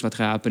al die goeders wat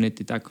gehappen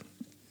het ek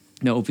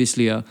nou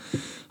obviously 'n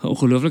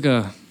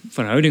ongelooflike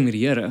verhouding met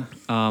die Here.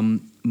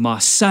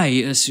 Maar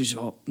sy is soos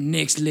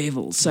next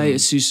level. Sy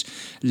is soos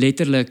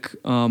letterlik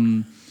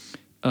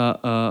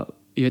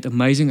jy weet,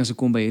 amazing as ek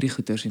kom by hierdie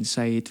goeders, en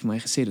sy het vir my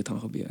gesê dit gaan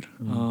gebeur.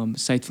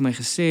 Sy het vir my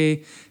gesê,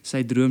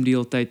 sy droom die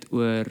hele tyd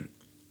oor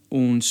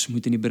ons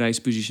moet in die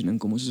bereidsposition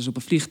inkom. Ons is op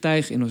 'n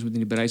vliegtuig en ons moet in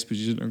die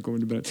bereidsposition inkom.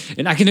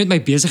 En ek het net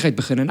my besigheid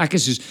begin, en ek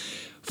is soos,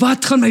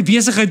 wat gaan my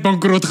besigheid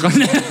bankrot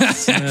gaan?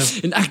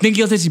 En ek dink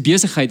altyd die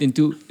besigheid, en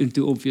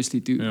toe obviously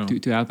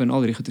toe happen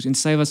al die goeders. En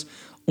sy was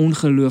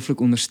ongelooflik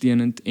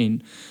ondersteunend,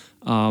 en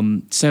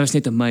sy was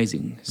net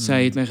amazing. Sy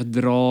het my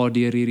gedra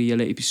deur hierdie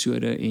hele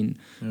episode, en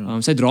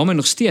sy dra my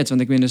nog steeds,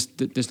 want ek meen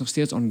dis nog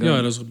steeds ongoing.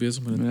 Ja, dis nog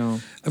besig met dit. Ja.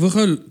 Ek wil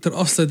gou ter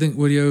afsluiting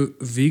oor jou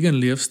vegan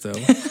leefstyl.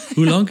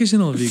 Hoe lank is jy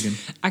al vegan?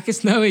 Ek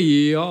is nou 'n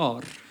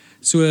jaar.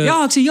 So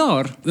Ja, ek's 'n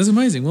jaar. Dis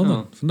amazing, wel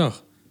man.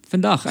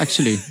 Vandag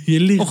actually. Jy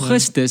lieg.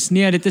 Augustus.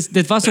 Nee, dit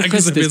was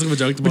Augustus. Ek is besig met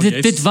jou te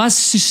maak. Dit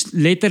was soos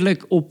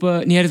letterlik op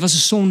nee, dit was 'n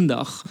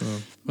Sondag.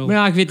 Well, maar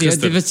ja, ek weet nie,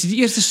 dit was die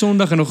eerste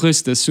Sondag in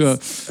Augustus, so.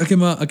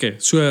 Okay,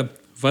 so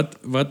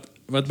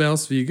wat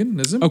behels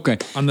veganism? Okay.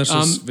 Anders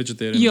as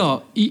vegetarian.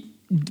 Ja,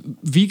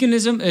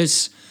 veganism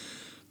is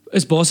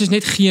basies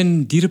net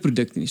geen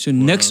diereprodukte nie. So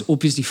niks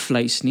obviously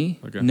vleis nie.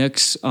 Okay.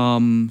 Niks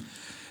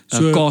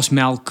kaas,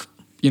 melk,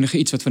 enige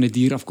iets wat van 'n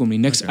dier afkom nie.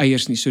 Niks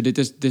eiers nie. So dit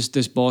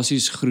is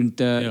basies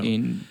groente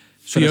en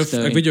vrugte.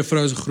 Ek weet jou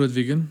vrou is 'n groot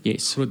vegan.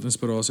 Yes. Groot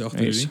inspirasie agter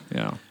hierdie.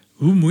 Ja.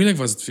 Hoe moeilik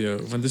was dit vir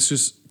jou? Want dit is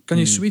soos, kan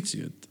jy sweets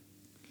eet?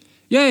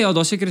 Ja,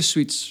 daar seker is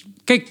sweets.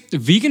 Kyk,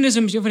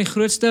 veganism is een van die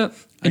grootste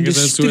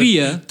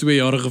industrieë.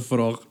 2-jarige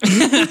vraag.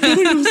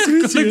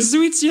 Kan ek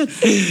sweets eet?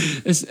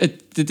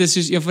 Dit is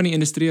soos een van die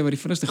industrieë wat die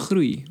vinnigste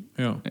groei.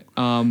 Ja.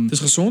 Dit is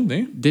gesond,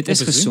 né? Dit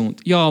is gesond.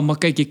 Ja, maar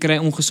kyk, jy kry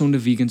ongesonde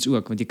vegans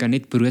ook, want jy kan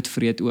net brood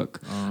vreet ook.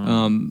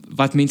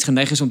 Wat mens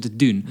geneig is om te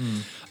doen.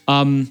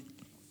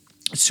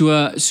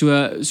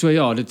 So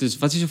ja, dit is,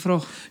 wat is jou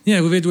vraag? Nee,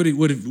 ek wil weet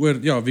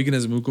oor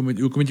veganism, hoekom het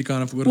jy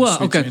kan voor sweets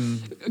okay.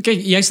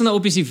 Kyk, jy sal nou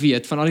obviously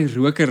weet van al die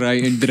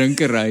rokery en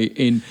drinkery,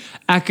 en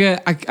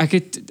ek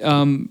het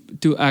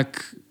toe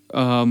ek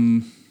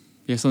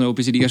jy sal nou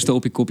obviously die eerste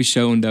Op die Koppie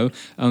show onthou.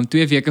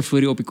 2 weke voor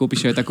die Op die Koppie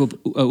show het ek 'n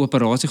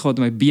operasie gehad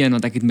in my been,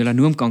 want ek het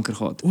melanoomkanker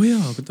gehad. O ja,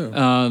 ek onthou.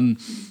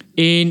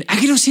 En ek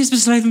het nog steeds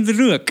besluit om te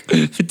rook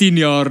vir 10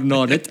 jaar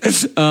na dit.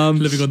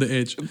 Living on the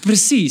edge.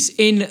 Presies.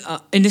 En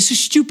dit is so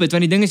stupid,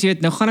 want die ding is, jy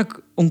weet, nou gaan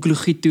ek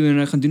onkologie toe en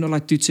ek gaan doen al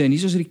die toetse, en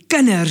hier is die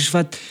kinders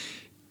wat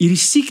hierdie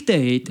siekte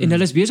het, en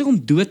hulle is besig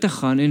om dood te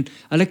gaan, en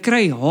hulle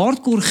kry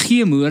hardcore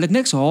chemo, hulle het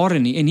niks hare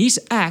nie, en hier's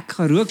ek,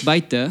 gaan rook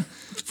buite,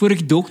 voor ek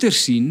die dokter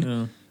sien.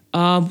 Ja.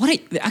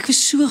 Ek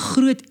was so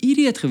groot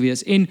idioot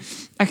geweest, en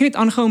ek het net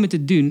aangehou om dit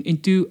te doen, en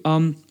toe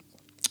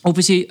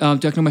obviously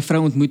toe ek nou my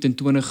vrou ontmoet in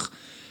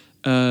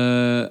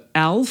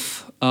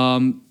 11.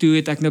 Toe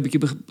het ek nou 'n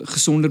bietjie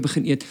gesonder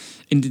begin eet.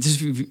 En dit is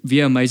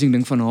weer 'n amazing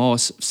ding van haar.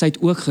 Sy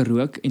het ook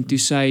gerook en toe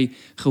sy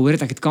gehoor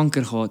het ek het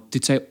kanker gehad,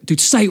 toe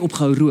het sy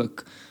opgehou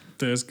rook.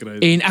 Dis crazy.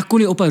 En ek kon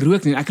nie ophou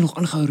rook nie. Ek het nog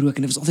aangehou rook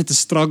en dit was altyd 'n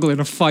struggle en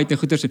 'n fight en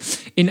goeters.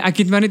 En ek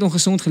het maar net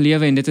ongesond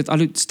gelewe en dit het al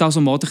hoe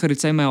stelselmatiger het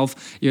sy my half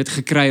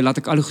gekry laat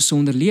ek al hoe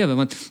gesonder lewe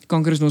want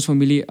kanker is in ons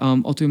familie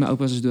al twee my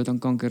oupas is dood aan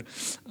kanker.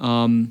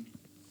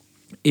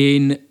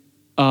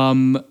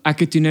 Ek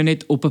het toe nou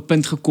net op 'n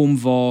punt gekom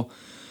waar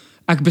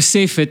ek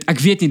besef het, ek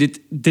weet nie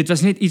dit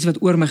was net iets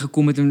wat oor my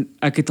gekom het en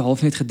ek het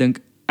half net gedink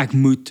ek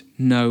moet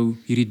nou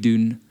hierdie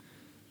doen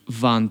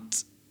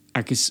want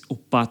ek is op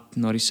pad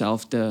na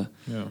dieselfde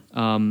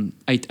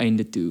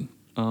uiteinde toe.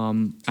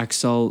 Ek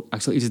sal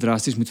iets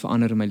drasties moet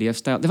verander in my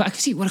leefstyl. Ek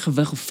is nie oor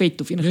gewig of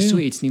vet of enige so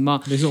iets nie,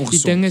 maar die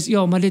ding is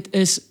maar dit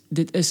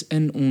is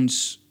in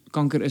ons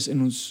kanker is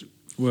in ons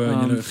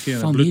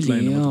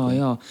familie.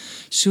 Ja.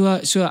 So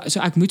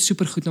ek moet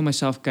supergoed na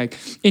myself kyk.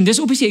 En dis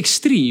obviously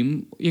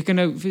ekstreem. Jy kan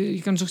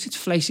nog steeds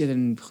vleis eet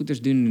en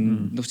goeders doen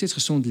en nog steeds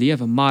gesond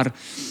lewe, maar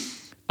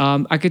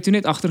ek het toe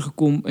net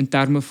agtergekom in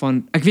terme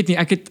van ek weet nie,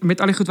 ek het met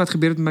al die goed wat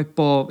gebeur het met my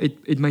pa,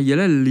 het my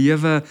hele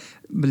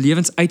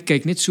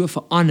lewensuitkyk net so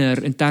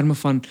verander in terme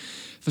van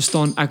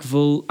verstaan ek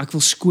wil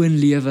skoon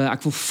lewe,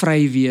 ek wil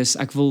vry wees,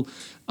 ek wil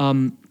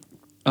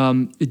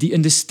die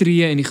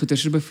industrie en die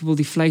goeders, so byvoorbeeld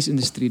die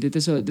vleisindustrie. Dit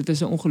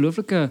is 'n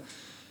ongelooflike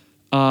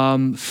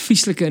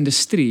vieslike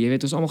industrie. Jy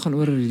weet ons almal gaan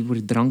oor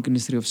die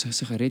drankindustrie of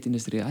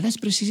sigaretindustrie. Hulle is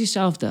presies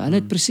dieselfde. Hulle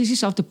het presies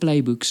dieselfde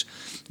playbooks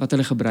wat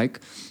hulle gebruik.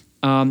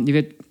 Jy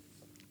weet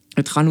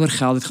dit gaan oor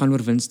geld, dit gaan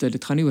oor winste,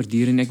 dit gaan nie oor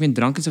diere nie. Ek meen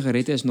drank en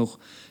sigarette is nog,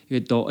 jy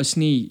weet daar is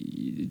nie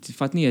dit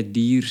vat nie 'n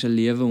dier se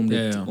lewe om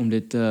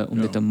dit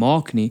dit te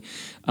maak nie.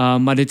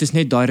 Maar dit is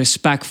net daai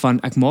respek van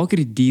ek maak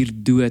hierdie dier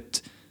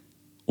dood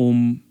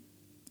om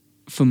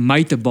vir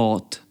my te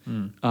baat.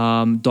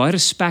 Daai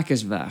respek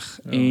is weg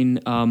en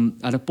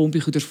hulle pomp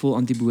die goeders vol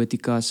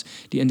antibiotikas.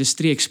 Die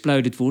industrie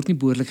explode, dit word nie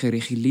behoorlik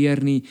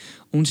gereguleer nie.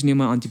 Ons neem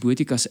my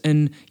antibiotikas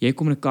in. Jy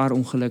kom in 'n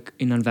karongeluk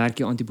en dan werk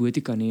jy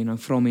antibiotika nie en dan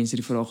vra mense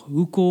die vraag,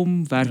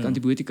 hoekom werk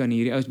antibiotika nie?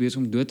 Hierdie ou is besig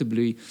om dood te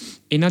bloei.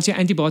 En dan is jy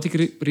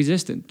antibiotic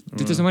resistant.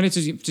 Dit is nou maar net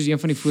soos een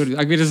van die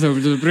voorbeelde. Ek weet dit is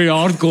nou pretty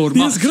hardcore,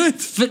 maar dis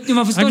great.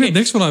 Maar verstaan Ek jy? weet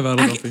niks van daai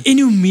wêreld af nie. En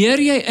hoe meer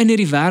jy in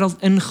hierdie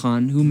wêreld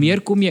ingaan, hoe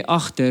meer kom jy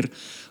agter.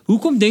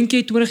 Hoekom dink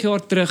jy 20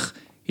 jaar terug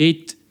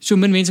het so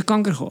min mense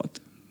kanker gehad?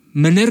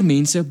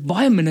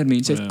 Baie minder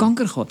mense het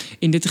kanker gehad.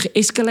 En dit het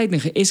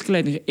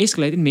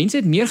geëskaleer en mense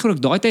het meer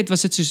gerook. Daai tyd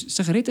was dit so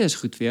sigarette is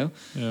goed vir jou.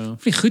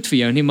 Of nie goed vir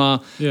jou nie,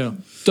 maar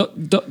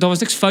daar was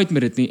niks fout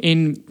met dit nie.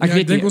 En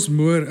ek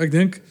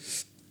dink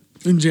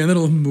in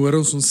general moor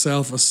ons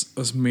onsself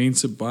as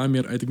mense baie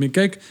meer uit. Ek meen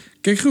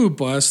kyk hoe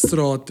baie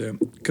strate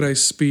kry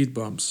speed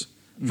bumps.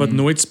 Wat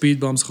nooit speed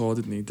bumps gehad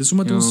het nie. Dis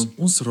omdat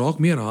ons raak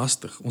meer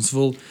hastig. Ons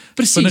wil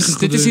presies,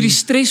 dit is hierdie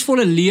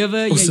stresvolle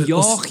lewe, jy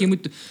jaag, jy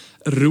moet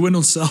roen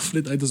onsself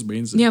net uit as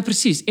mense. Ja,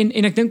 presies. En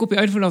ek dink op die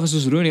einde van die dag is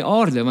ons roen die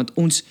aarde, want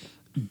ons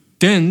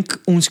dink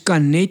ons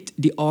kan net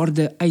die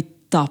aarde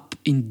uittap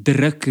en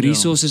druk,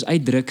 resources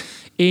uitdruk.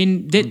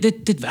 En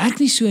dit werk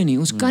nie so nie.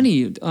 Ons kan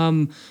nie.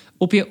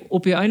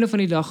 Op die einde van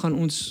die dag gaan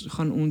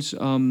ons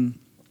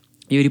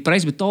jy die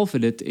prys betaal vir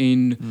dit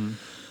en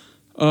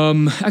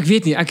ek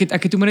weet nie, ek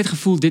het toe maar net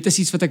gevoel dit is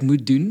iets wat ek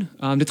moet doen.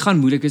 Dit gaan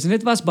moeilik wees en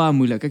dit was baie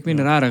moeilik. Ek meen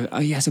rarig.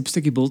 So 'n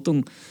stukkie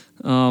biltong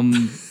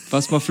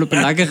was maar flippe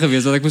lekker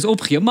geweest dat ek moes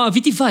opgee. Maar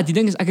weet jy wat, die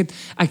ding is ek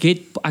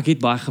het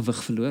baie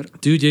gewig verloor.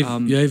 Dude,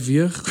 jy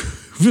weeg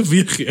hoeveel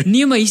weeg jy?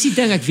 Nee, maar hier's die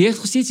ding, ek weeg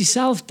nog steeds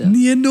dieselfde.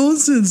 Nee,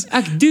 nonsens.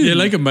 Ek doen. Jy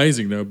lyk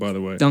amazing nou, by the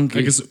way. Dankie.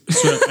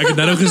 Ek het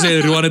nou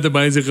gesê Roan het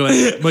amazing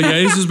gelyk, maar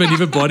jy is soos my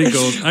nuwe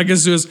bodyguard. Ek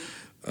is soos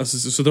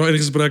sodra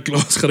enige gesprek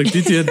klaar is, gaan ek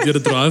dit deur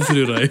die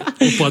drive-thru ry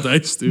op pad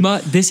huis toe.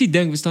 Maar dis die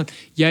ding, verstaan,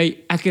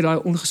 ek het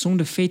daai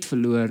ongesonde vet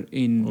verloor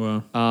en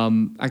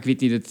ek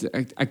weet nie dit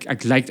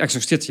ek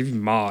sou steeds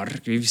maar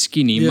ek weet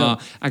skinny,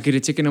 maar ek het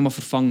dit seker nou maar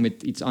vervang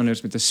met iets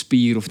anders, met 'n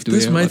spier of twee.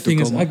 Dis my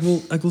ding is ek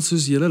wil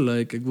soos julle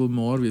lyk, ek wil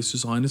maar wees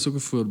soos Hein is ook 'n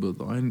voorbeeld.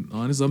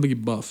 Hein is dan 'n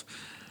bietjie buff.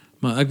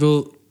 Maar ek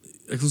wil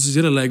soos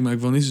julle lyk, maar ek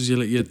wil nie soos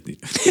julle eet nie.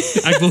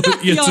 Ek wil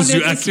eet soos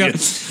ek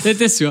eet.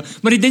 Dit is so.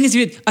 Maar die ding is,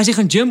 jy weet, as jy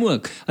gaan gym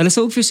ook, hulle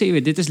sal ook vir jou sê, jy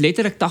weet, dit is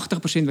letterlik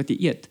 80% wat jy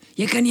eet.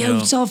 Jy kan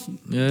jouself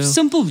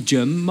simpel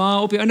gym,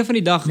 maar op die einde van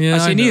die dag,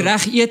 as jy nie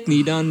reg eet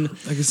nie, dan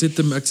ek is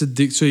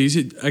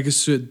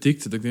so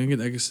addicted. Ek dink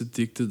ek is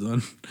addicted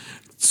aan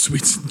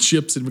sweets and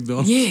chips in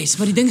McDonald's. Yes,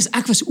 maar die ding is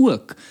ek was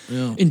ook.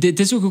 En dit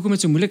is ook hoekom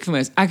dit so moeilik vir my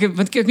is.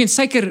 Want ek meen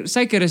suiker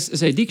is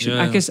 'n addiction.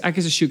 Ek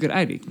is 'n sugar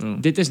addict.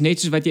 Dit is net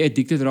soos wat jy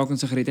addicted raak aan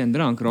sigarette en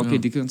drank, raak jy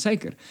addicted aan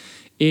suiker.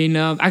 En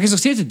ek is nog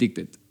steeds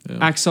addicted.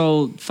 Ek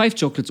sal 5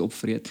 chocolates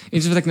opvreet.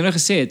 En soos wat ek nou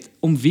gesê het,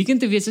 om vegan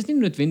te wees is nie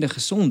noodwendig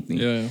gesond nie.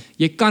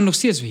 Jy kan nog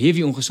steeds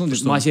heavy ongesond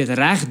wees, maar as jy dit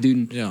reg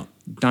doen,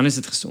 dan is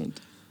dit gesond.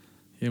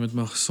 Jy moet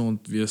maar gesond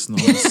wees na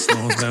ons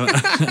nou.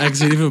 Ek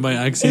sê nie vir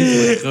my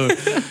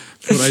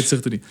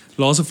vooruitsigte nie.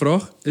 Laaste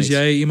vraag, is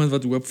jy iemand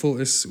wat hoopvol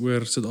is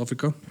oor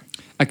Suid-Afrika?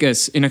 Ek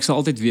is, en ek sal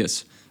altyd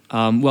wees.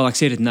 Wel, ek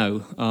sê dit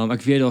nou.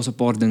 Ek weet daar's 'n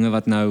paar dinge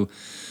wat nou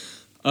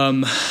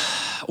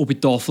op die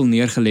tafel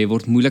neergelê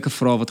word, moeilike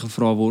vrae wat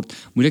gevra word,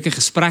 moeilike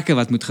gesprekke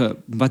wat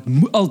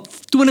al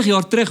 20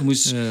 jaar terug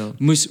moes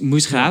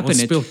gehappen Ons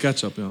het. speel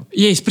catch-up, ja.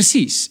 Yes,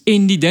 presies.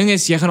 En die ding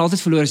is, jy gaan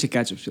altyd verloor as jy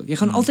catch-up speel. Jy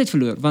gaan altyd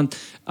verloor, want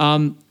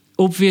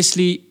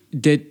obviously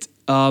dit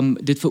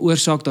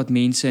veroorsaak dat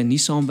mense nie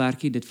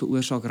saamwerk nie, dit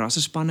veroorsaak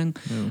rassespanning.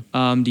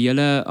 Die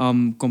hele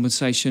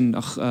compensation,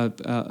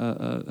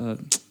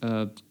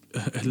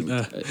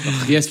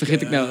 yes,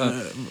 vergeet ek nou.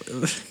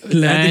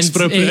 Land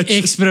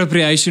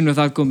expropriation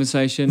without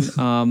compensation.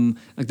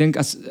 Ek dink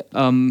as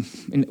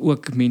en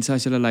ook mense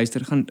as hulle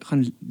luister, gaan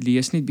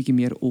lees net bietjie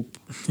meer op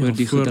oor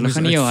die goed. Hulle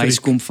gaan nie jou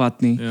huis kom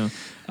vat nie.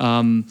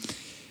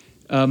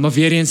 Maar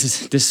weer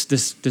eens,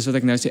 dis wat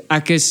ek nou sê.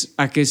 Ek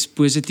is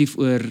positief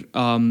oor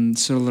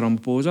Cyril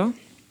Ramaphosa.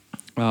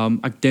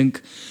 Ek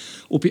dink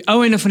op die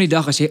ou einde van die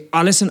dag, as jy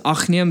alles in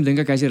ag neem, dink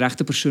ek hy is die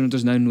regte persoon wat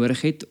ons nou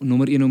nodig het.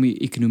 Nommer 1 om die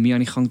ekonomie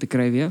aan die gang te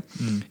kry weer.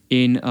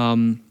 En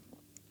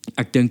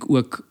ek dink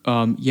ook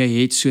jy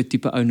het so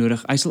tipe ou nodig.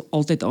 Hy sal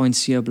altyd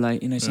ANC bly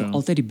en hy sal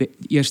altyd die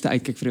eerste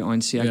uitkyk vir die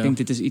ANC. Ek dink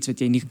dit is iets wat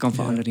jy nie kan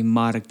verander nie,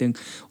 maar ek dink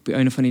op die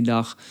einde van die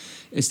dag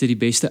is dit die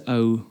beste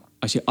ou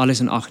as jy alles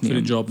in ag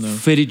neem.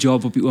 Vir die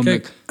job op die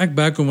oomblik. Kyk, ek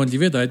back hom, want jy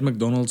weet, hy het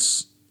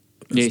McDonald's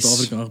in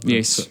Suid-Afrika aangebring.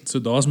 Yes. So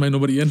daar's my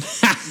nommer 1.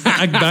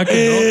 Ek back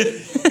hom.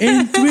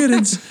 En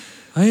tweedens,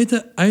 hy het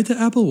 'n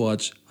Apple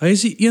Watch. Hy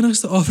is die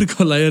enigste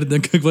Afrika-leier,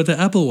 dink ek, wat 'n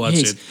Apple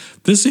Watch het.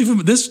 Dis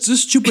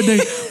stupid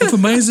ding. En vir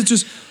my is dit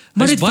soos,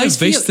 maar dit baie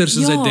westers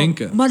as hy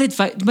denke. Maar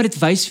dit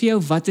wys vir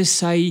jou wat is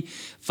sy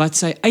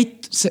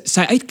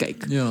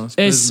uitkyk. Ja,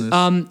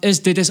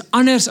 dit is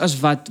anders as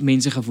wat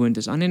mense gewoond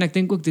is aan, en ek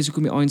dink ook dis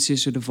hoekom die ANC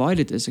so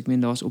divided is. Ek meen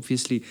daar's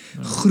obviously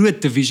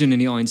groot division in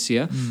die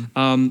ANC.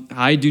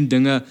 Hy doen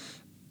dinge,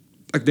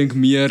 ek dink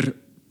meer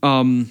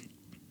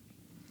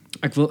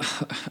ek wil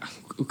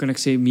hoe kan ek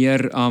sê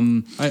meer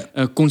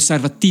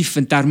konservatief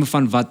in terme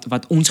van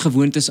wat ons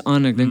gewoond is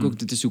aan. Ek dink ook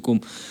dit is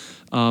hoekom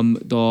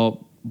daar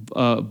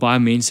baie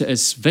mense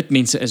is, wit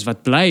mense is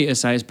wat bly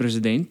is hy is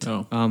president.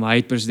 Hy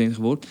het president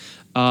geword.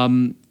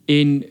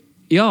 En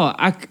ja,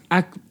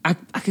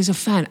 ek is 'n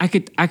fan.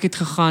 Ek het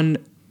gegaan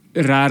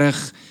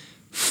regtig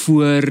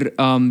voor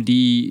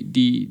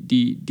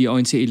die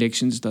ANC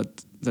elections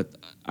dat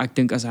ek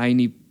dink as hy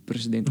nie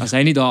president, as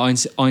hy nie daar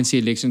ANC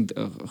election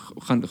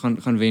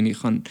gaan wen nie,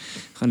 gaan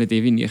dit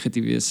heavy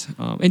negatief wees.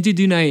 En toe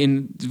doen hy,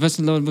 en dit was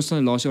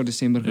laas jaar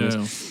Desember gewees.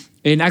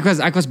 En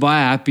ek was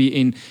baie happy,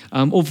 en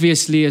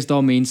obviously is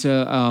daar mense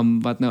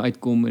wat nou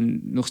uitkom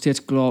en nog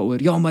steeds kla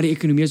oor, ja, maar die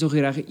ekonomie is nog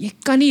nie reg. Jy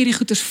kan nie hierdie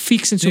goeders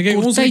fix in so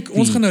kort tyd nie.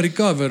 Ons gaan nou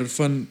recover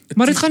van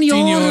maar dit gaan 10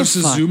 jare jaar se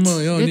vat. Zuma.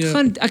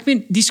 Ek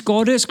meen, die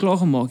skade is klaar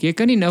gemaak. Jy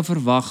kan nie nou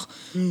verwag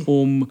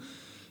om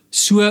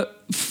so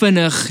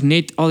vinnig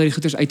net al die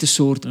goeders uit te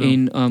sort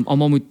en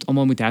almal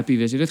moet happy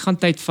wees. Dit gaan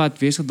tyd vat,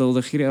 wees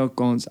geduldig, gee hy 'n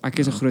kans. Ek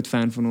is 'n groot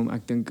fan van hom.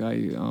 Ek dink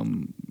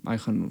hy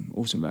gaan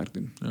awesome werk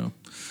doen. Ja.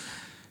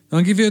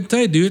 Dankie vir jou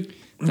tyd, dude.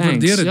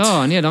 Waardeer dit.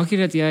 Ja, nee, dankie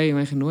dat jy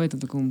my genooi het om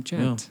te kom chat.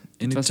 Ja,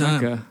 Dit was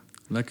anytime. lekker.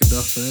 Lekker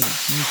dag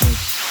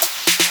verder.